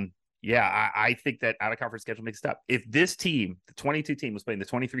 I think that out-of-conference schedule makes it up. If this team, the 22 team, was playing the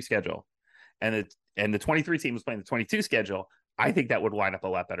 23 schedule, and the 23 team was playing the 22 schedule, I think that would line up a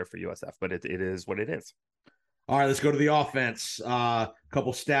lot better for USF. But it is what it is. All right, let's go to the offense. A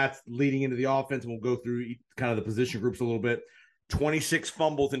couple stats leading into the offense, and we'll go through kind of the position groups a little bit. 26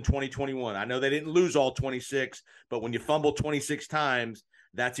 fumbles in 2021. I know they didn't lose all 26, but when you fumble 26 times,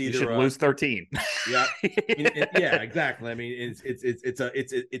 that's either you should lose 13. Yeah, yeah, exactly. I mean,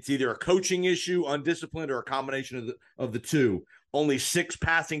 it's either a coaching issue, undisciplined, or a combination of the two. Only 6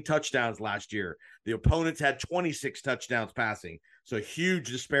 passing touchdowns last year. The opponents had 26 touchdowns passing, so huge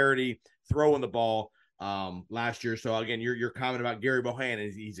disparity throwing the ball last year. So again, your comment about Gary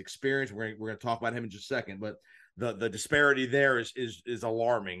Bohannon, he's experienced. We're going to talk about him in just a second, but the disparity there is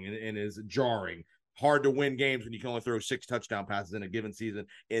alarming and is jarring. Hard to win games when you can only throw 6 touchdown passes in a given season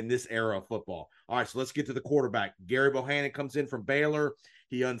in this era of football. All right, so let's get to the quarterback. Gary Bohannon comes in from Baylor.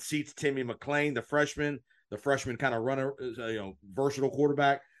 He unseats Timmy McClain, the freshman kind of runner, versatile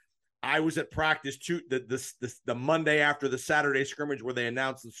quarterback. I was at practice the Monday after the Saturday scrimmage where they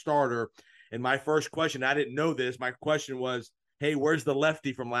announced the starter. And my first question, I didn't know this. My question was, hey, where's the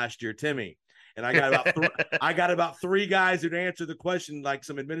lefty from last year, Timmy? And I got about 3 guys who'd answer the question, like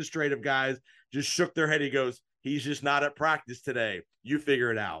some administrative guys just shook their head. He goes, he's just not at practice today. You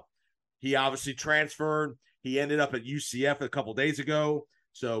figure it out. He obviously transferred. He ended up at UCF a couple days ago.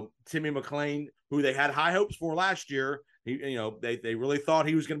 So Timmy McClain, who they had high hopes for last year, they really thought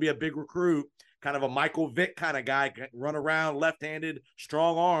he was going to be a big recruit, kind of a Michael Vick kind of guy, run around, left-handed,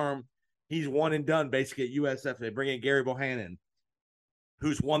 strong arm. He's one and done basically at USF. They bring in Gary Bohannon,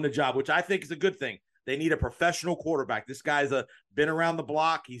 who's won the job, which I think is a good thing. They need a professional quarterback. This guy's been around the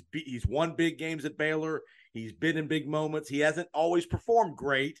block. He's won big games at Baylor. He's been in big moments. He hasn't always performed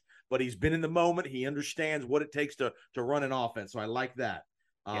great, but he's been in the moment. He understands what it takes to run an offense. So I like that.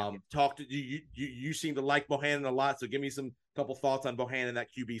 Talk to you. You seem to like Bohannon a lot. So give me some couple thoughts on Bohannon, that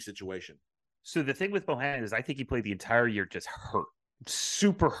QB situation. So the thing with Bohannon is I think he played the entire year just hurt.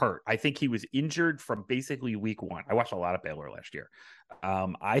 Super hurt. I think he was injured from basically week 1. I watched a lot of Baylor last year.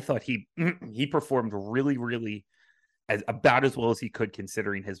 I thought he performed really, really about as well as he could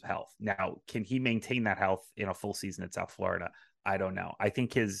considering his health. Now, can he maintain that health in a full season at South Florida? I don't know. I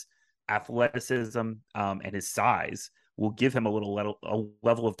think his athleticism and his size will give him a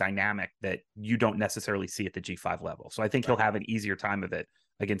level of dynamic that you don't necessarily see at the G5 level. So I think he'll have an easier time of it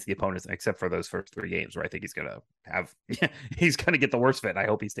against the opponents, except for those first 3 games where I think he's going to get the worst of it. And I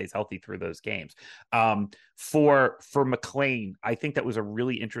hope he stays healthy through those games. For McClain, I think that was a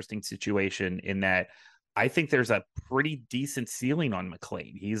really interesting situation in that I think there's a pretty decent ceiling on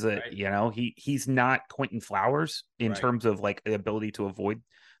McClain. He's he's not Quentin Flowers in terms of like the ability to avoid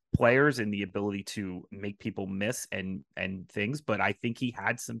players and the ability to make people miss and things, but I think he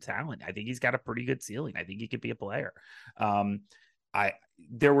had some talent. I think he's got a pretty good ceiling. I think he could be a player.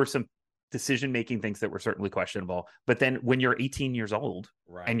 There were some decision-making things that were certainly questionable, but then when you're 18 years old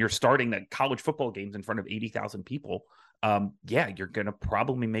and you're starting the college football games in front of 80,000 people, you're going to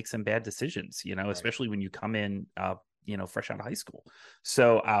probably make some bad decisions, especially when you come in, fresh out of high school.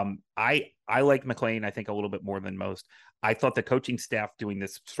 So I like McClain, I think, a little bit more than most. I thought the coaching staff doing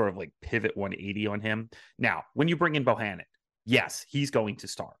this sort of like pivot 180 on him. Now, when you bring in Bohannon, yes, he's going to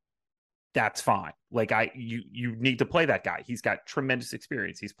start. That's fine. Like you need to play that guy. He's got tremendous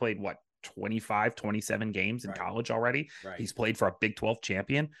experience. He's played 25, 27 games in college already. Right. He's played for a Big 12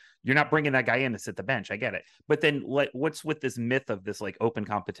 champion. You're not bringing that guy in to sit the bench. I get it. But then what's with this myth of this like open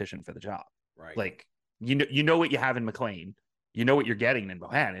competition for the job? Right. Like, you know what you have in McClain, you know what you're getting in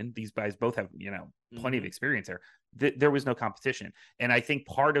Bohannon. These guys both have, plenty of experience there. There was no competition. And I think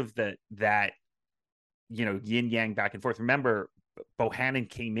part of that yin yang back and forth. Remember, Bohannon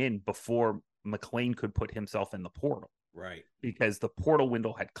came in before McClain could put himself in the portal. Right. Because the portal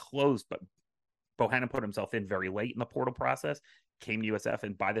window had closed, but Bohannon put himself in very late in the portal process, came to USF,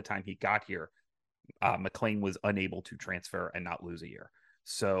 and by the time he got here, McClain was unable to transfer and not lose a year.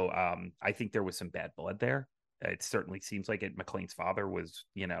 So I think there was some bad blood there. It certainly seems like it. McClain's father was,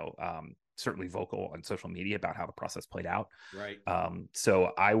 certainly vocal on social media about how the process played out. Right.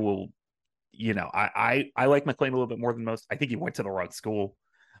 So I will, I like McClain a little bit more than most. I think he went to the wrong school.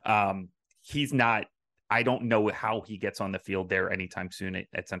 He's not. I don't know how he gets on the field there anytime soon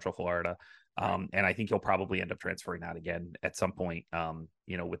at Central Florida. And I think he'll probably end up transferring out again at some point,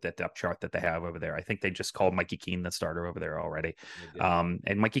 with that depth chart that they have over there. I think they just called Mikey Keene the starter over there already.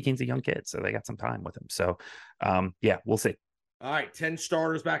 And Mikey Keene's a young kid, so they got some time with him. So, we'll see. All right, 10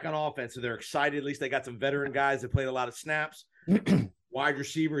 starters back on offense, so they're excited. At least they got some veteran guys that played a lot of snaps. Wide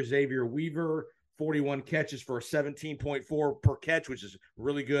receiver Xavier Weaver, 41 catches for a 17.4 per catch, which is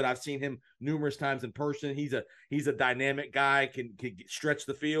really good. I've seen him numerous times in person. He's a dynamic guy, can stretch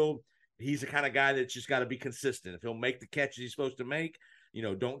the field. He's the kind of guy that's just got to be consistent. If he'll make the catches he's supposed to make,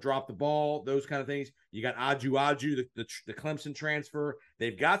 don't drop the ball, those kind of things. You got Aju, the Clemson transfer.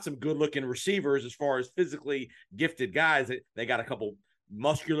 They've got some good-looking receivers as far as physically gifted guys. They got a couple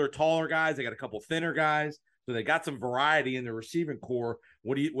muscular, taller guys. They got a couple thinner guys. So they got some variety in the receiving core.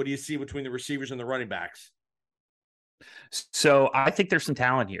 What do you see between the receivers and the running backs? So I think there's some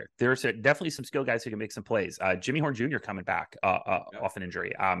talent here. There's definitely some skill guys who can make some plays. Jimmy Horn Jr. coming back off an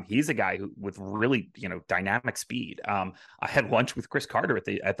injury. He's a guy who with really dynamic speed. I had lunch with Chris Carter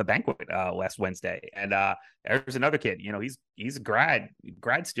at the banquet last Wednesday, and there's another kid. He's a grad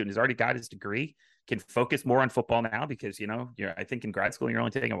student. He's already got his degree. Can focus more on football now because I think in grad school you're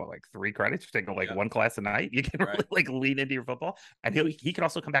only taking like 3 credits. You're taking one class a night. You can really lean into your football, and he can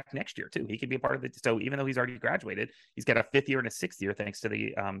also come back next year too. He can be a part of it. So even though he's already graduated, he's got a 5th year and a 6th year thanks to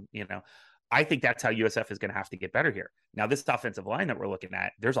the I think that's how USF is going to have to get better here. Now, this offensive line that we're looking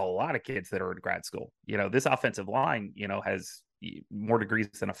at, there's a lot of kids that are in grad school. This offensive line, has more degrees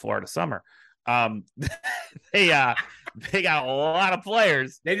than a Florida summer. They got a lot of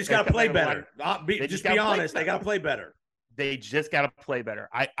players. They just got to play better. Just be honest. They got to play better. They just got to play better.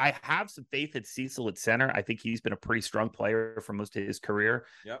 I have some faith in Cecil at center. I think he's been a pretty strong player for most of his career.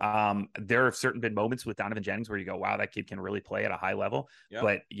 Yep. There have certainly been moments with Donovan Jennings where you go, wow, that kid can really play at a high level. Yep.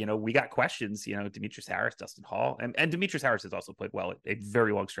 But, we got questions, Demetrius Harris, Dustin Hall, and Demetrius Harris has also played well at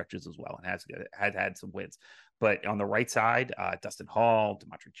very long stretches as well and has had some wins. But on the right side, Dustin Hall,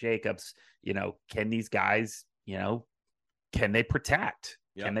 DeMontre Jacobs, can these guys, can they protect?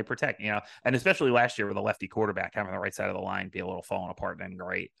 Yep. Can they protect? And especially last year with a lefty quarterback having the right side of the line be a little falling apart, then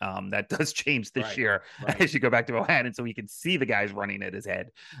great. That does change this year as you go back to Bohannon, so we can see the guys running at his head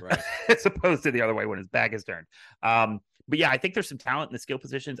as opposed to the other way when his back is turned. But yeah, I think there's some talent in the skill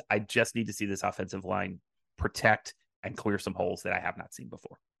positions. I just need to see this offensive line protect and clear some holes that I have not seen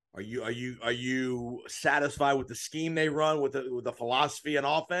before. Are you satisfied with the scheme they run with the philosophy and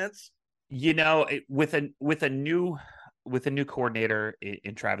offense? With a new coordinator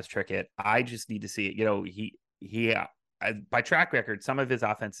in Travis Trickett, I just need to see it. He by track record, some of his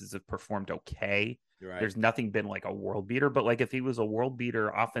offenses have performed okay. Right. There's nothing been like a world beater, but like if he was a world beater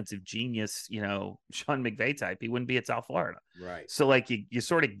offensive genius, Sean McVay type, he wouldn't be at South Florida. Right. So like you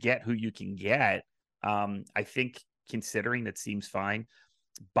sort of get who you can get. I think considering that seems fine.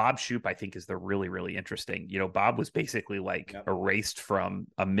 Bob Shoop, I think, is the really, really interesting. Bob was basically erased from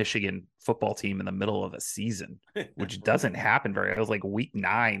a Michigan football team in the middle of a season, which doesn't happen very. It was like week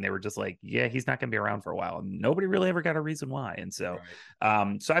 9. They were just like, yeah, he's not going to be around for a while. And nobody really ever got a reason why. And so, so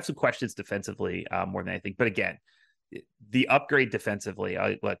I have some questions defensively more than anything. But again, the upgrade defensively,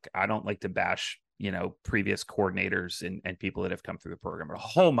 I don't like to bash previous coordinators and people that have come through the program. But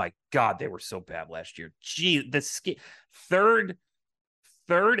oh my God, they were so bad last year. Gee, the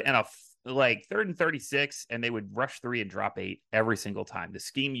third and 36, and they would rush 3 and drop 8 every single time. The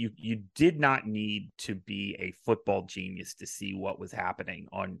scheme, you did not need to be a football genius to see what was happening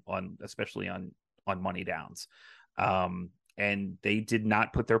on especially on money downs. And they did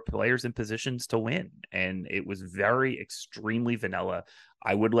not put their players in positions to win. And it was extremely vanilla.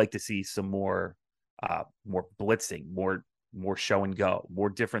 I would like to see some more blitzing, more show and go, more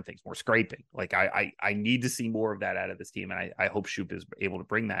different things, more scraping. Like I need to see more of that out of this team. And I hope Shoop is able to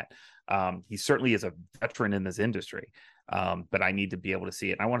bring that. He certainly is a veteran in this industry. But I need to be able to see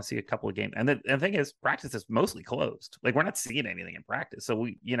it. And I want to see a couple of games. And the thing is, practice is mostly closed. Like we're not seeing anything in practice. So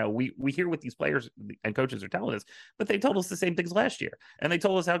we hear what these players and coaches are telling us, but they told us the same things last year. And they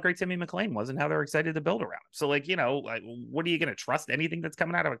told us how great Timmy McClain was and how they're excited to build around him. So what are you going to trust anything that's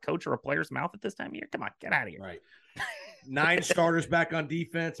coming out of a coach or a player's mouth at this time of year? Come on, get out of here. Right. 9 starters back on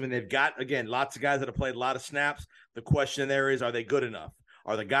defense. I mean, they've got, again, lots of guys that have played a lot of snaps. The question there is, are they good enough?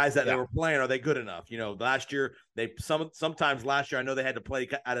 are the guys that Yeah. they were playing, are they good enough? Last year sometimes last year I know they had to play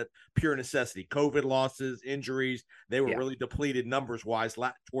out of pure necessity, COVID losses, injuries. They were really depleted numbers wise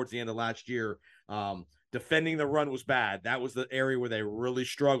towards the end of last year. Defending the run was bad. That was the area where they really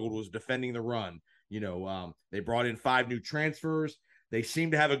struggled, was defending the run. They brought in 5 new transfers. They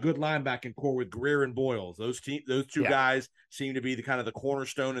seem to have a good linebacking core with Greer and Boyles. Those two guys seem to be the kind of the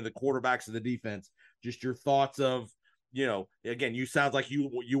cornerstone and the quarterbacks of the defense. Just your thoughts of, again, you sound like you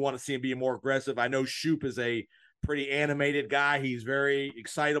want to see him be more aggressive. I know Shoop is a pretty animated guy. He's very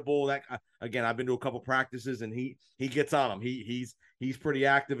excitable. That, again, I've been to a couple practices and he gets on them. He's pretty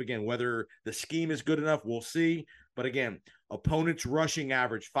active. Again, whether the scheme is good enough, we'll see. But again, opponents rushing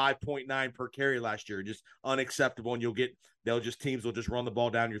average 5.9 per carry last year, just unacceptable. And teams will just run the ball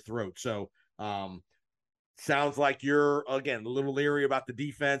down your throat. So sounds like you're, again, a little leery about the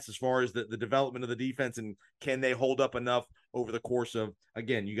defense as far as the development of the defense, and can they hold up enough over the course of,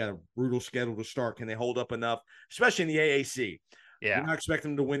 again, you got a brutal schedule to start. Can they hold up enough, especially in the AAC? Yeah. You're not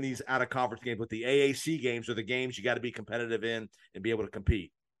expecting them to win these out of conference games, but the AAC games are the games you got to be competitive in and be able to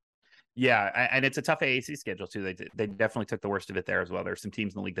compete. Yeah, and it's a tough AAC schedule too. They definitely took the worst of it there as well. There's some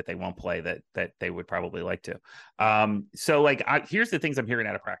teams in the league that they won't play that they would probably like to. So here's the things I'm hearing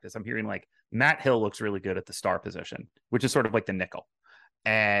out of practice. I'm hearing like Matt Hill looks really good at the star position, which is sort of like the nickel.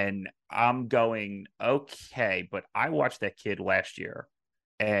 And I'm going, okay, but I watched that kid last year,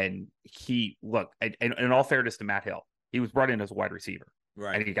 and in all fairness to Matt Hill, he was brought in as a wide receiver,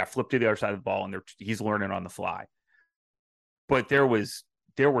 right? And he got flipped to the other side of the ball, and he's learning on the fly. But there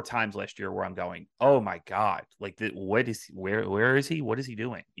were times last year where I'm going, oh my God, like where is he? What is he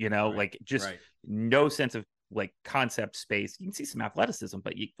doing? No sense of like concept space. You can see some athleticism,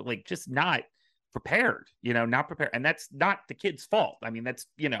 but just not prepared, not prepared. And that's not the kid's fault. I mean, that's,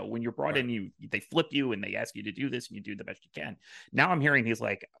 when you're brought in, they flip you and they ask you to do this and you do the best you can. Now I'm hearing he's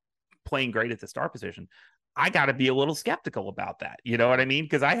like playing great at the star position. I got to be a little skeptical about that. You know what I mean?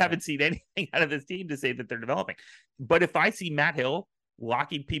 Because I haven't seen anything out of this team to say that they're developing. But if I see Matt Hill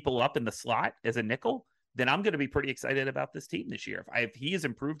locking people up in the slot as a nickel, then I'm going to be pretty excited about this team this year. If he has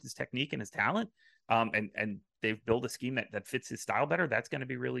improved his technique and his talent, and they've built a scheme that fits his style better, that's going to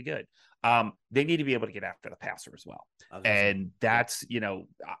be really good. They need to be able to get after the passer as well. And that's,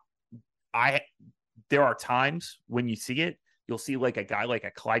 there are times when you see it, you'll see like a guy like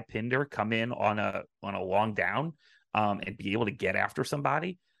a Clyde Pinder come in on a long down and be able to get after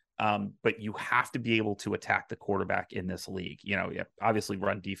somebody. But you have to be able to attack the quarterback in this league. Obviously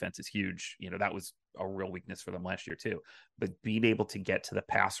run defense is huge. That was a real weakness for them last year too. But being able to get to the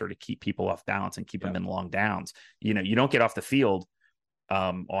passer to keep people off balance and keep them in long downs. You don't get off the field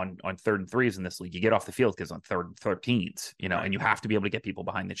on 3rd and 3s in this league. You get off the field because on 3rd and 13s, and you have to be able to get people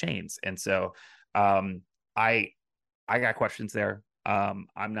behind the chains. And so I got questions there. I'm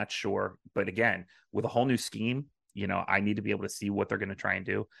not sure. But again, with a whole new scheme, I need to be able to see what they're going to try and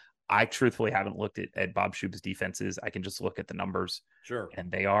do. I truthfully haven't looked at Bob Shoop's defenses. I can just look at the numbers. Sure.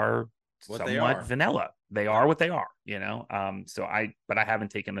 And they are somewhat vanilla. They are what they are, but I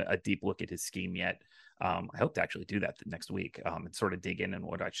haven't taken a deep look at his scheme yet. I hope to actually do that next week and sort of dig in and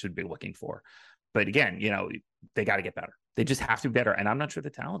what I should be looking for. But again, they got to get better. They just have to be better. And I'm not sure the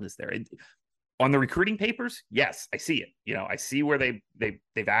talent is there. On the recruiting papers, yes, I see it. I see where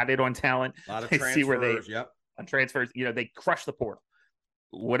they've added on talent. A lot of transfers. I see where on transfers, they crush the portal.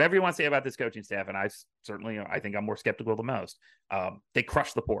 Whatever you want to say about this coaching staff, and I think I'm more skeptical than most. They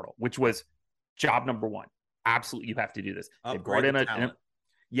crushed the portal, which was job number one. Absolutely, you have to do this. They brought in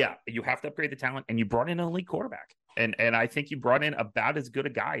you have to upgrade the talent, and you brought in an elite quarterback, and I think you brought in about as good a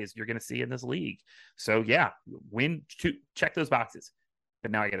guy as you're going to see in this league. So check those boxes,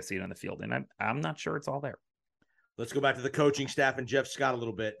 but now I got to see it on the field, and I'm not sure it's all there. Let's go back to the coaching staff and Jeff Scott a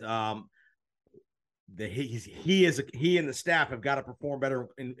little bit. He and the staff have got to perform better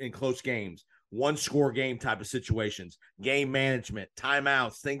in close games, 1-score game type of situations, game management,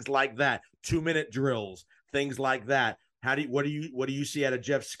 timeouts, things like that, 2-minute drills, things like that. What do you see out of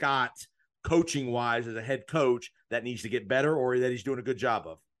Jeff Scott coaching wise as a head coach that needs to get better or that he's doing a good job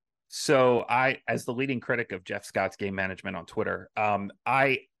of? So as the leading critic of Jeff Scott's game management on Twitter,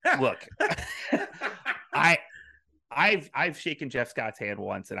 I've shaken Jeff Scott's hand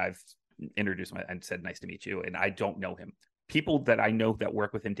once and I've introduced him and said, nice to meet you. And I don't know him. People that I know that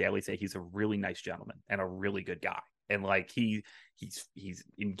work with him daily say he's a really nice gentleman and a really good guy. And like he's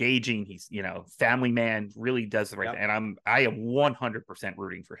engaging, he's family man, really does the right thing. And I am 100%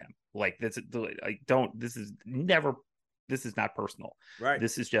 rooting for him. Like this is not personal. Right.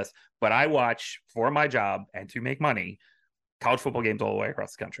 This is just, but I watch for my job and to make money, college football games all the way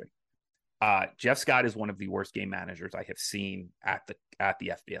across the country. Jeff Scott is one of the worst game managers I have seen at the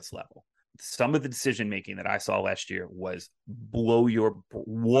FBS level. Some of the decision making that I saw last year was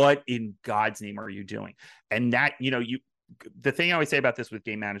what in God's name are you doing? And that, the thing I always say about this with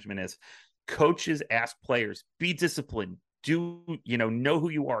game management is coaches ask players, be disciplined, know who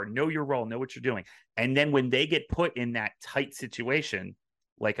you are, know your role, know what you're doing. And then when they get put in that tight situation,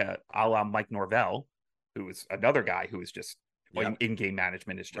 like a la Mike Norvell, who is another guy who is just in game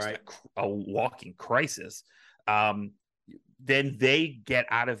management is just a walking crisis. Then they get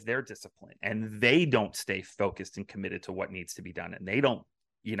out of their discipline and they don't stay focused and committed to what needs to be done. And they don't,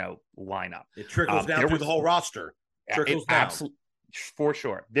 line up. It trickles down through the whole roster. Trickles down. Absolutely, for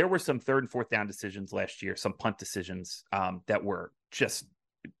sure. There were some 3rd and 4th down decisions last year, some punt decisions that were just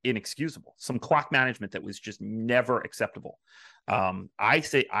inexcusable, some clock management that was just never acceptable. I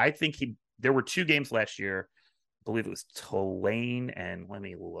think there were 2 games last year. I believe it was Tulane, and let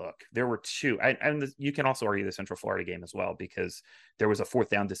me look. There were 2, and you can also argue the Central Florida game as well, because there was a 4th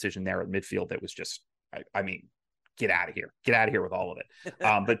down decision there at midfield that was just, get out of here with all of it.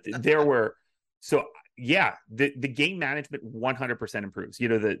 But there were, the game management 100% improves.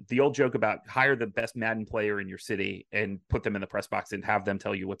 The old joke about hire the best Madden player in your city and put them in the press box and have them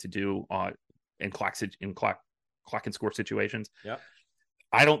tell you what to do in clock and score situations. Yeah.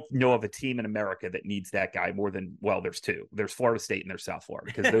 I don't know of a team in America that needs that guy more than, there's 2. There's Florida State and there's South Florida,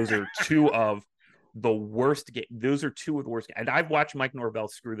 because those are 2 of the worst. Those are 2 of the worst. And I've watched Mike Norvell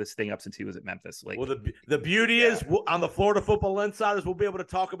screw this thing up since he was at Memphis. The beauty is on the Florida Football Insiders, we'll be able to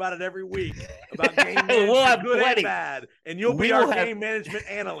talk about it every week about game management, we'll have good plenty. and bad, and you'll be our game management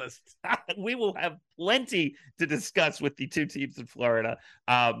analyst. We will have plenty to discuss with the 2 teams in Florida.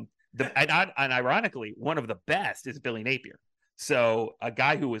 And ironically, one of the best is Billy Napier. So a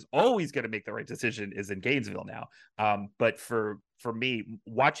guy who was always going to make the right decision is in Gainesville now. But for me,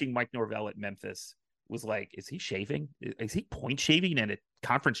 watching Mike Norvell at Memphis was like, is he shaving? Is he point shaving in a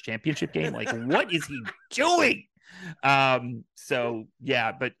conference championship game? Like, what is he doing? But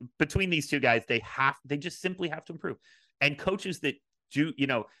between these 2 guys, they just simply have to improve. And coaches that do,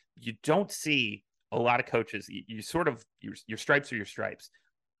 you don't see a lot of coaches. You sort of, your stripes are your stripes.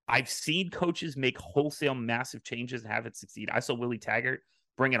 I've seen coaches make wholesale massive changes and have it succeed. I saw Willie Taggart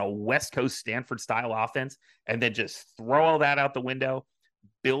bring in a West Coast Stanford style offense and then just throw all that out the window,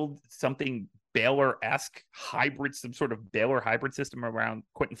 build something Baylor-esque hybrid, some sort of Baylor hybrid system around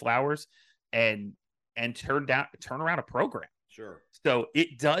Quentin Flowers and turn around a program. Sure. So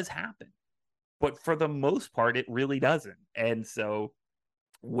it does happen, but for the most part, it really doesn't. And so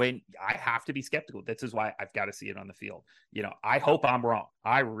when I have to be skeptical, this is why I've got to see it on the field. I hope I'm wrong.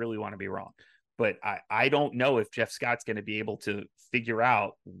 I really want to be wrong, but I don't know if Jeff Scott's going to be able to figure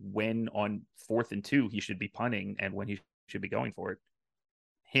out when on 4th and 2 he should be punting and when he should be going for it.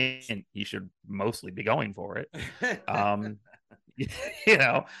 He should mostly be going for it. And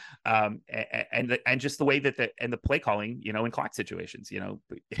just the way that the play calling, in clock situations,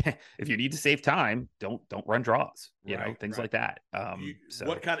 if you need to save time, don't run draws, things like that.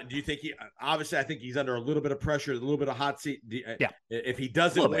 What kind of, do you think obviously I think he's under a little bit of pressure, a little bit of hot seat. If he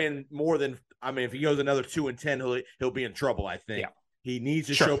doesn't win more than, if he goes another 2 and 10, he'll be in trouble. I think he needs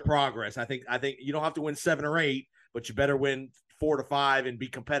to show progress. I think you don't have to win 7 or 8, but you better win 4 to 5 and be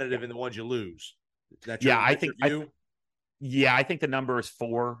competitive in the ones you lose. I think the number is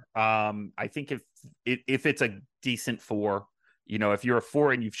 4. I think if it's a decent 4, if you're a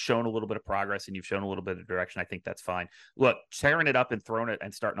 4 and you've shown a little bit of progress and you've shown a little bit of direction, I think that's fine. Look, tearing it up and throwing it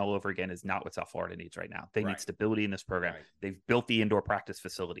and starting all over again is not what South Florida needs right now. They need stability in this program. Right. They've built the indoor practice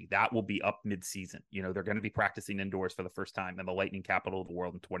facility. That will be up mid-season. They're going to be practicing indoors for the first time in the Lightning capital of the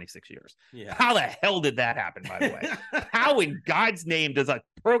world in 26 years. Yeah. How the hell did that happen, by the way? How in God's name does a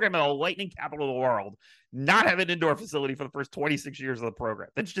program in the Lightning capital of the world not have an indoor facility for the first 26 years of the program?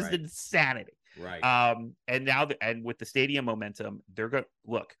 That's just insanity. Right. And now, and with the stadium momentum, they're going to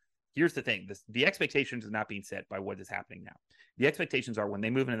look. Here's the thing: the expectations is not being set by what is happening now. The expectations are when they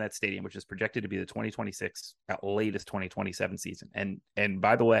move into that stadium, which is projected to be the 2026 at latest 2027 season. And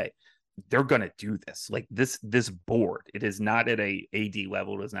by the way, they're going to do this. Like this board, it is not at a AD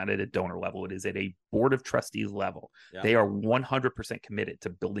level, it is not at a donor level, it is at a board of trustees level. Yeah. They are 100% committed to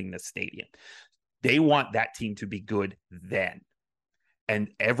building this stadium. They want that team to be good then. And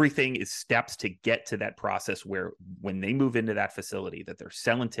everything is steps to get to that process where when they move into that facility, that they're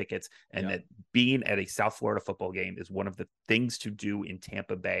selling tickets and that being at a South Florida football game is one of the things to do in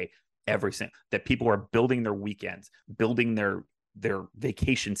Tampa Bay that people are building their weekends, building their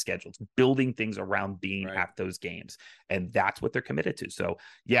vacation schedules, building things around being at those games. And that's what they're committed to. So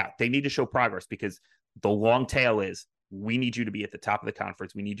yeah, they need to show progress because the long tail is we need you to be at the top of the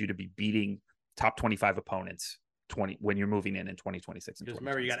conference. We need you to be beating top 25 opponents when you're moving in 2026. Because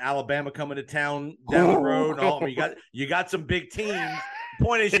remember, you got Alabama coming to town down the road. I mean, you got some big teams. The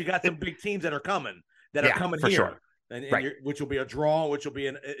point is, you got some big teams that are coming for here. Sure. And which will be a draw, which will be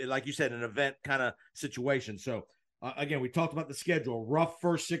like you said, an event kind of situation. So again, we talked about the schedule. Rough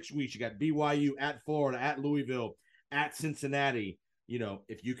first 6 weeks. You got BYU at Florida, at Louisville, at Cincinnati. You know,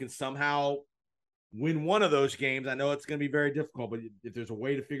 if you can somehow win one of those games, I know it's going to be very difficult, but if there's a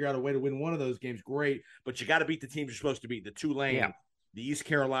way to figure out a way to win one of those games, great. But you got to beat the teams you're supposed to beat, the Tulane, the East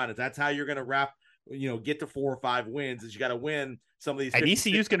Carolinas. That's how you're going to get to 4 or 5 wins. Is you got to win some of these. And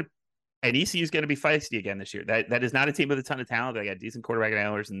ECU's going to be feisty again this year. That is not a team with a ton of talent. They got decent quarterback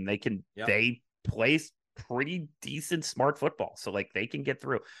handlers, and they play pretty decent, smart football. So like they can get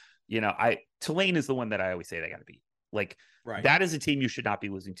through. You know, Tulane is the one that I always say they got to beat. Like that is a team you should not be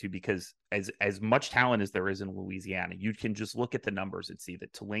losing to, because as much talent as there is in Louisiana, you can just look at the numbers and see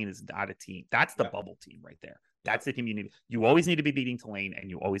that Tulane is not a team. That's the bubble team right there. That's the team you need. You always need to be beating Tulane, and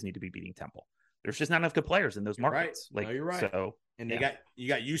you always need to be beating Temple. There's just not enough good players in those markets. Right. Like, you're right. So, and you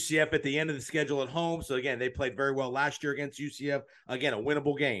got UCF at the end of the schedule at home. So again, they played very well last year against UCF. Again, a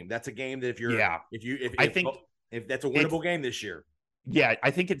winnable game. That's a game that if that's a winnable game this year. Yeah,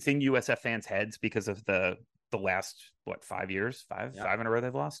 I think it's in USF fans' heads because of the last 5 years, five in a row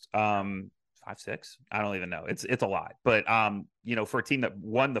they've lost. 5, 6. I don't even know. It's a lot. But for a team that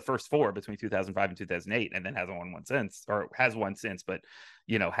won the first 4 between 2005 and 2008, and then hasn't won one since, or has won since, but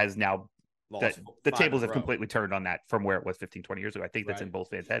has now. The tables have completely turned on that from where it was 15, 20 years ago. I think that's in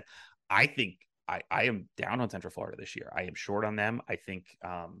both fans' head. I think I am down on Central Florida this year. I am short on them. I think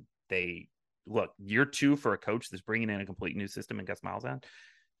year 2 for a coach that's bringing in a complete new system and Gus Malzahn,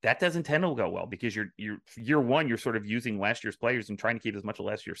 that doesn't tend to go well, because you're year 1, you're sort of using last year's players and trying to keep as much of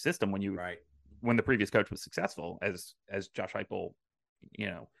last year's system when the previous coach was successful as Josh Heupel,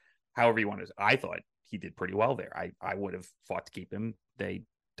 however you want to. I thought he did pretty well there. I would have fought to keep him. They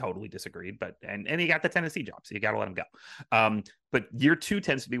totally disagreed, but and he got the Tennessee job, so you got to let him go. But year 2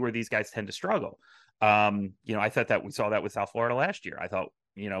 tends to be where these guys tend to struggle. I thought that we saw that with South Florida last year. I thought,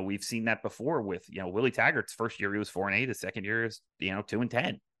 we've seen that before with, Willie Taggart's first year, he was 4-8. His second year is,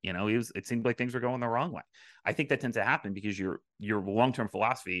 2-10. It seemed like things were going the wrong way. I think that tends to happen because your long-term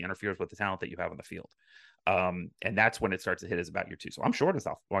philosophy interferes with the talent that you have on the field. And that's when it starts to hit us about year 2. So I'm short of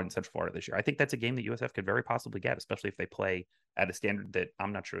Central Florida this year. I think that's a game that USF could very possibly get, especially if they play at a standard that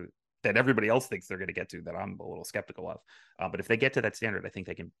I'm not sure that everybody else thinks they're going to get to, that I'm a little skeptical of. But if they get to that standard, I think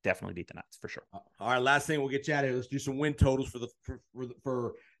they can definitely beat the Nuts for sure. All right, last thing, we'll get you out of here. Let's do some win totals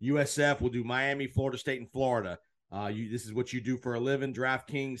for USF. We'll do Miami, Florida State, and Florida. This is what you do for a living.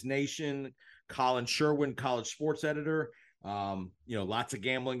 DraftKings Nation, Colin Sherwin, college sports editor. Lots of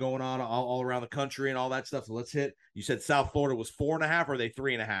gambling going on all around the country and all that stuff. So let's hit. You said South Florida was 4.5, or are they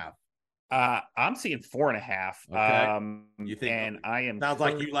 3.5? I'm seeing 4.5. Okay. You think? And I am. Sounds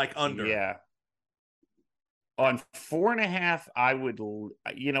like you like under. Yeah. On 4.5, I would.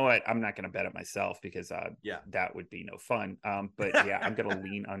 You know what? I'm not going to bet it myself because that would be no fun. But yeah, I'm going to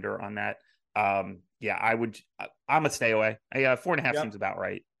lean under on that. I would. I'm a stay away. 4.5 seems about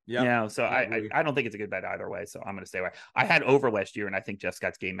right. Yeah. So I don't think it's a good bet either way. So I'm going to stay away. I had over last year, and I think Jeff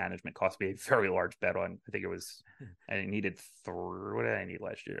Scott's game management cost me a very large bet on. I think it was. I needed 3. What did I need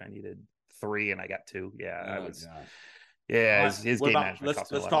last year? I needed 3, and I got 2. Yeah, I was. God. Yeah, his game management.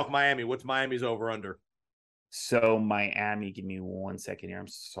 Let's talk Miami. What's Miami's over under? So Miami, give me 1 second here. I'm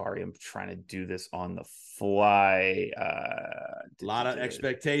sorry, I'm trying to do this on the fly. A lot of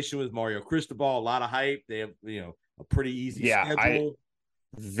expectation with Mario Cristobal. A lot of hype. They have a pretty easy schedule.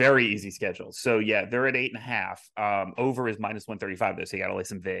 Very easy schedule. So yeah, they're at 8.5. Over is -135 though, so you got to lay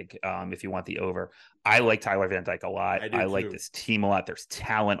some vig if you want the over. I like Tyler Van Dyke a lot. I like this team a lot. There's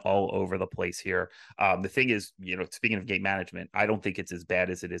talent all over the place here. The thing is, speaking of game management, I don't think it's as bad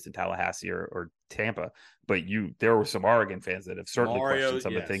as it is in Tallahassee or Tampa. But there were some Oregon fans that have certainly questioned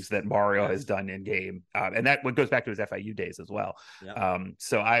some of the things that Mario has done in game, and that goes back to his FIU days as well. Yep.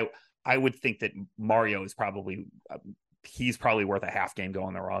 So I would think that Mario is probably. He's probably worth a half game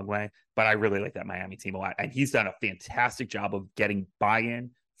going the wrong way, but I really like that Miami team a lot. And he's done a fantastic job of getting buy-in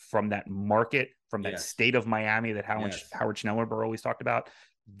from that market, from that state of Miami that Howard Schnellenberger always talked about.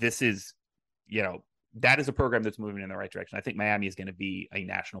 This is, that is a program that's moving in the right direction. I think Miami is going to be a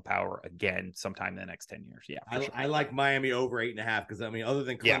national power again sometime in the next 10 years. Yeah. I like Miami over 8.5 because, other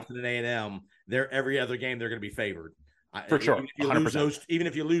than Clemson and A&M, every other game they're going to be favored. For sure. Even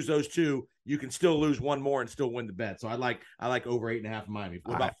if you lose those 2, you can still lose one more and still win the bet. So I like over 8.5 in Miami.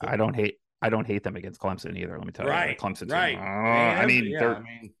 What about I don't hate them against Clemson either. Let me tell you, Clemson. Right.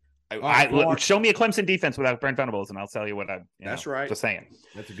 Show me a Clemson defense without Brent Venables, and I'll tell you what That's right. Just saying.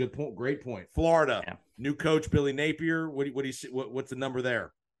 That's a good point. Great point. Florida, new coach Billy Napier. What do you see? What's the number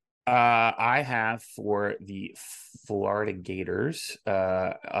there? I have for the Florida Gators.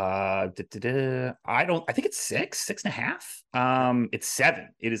 I think it's 6.5. It's 7.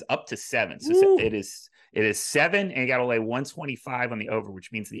 It is up to 7. So Woo. it is 7, and you got to lay 125 on the over,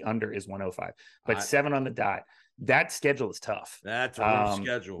 which means the under is 105. But 7 on the dot. That schedule is tough. That's a rough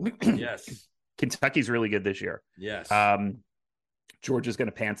schedule. Yes. Kentucky's really good this year. Yes. Georgia's going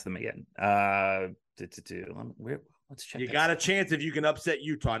to pants them again. Let's check. You got a chance if you can upset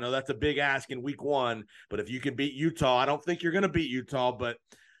Utah. I know that's a big ask in week 1, but if you can beat Utah, I don't think you're going to beat Utah, but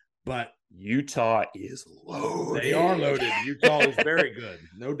Utah is loaded. They are loaded. Utah is very good,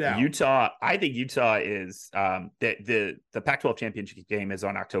 no doubt. I think Utah is the Pac-12 championship game is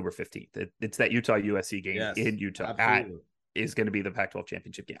on October 15th. It's that Utah USC game in Utah. Absolutely. That is going to be the Pac-12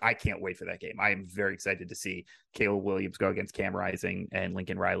 championship game. I can't wait for that game. I am very excited to see Caleb Williams go against Cam Rising and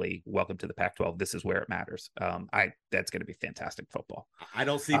Lincoln Riley. Welcome to the Pac-12. This is where it matters. That's going to be fantastic football. I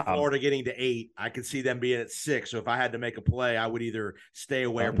don't see Florida getting to 8. I could see them being at 6. So if I had to make a play, I would either stay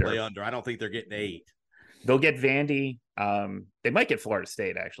away or play under. I don't think they're getting to 8. They'll get Vandy. They might get Florida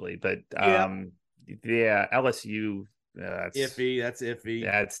State actually, but LSU. That's iffy. That's iffy.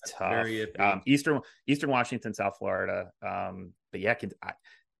 That's tough. Very iffy. Eastern Washington, South Florida. But yeah,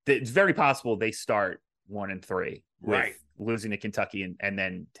 it's very possible they start 1-3, right? Losing to Kentucky and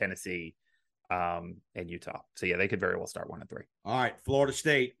then Tennessee, and Utah. So yeah, they could very well start 1-3. All right, Florida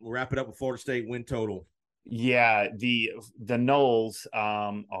State. We'll wrap it up with Florida State win total. Yeah, the Noles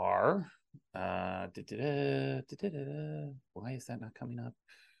are. Why is that not coming up?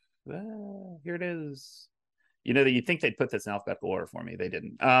 Here it is. You'd think they'd put this in alphabetical order for me. They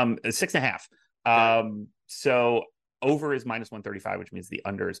didn't. 6.5. So over is -135, which means the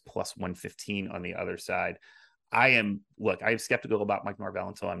under is +115 on the other side. I am skeptical about Mike Norvell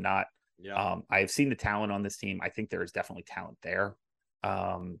until I'm not. Yeah. I have seen the talent on this team. I think there is definitely talent there.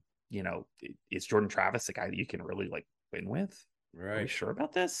 Is Jordan Travis a guy that you can really win with? Right. Are you sure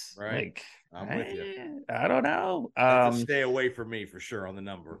about this? Right. I'm with you. I don't know. Stay away from me for sure on the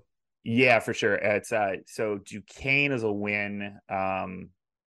number. Yeah, for sure. It's so Duquesne is a win.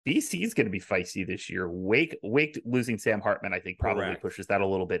 BC is going to be feisty this year. Wake losing Sam Hartman, I think, probably pushes that a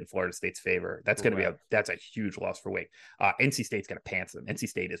little bit in Florida State's favor. That's going to be that's a huge loss for Wake. NC State's going to pants them. NC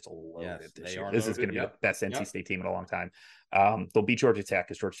State is loaded this year. This is going to be the best NC State team in a long time. They'll beat Georgia Tech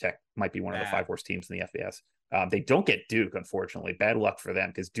because Georgia Tech might be one of the 5 worst teams in the FBS. They don't get Duke, unfortunately. Bad luck for them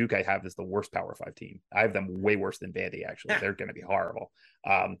because Duke I have is the worst Power 5 team. I have them way worse than Vandy, actually. They're going to be horrible.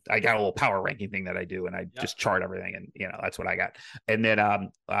 I got a little power ranking thing that I do, and I just chart everything, and that's what I got. And then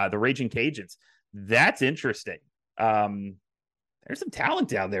the Raging Cajuns. That's interesting. There's some talent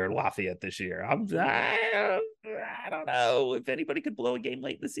down there in Lafayette this year. I don't know if anybody could blow a game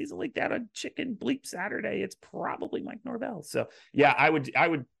late in the season like that on Chicken Bleep Saturday. It's probably Mike Norvell. So yeah, I would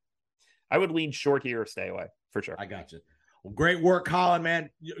lean short here or stay away for sure. I got you. Well, great work, Colin, man.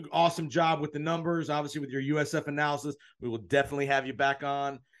 Awesome job with the numbers, obviously with your USF analysis. We will definitely have you back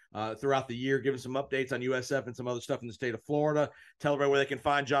on throughout the year, giving some updates on USF and some other stuff in the state of Florida. Tell everybody where they can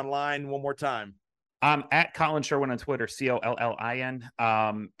find John Lyon one more time. At Colin Sherwin on Twitter, COLLIN.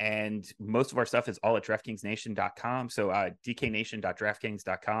 And most of our stuff is all at DraftKingsNation.com. So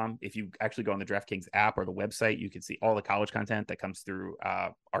DKNation.DraftKings.com. If you actually go on the DraftKings app or the website, you can see all the college content that comes through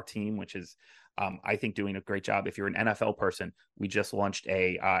our team, which is, I think, doing a great job. If you're an NFL person, we just launched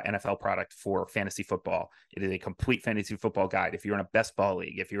a NFL product for fantasy football. It is a complete fantasy football guide. If you're in a best ball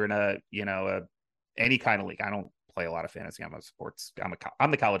league, if you're in a any kind of league, I don't play a lot of fantasy. I'm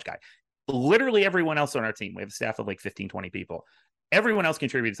the college guy. Literally everyone else on our team, we have a staff of 15, 20 people. Everyone else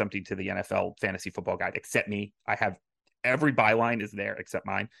contributed something to the NFL fantasy football guide except me. I have every byline is there except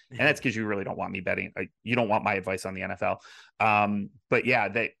mine. And that's because you really don't want me betting. You don't want my advice on the NFL. But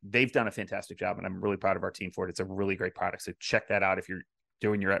yeah, they've done a fantastic job, and I'm really proud of our team for it. It's a really great product. So check that out if you're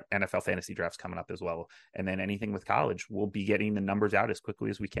doing your NFL fantasy drafts coming up as well. And then anything with college, we'll be getting the numbers out as quickly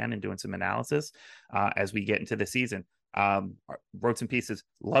as we can and doing some analysis as we get into the season. Wrote some pieces.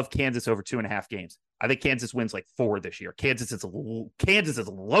 Love Kansas over 2.5 games. I think Kansas wins 4 this year. Kansas is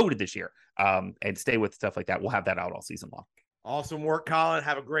loaded this year. And stay with stuff like that. We'll have that out all season long. Awesome work, Colin.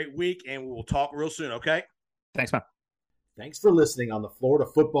 Have a great week, and we'll talk real soon. Okay. Thanks, man. Thanks for listening on the Florida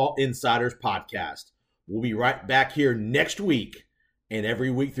Football Insiders podcast. We'll be right back here next week and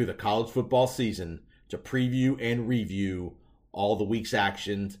every week through the college football season to preview and review all the week's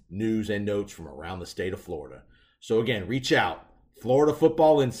actions, news, and notes from around the state of Florida. So again, reach out, Florida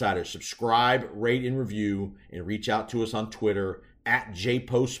Football Insiders, subscribe, rate, and review, and reach out to us on Twitter at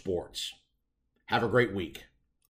JPost Sports. Have a great week.